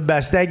guys are the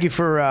best. Thank you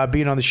for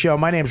being on the show.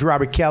 My name's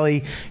Robert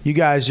Kelly. You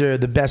guys are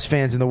the best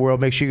fans in the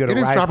world. Make sure you go to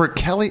Your name's Robert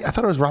Kelly? I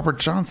thought it was Robert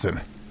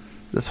Johnson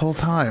this whole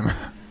time.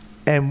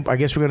 And I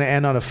guess we're going to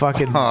end on a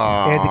fucking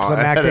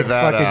anticlimactic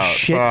fucking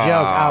shit joke.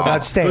 Oh,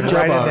 that's staying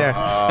right in there.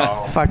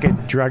 Fucking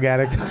drug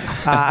addict.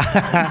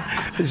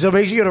 So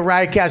make sure you go to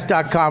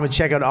riotcast.com and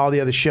check out all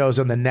the other shows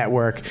on the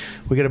network.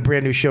 We got a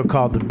brand new show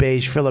called The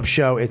Beige Phillips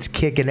Show. It's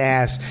kicking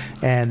ass.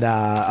 And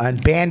on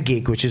Band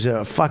Geek, which is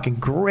a fucking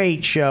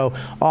great show.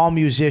 All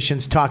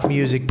musicians, talk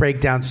music,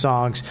 break down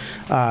songs.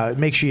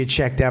 Make sure you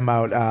check them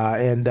out.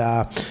 And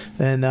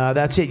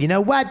that's it. You know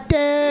what,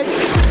 dude?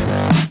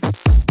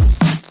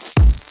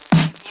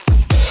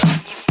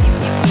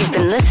 You've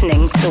been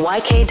listening to the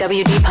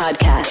YKWD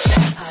podcast.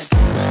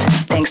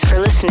 Thanks for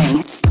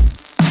listening.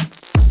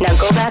 Now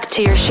go back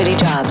to your shitty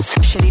jobs.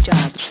 Shitty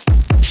jobs.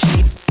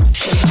 Shitty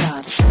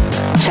jobs.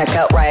 Check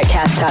out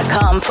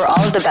riotcast.com for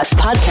all of the best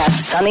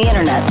podcasts on the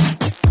internet.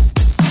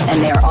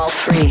 And they are all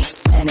free.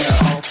 And they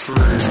are all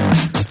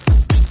free.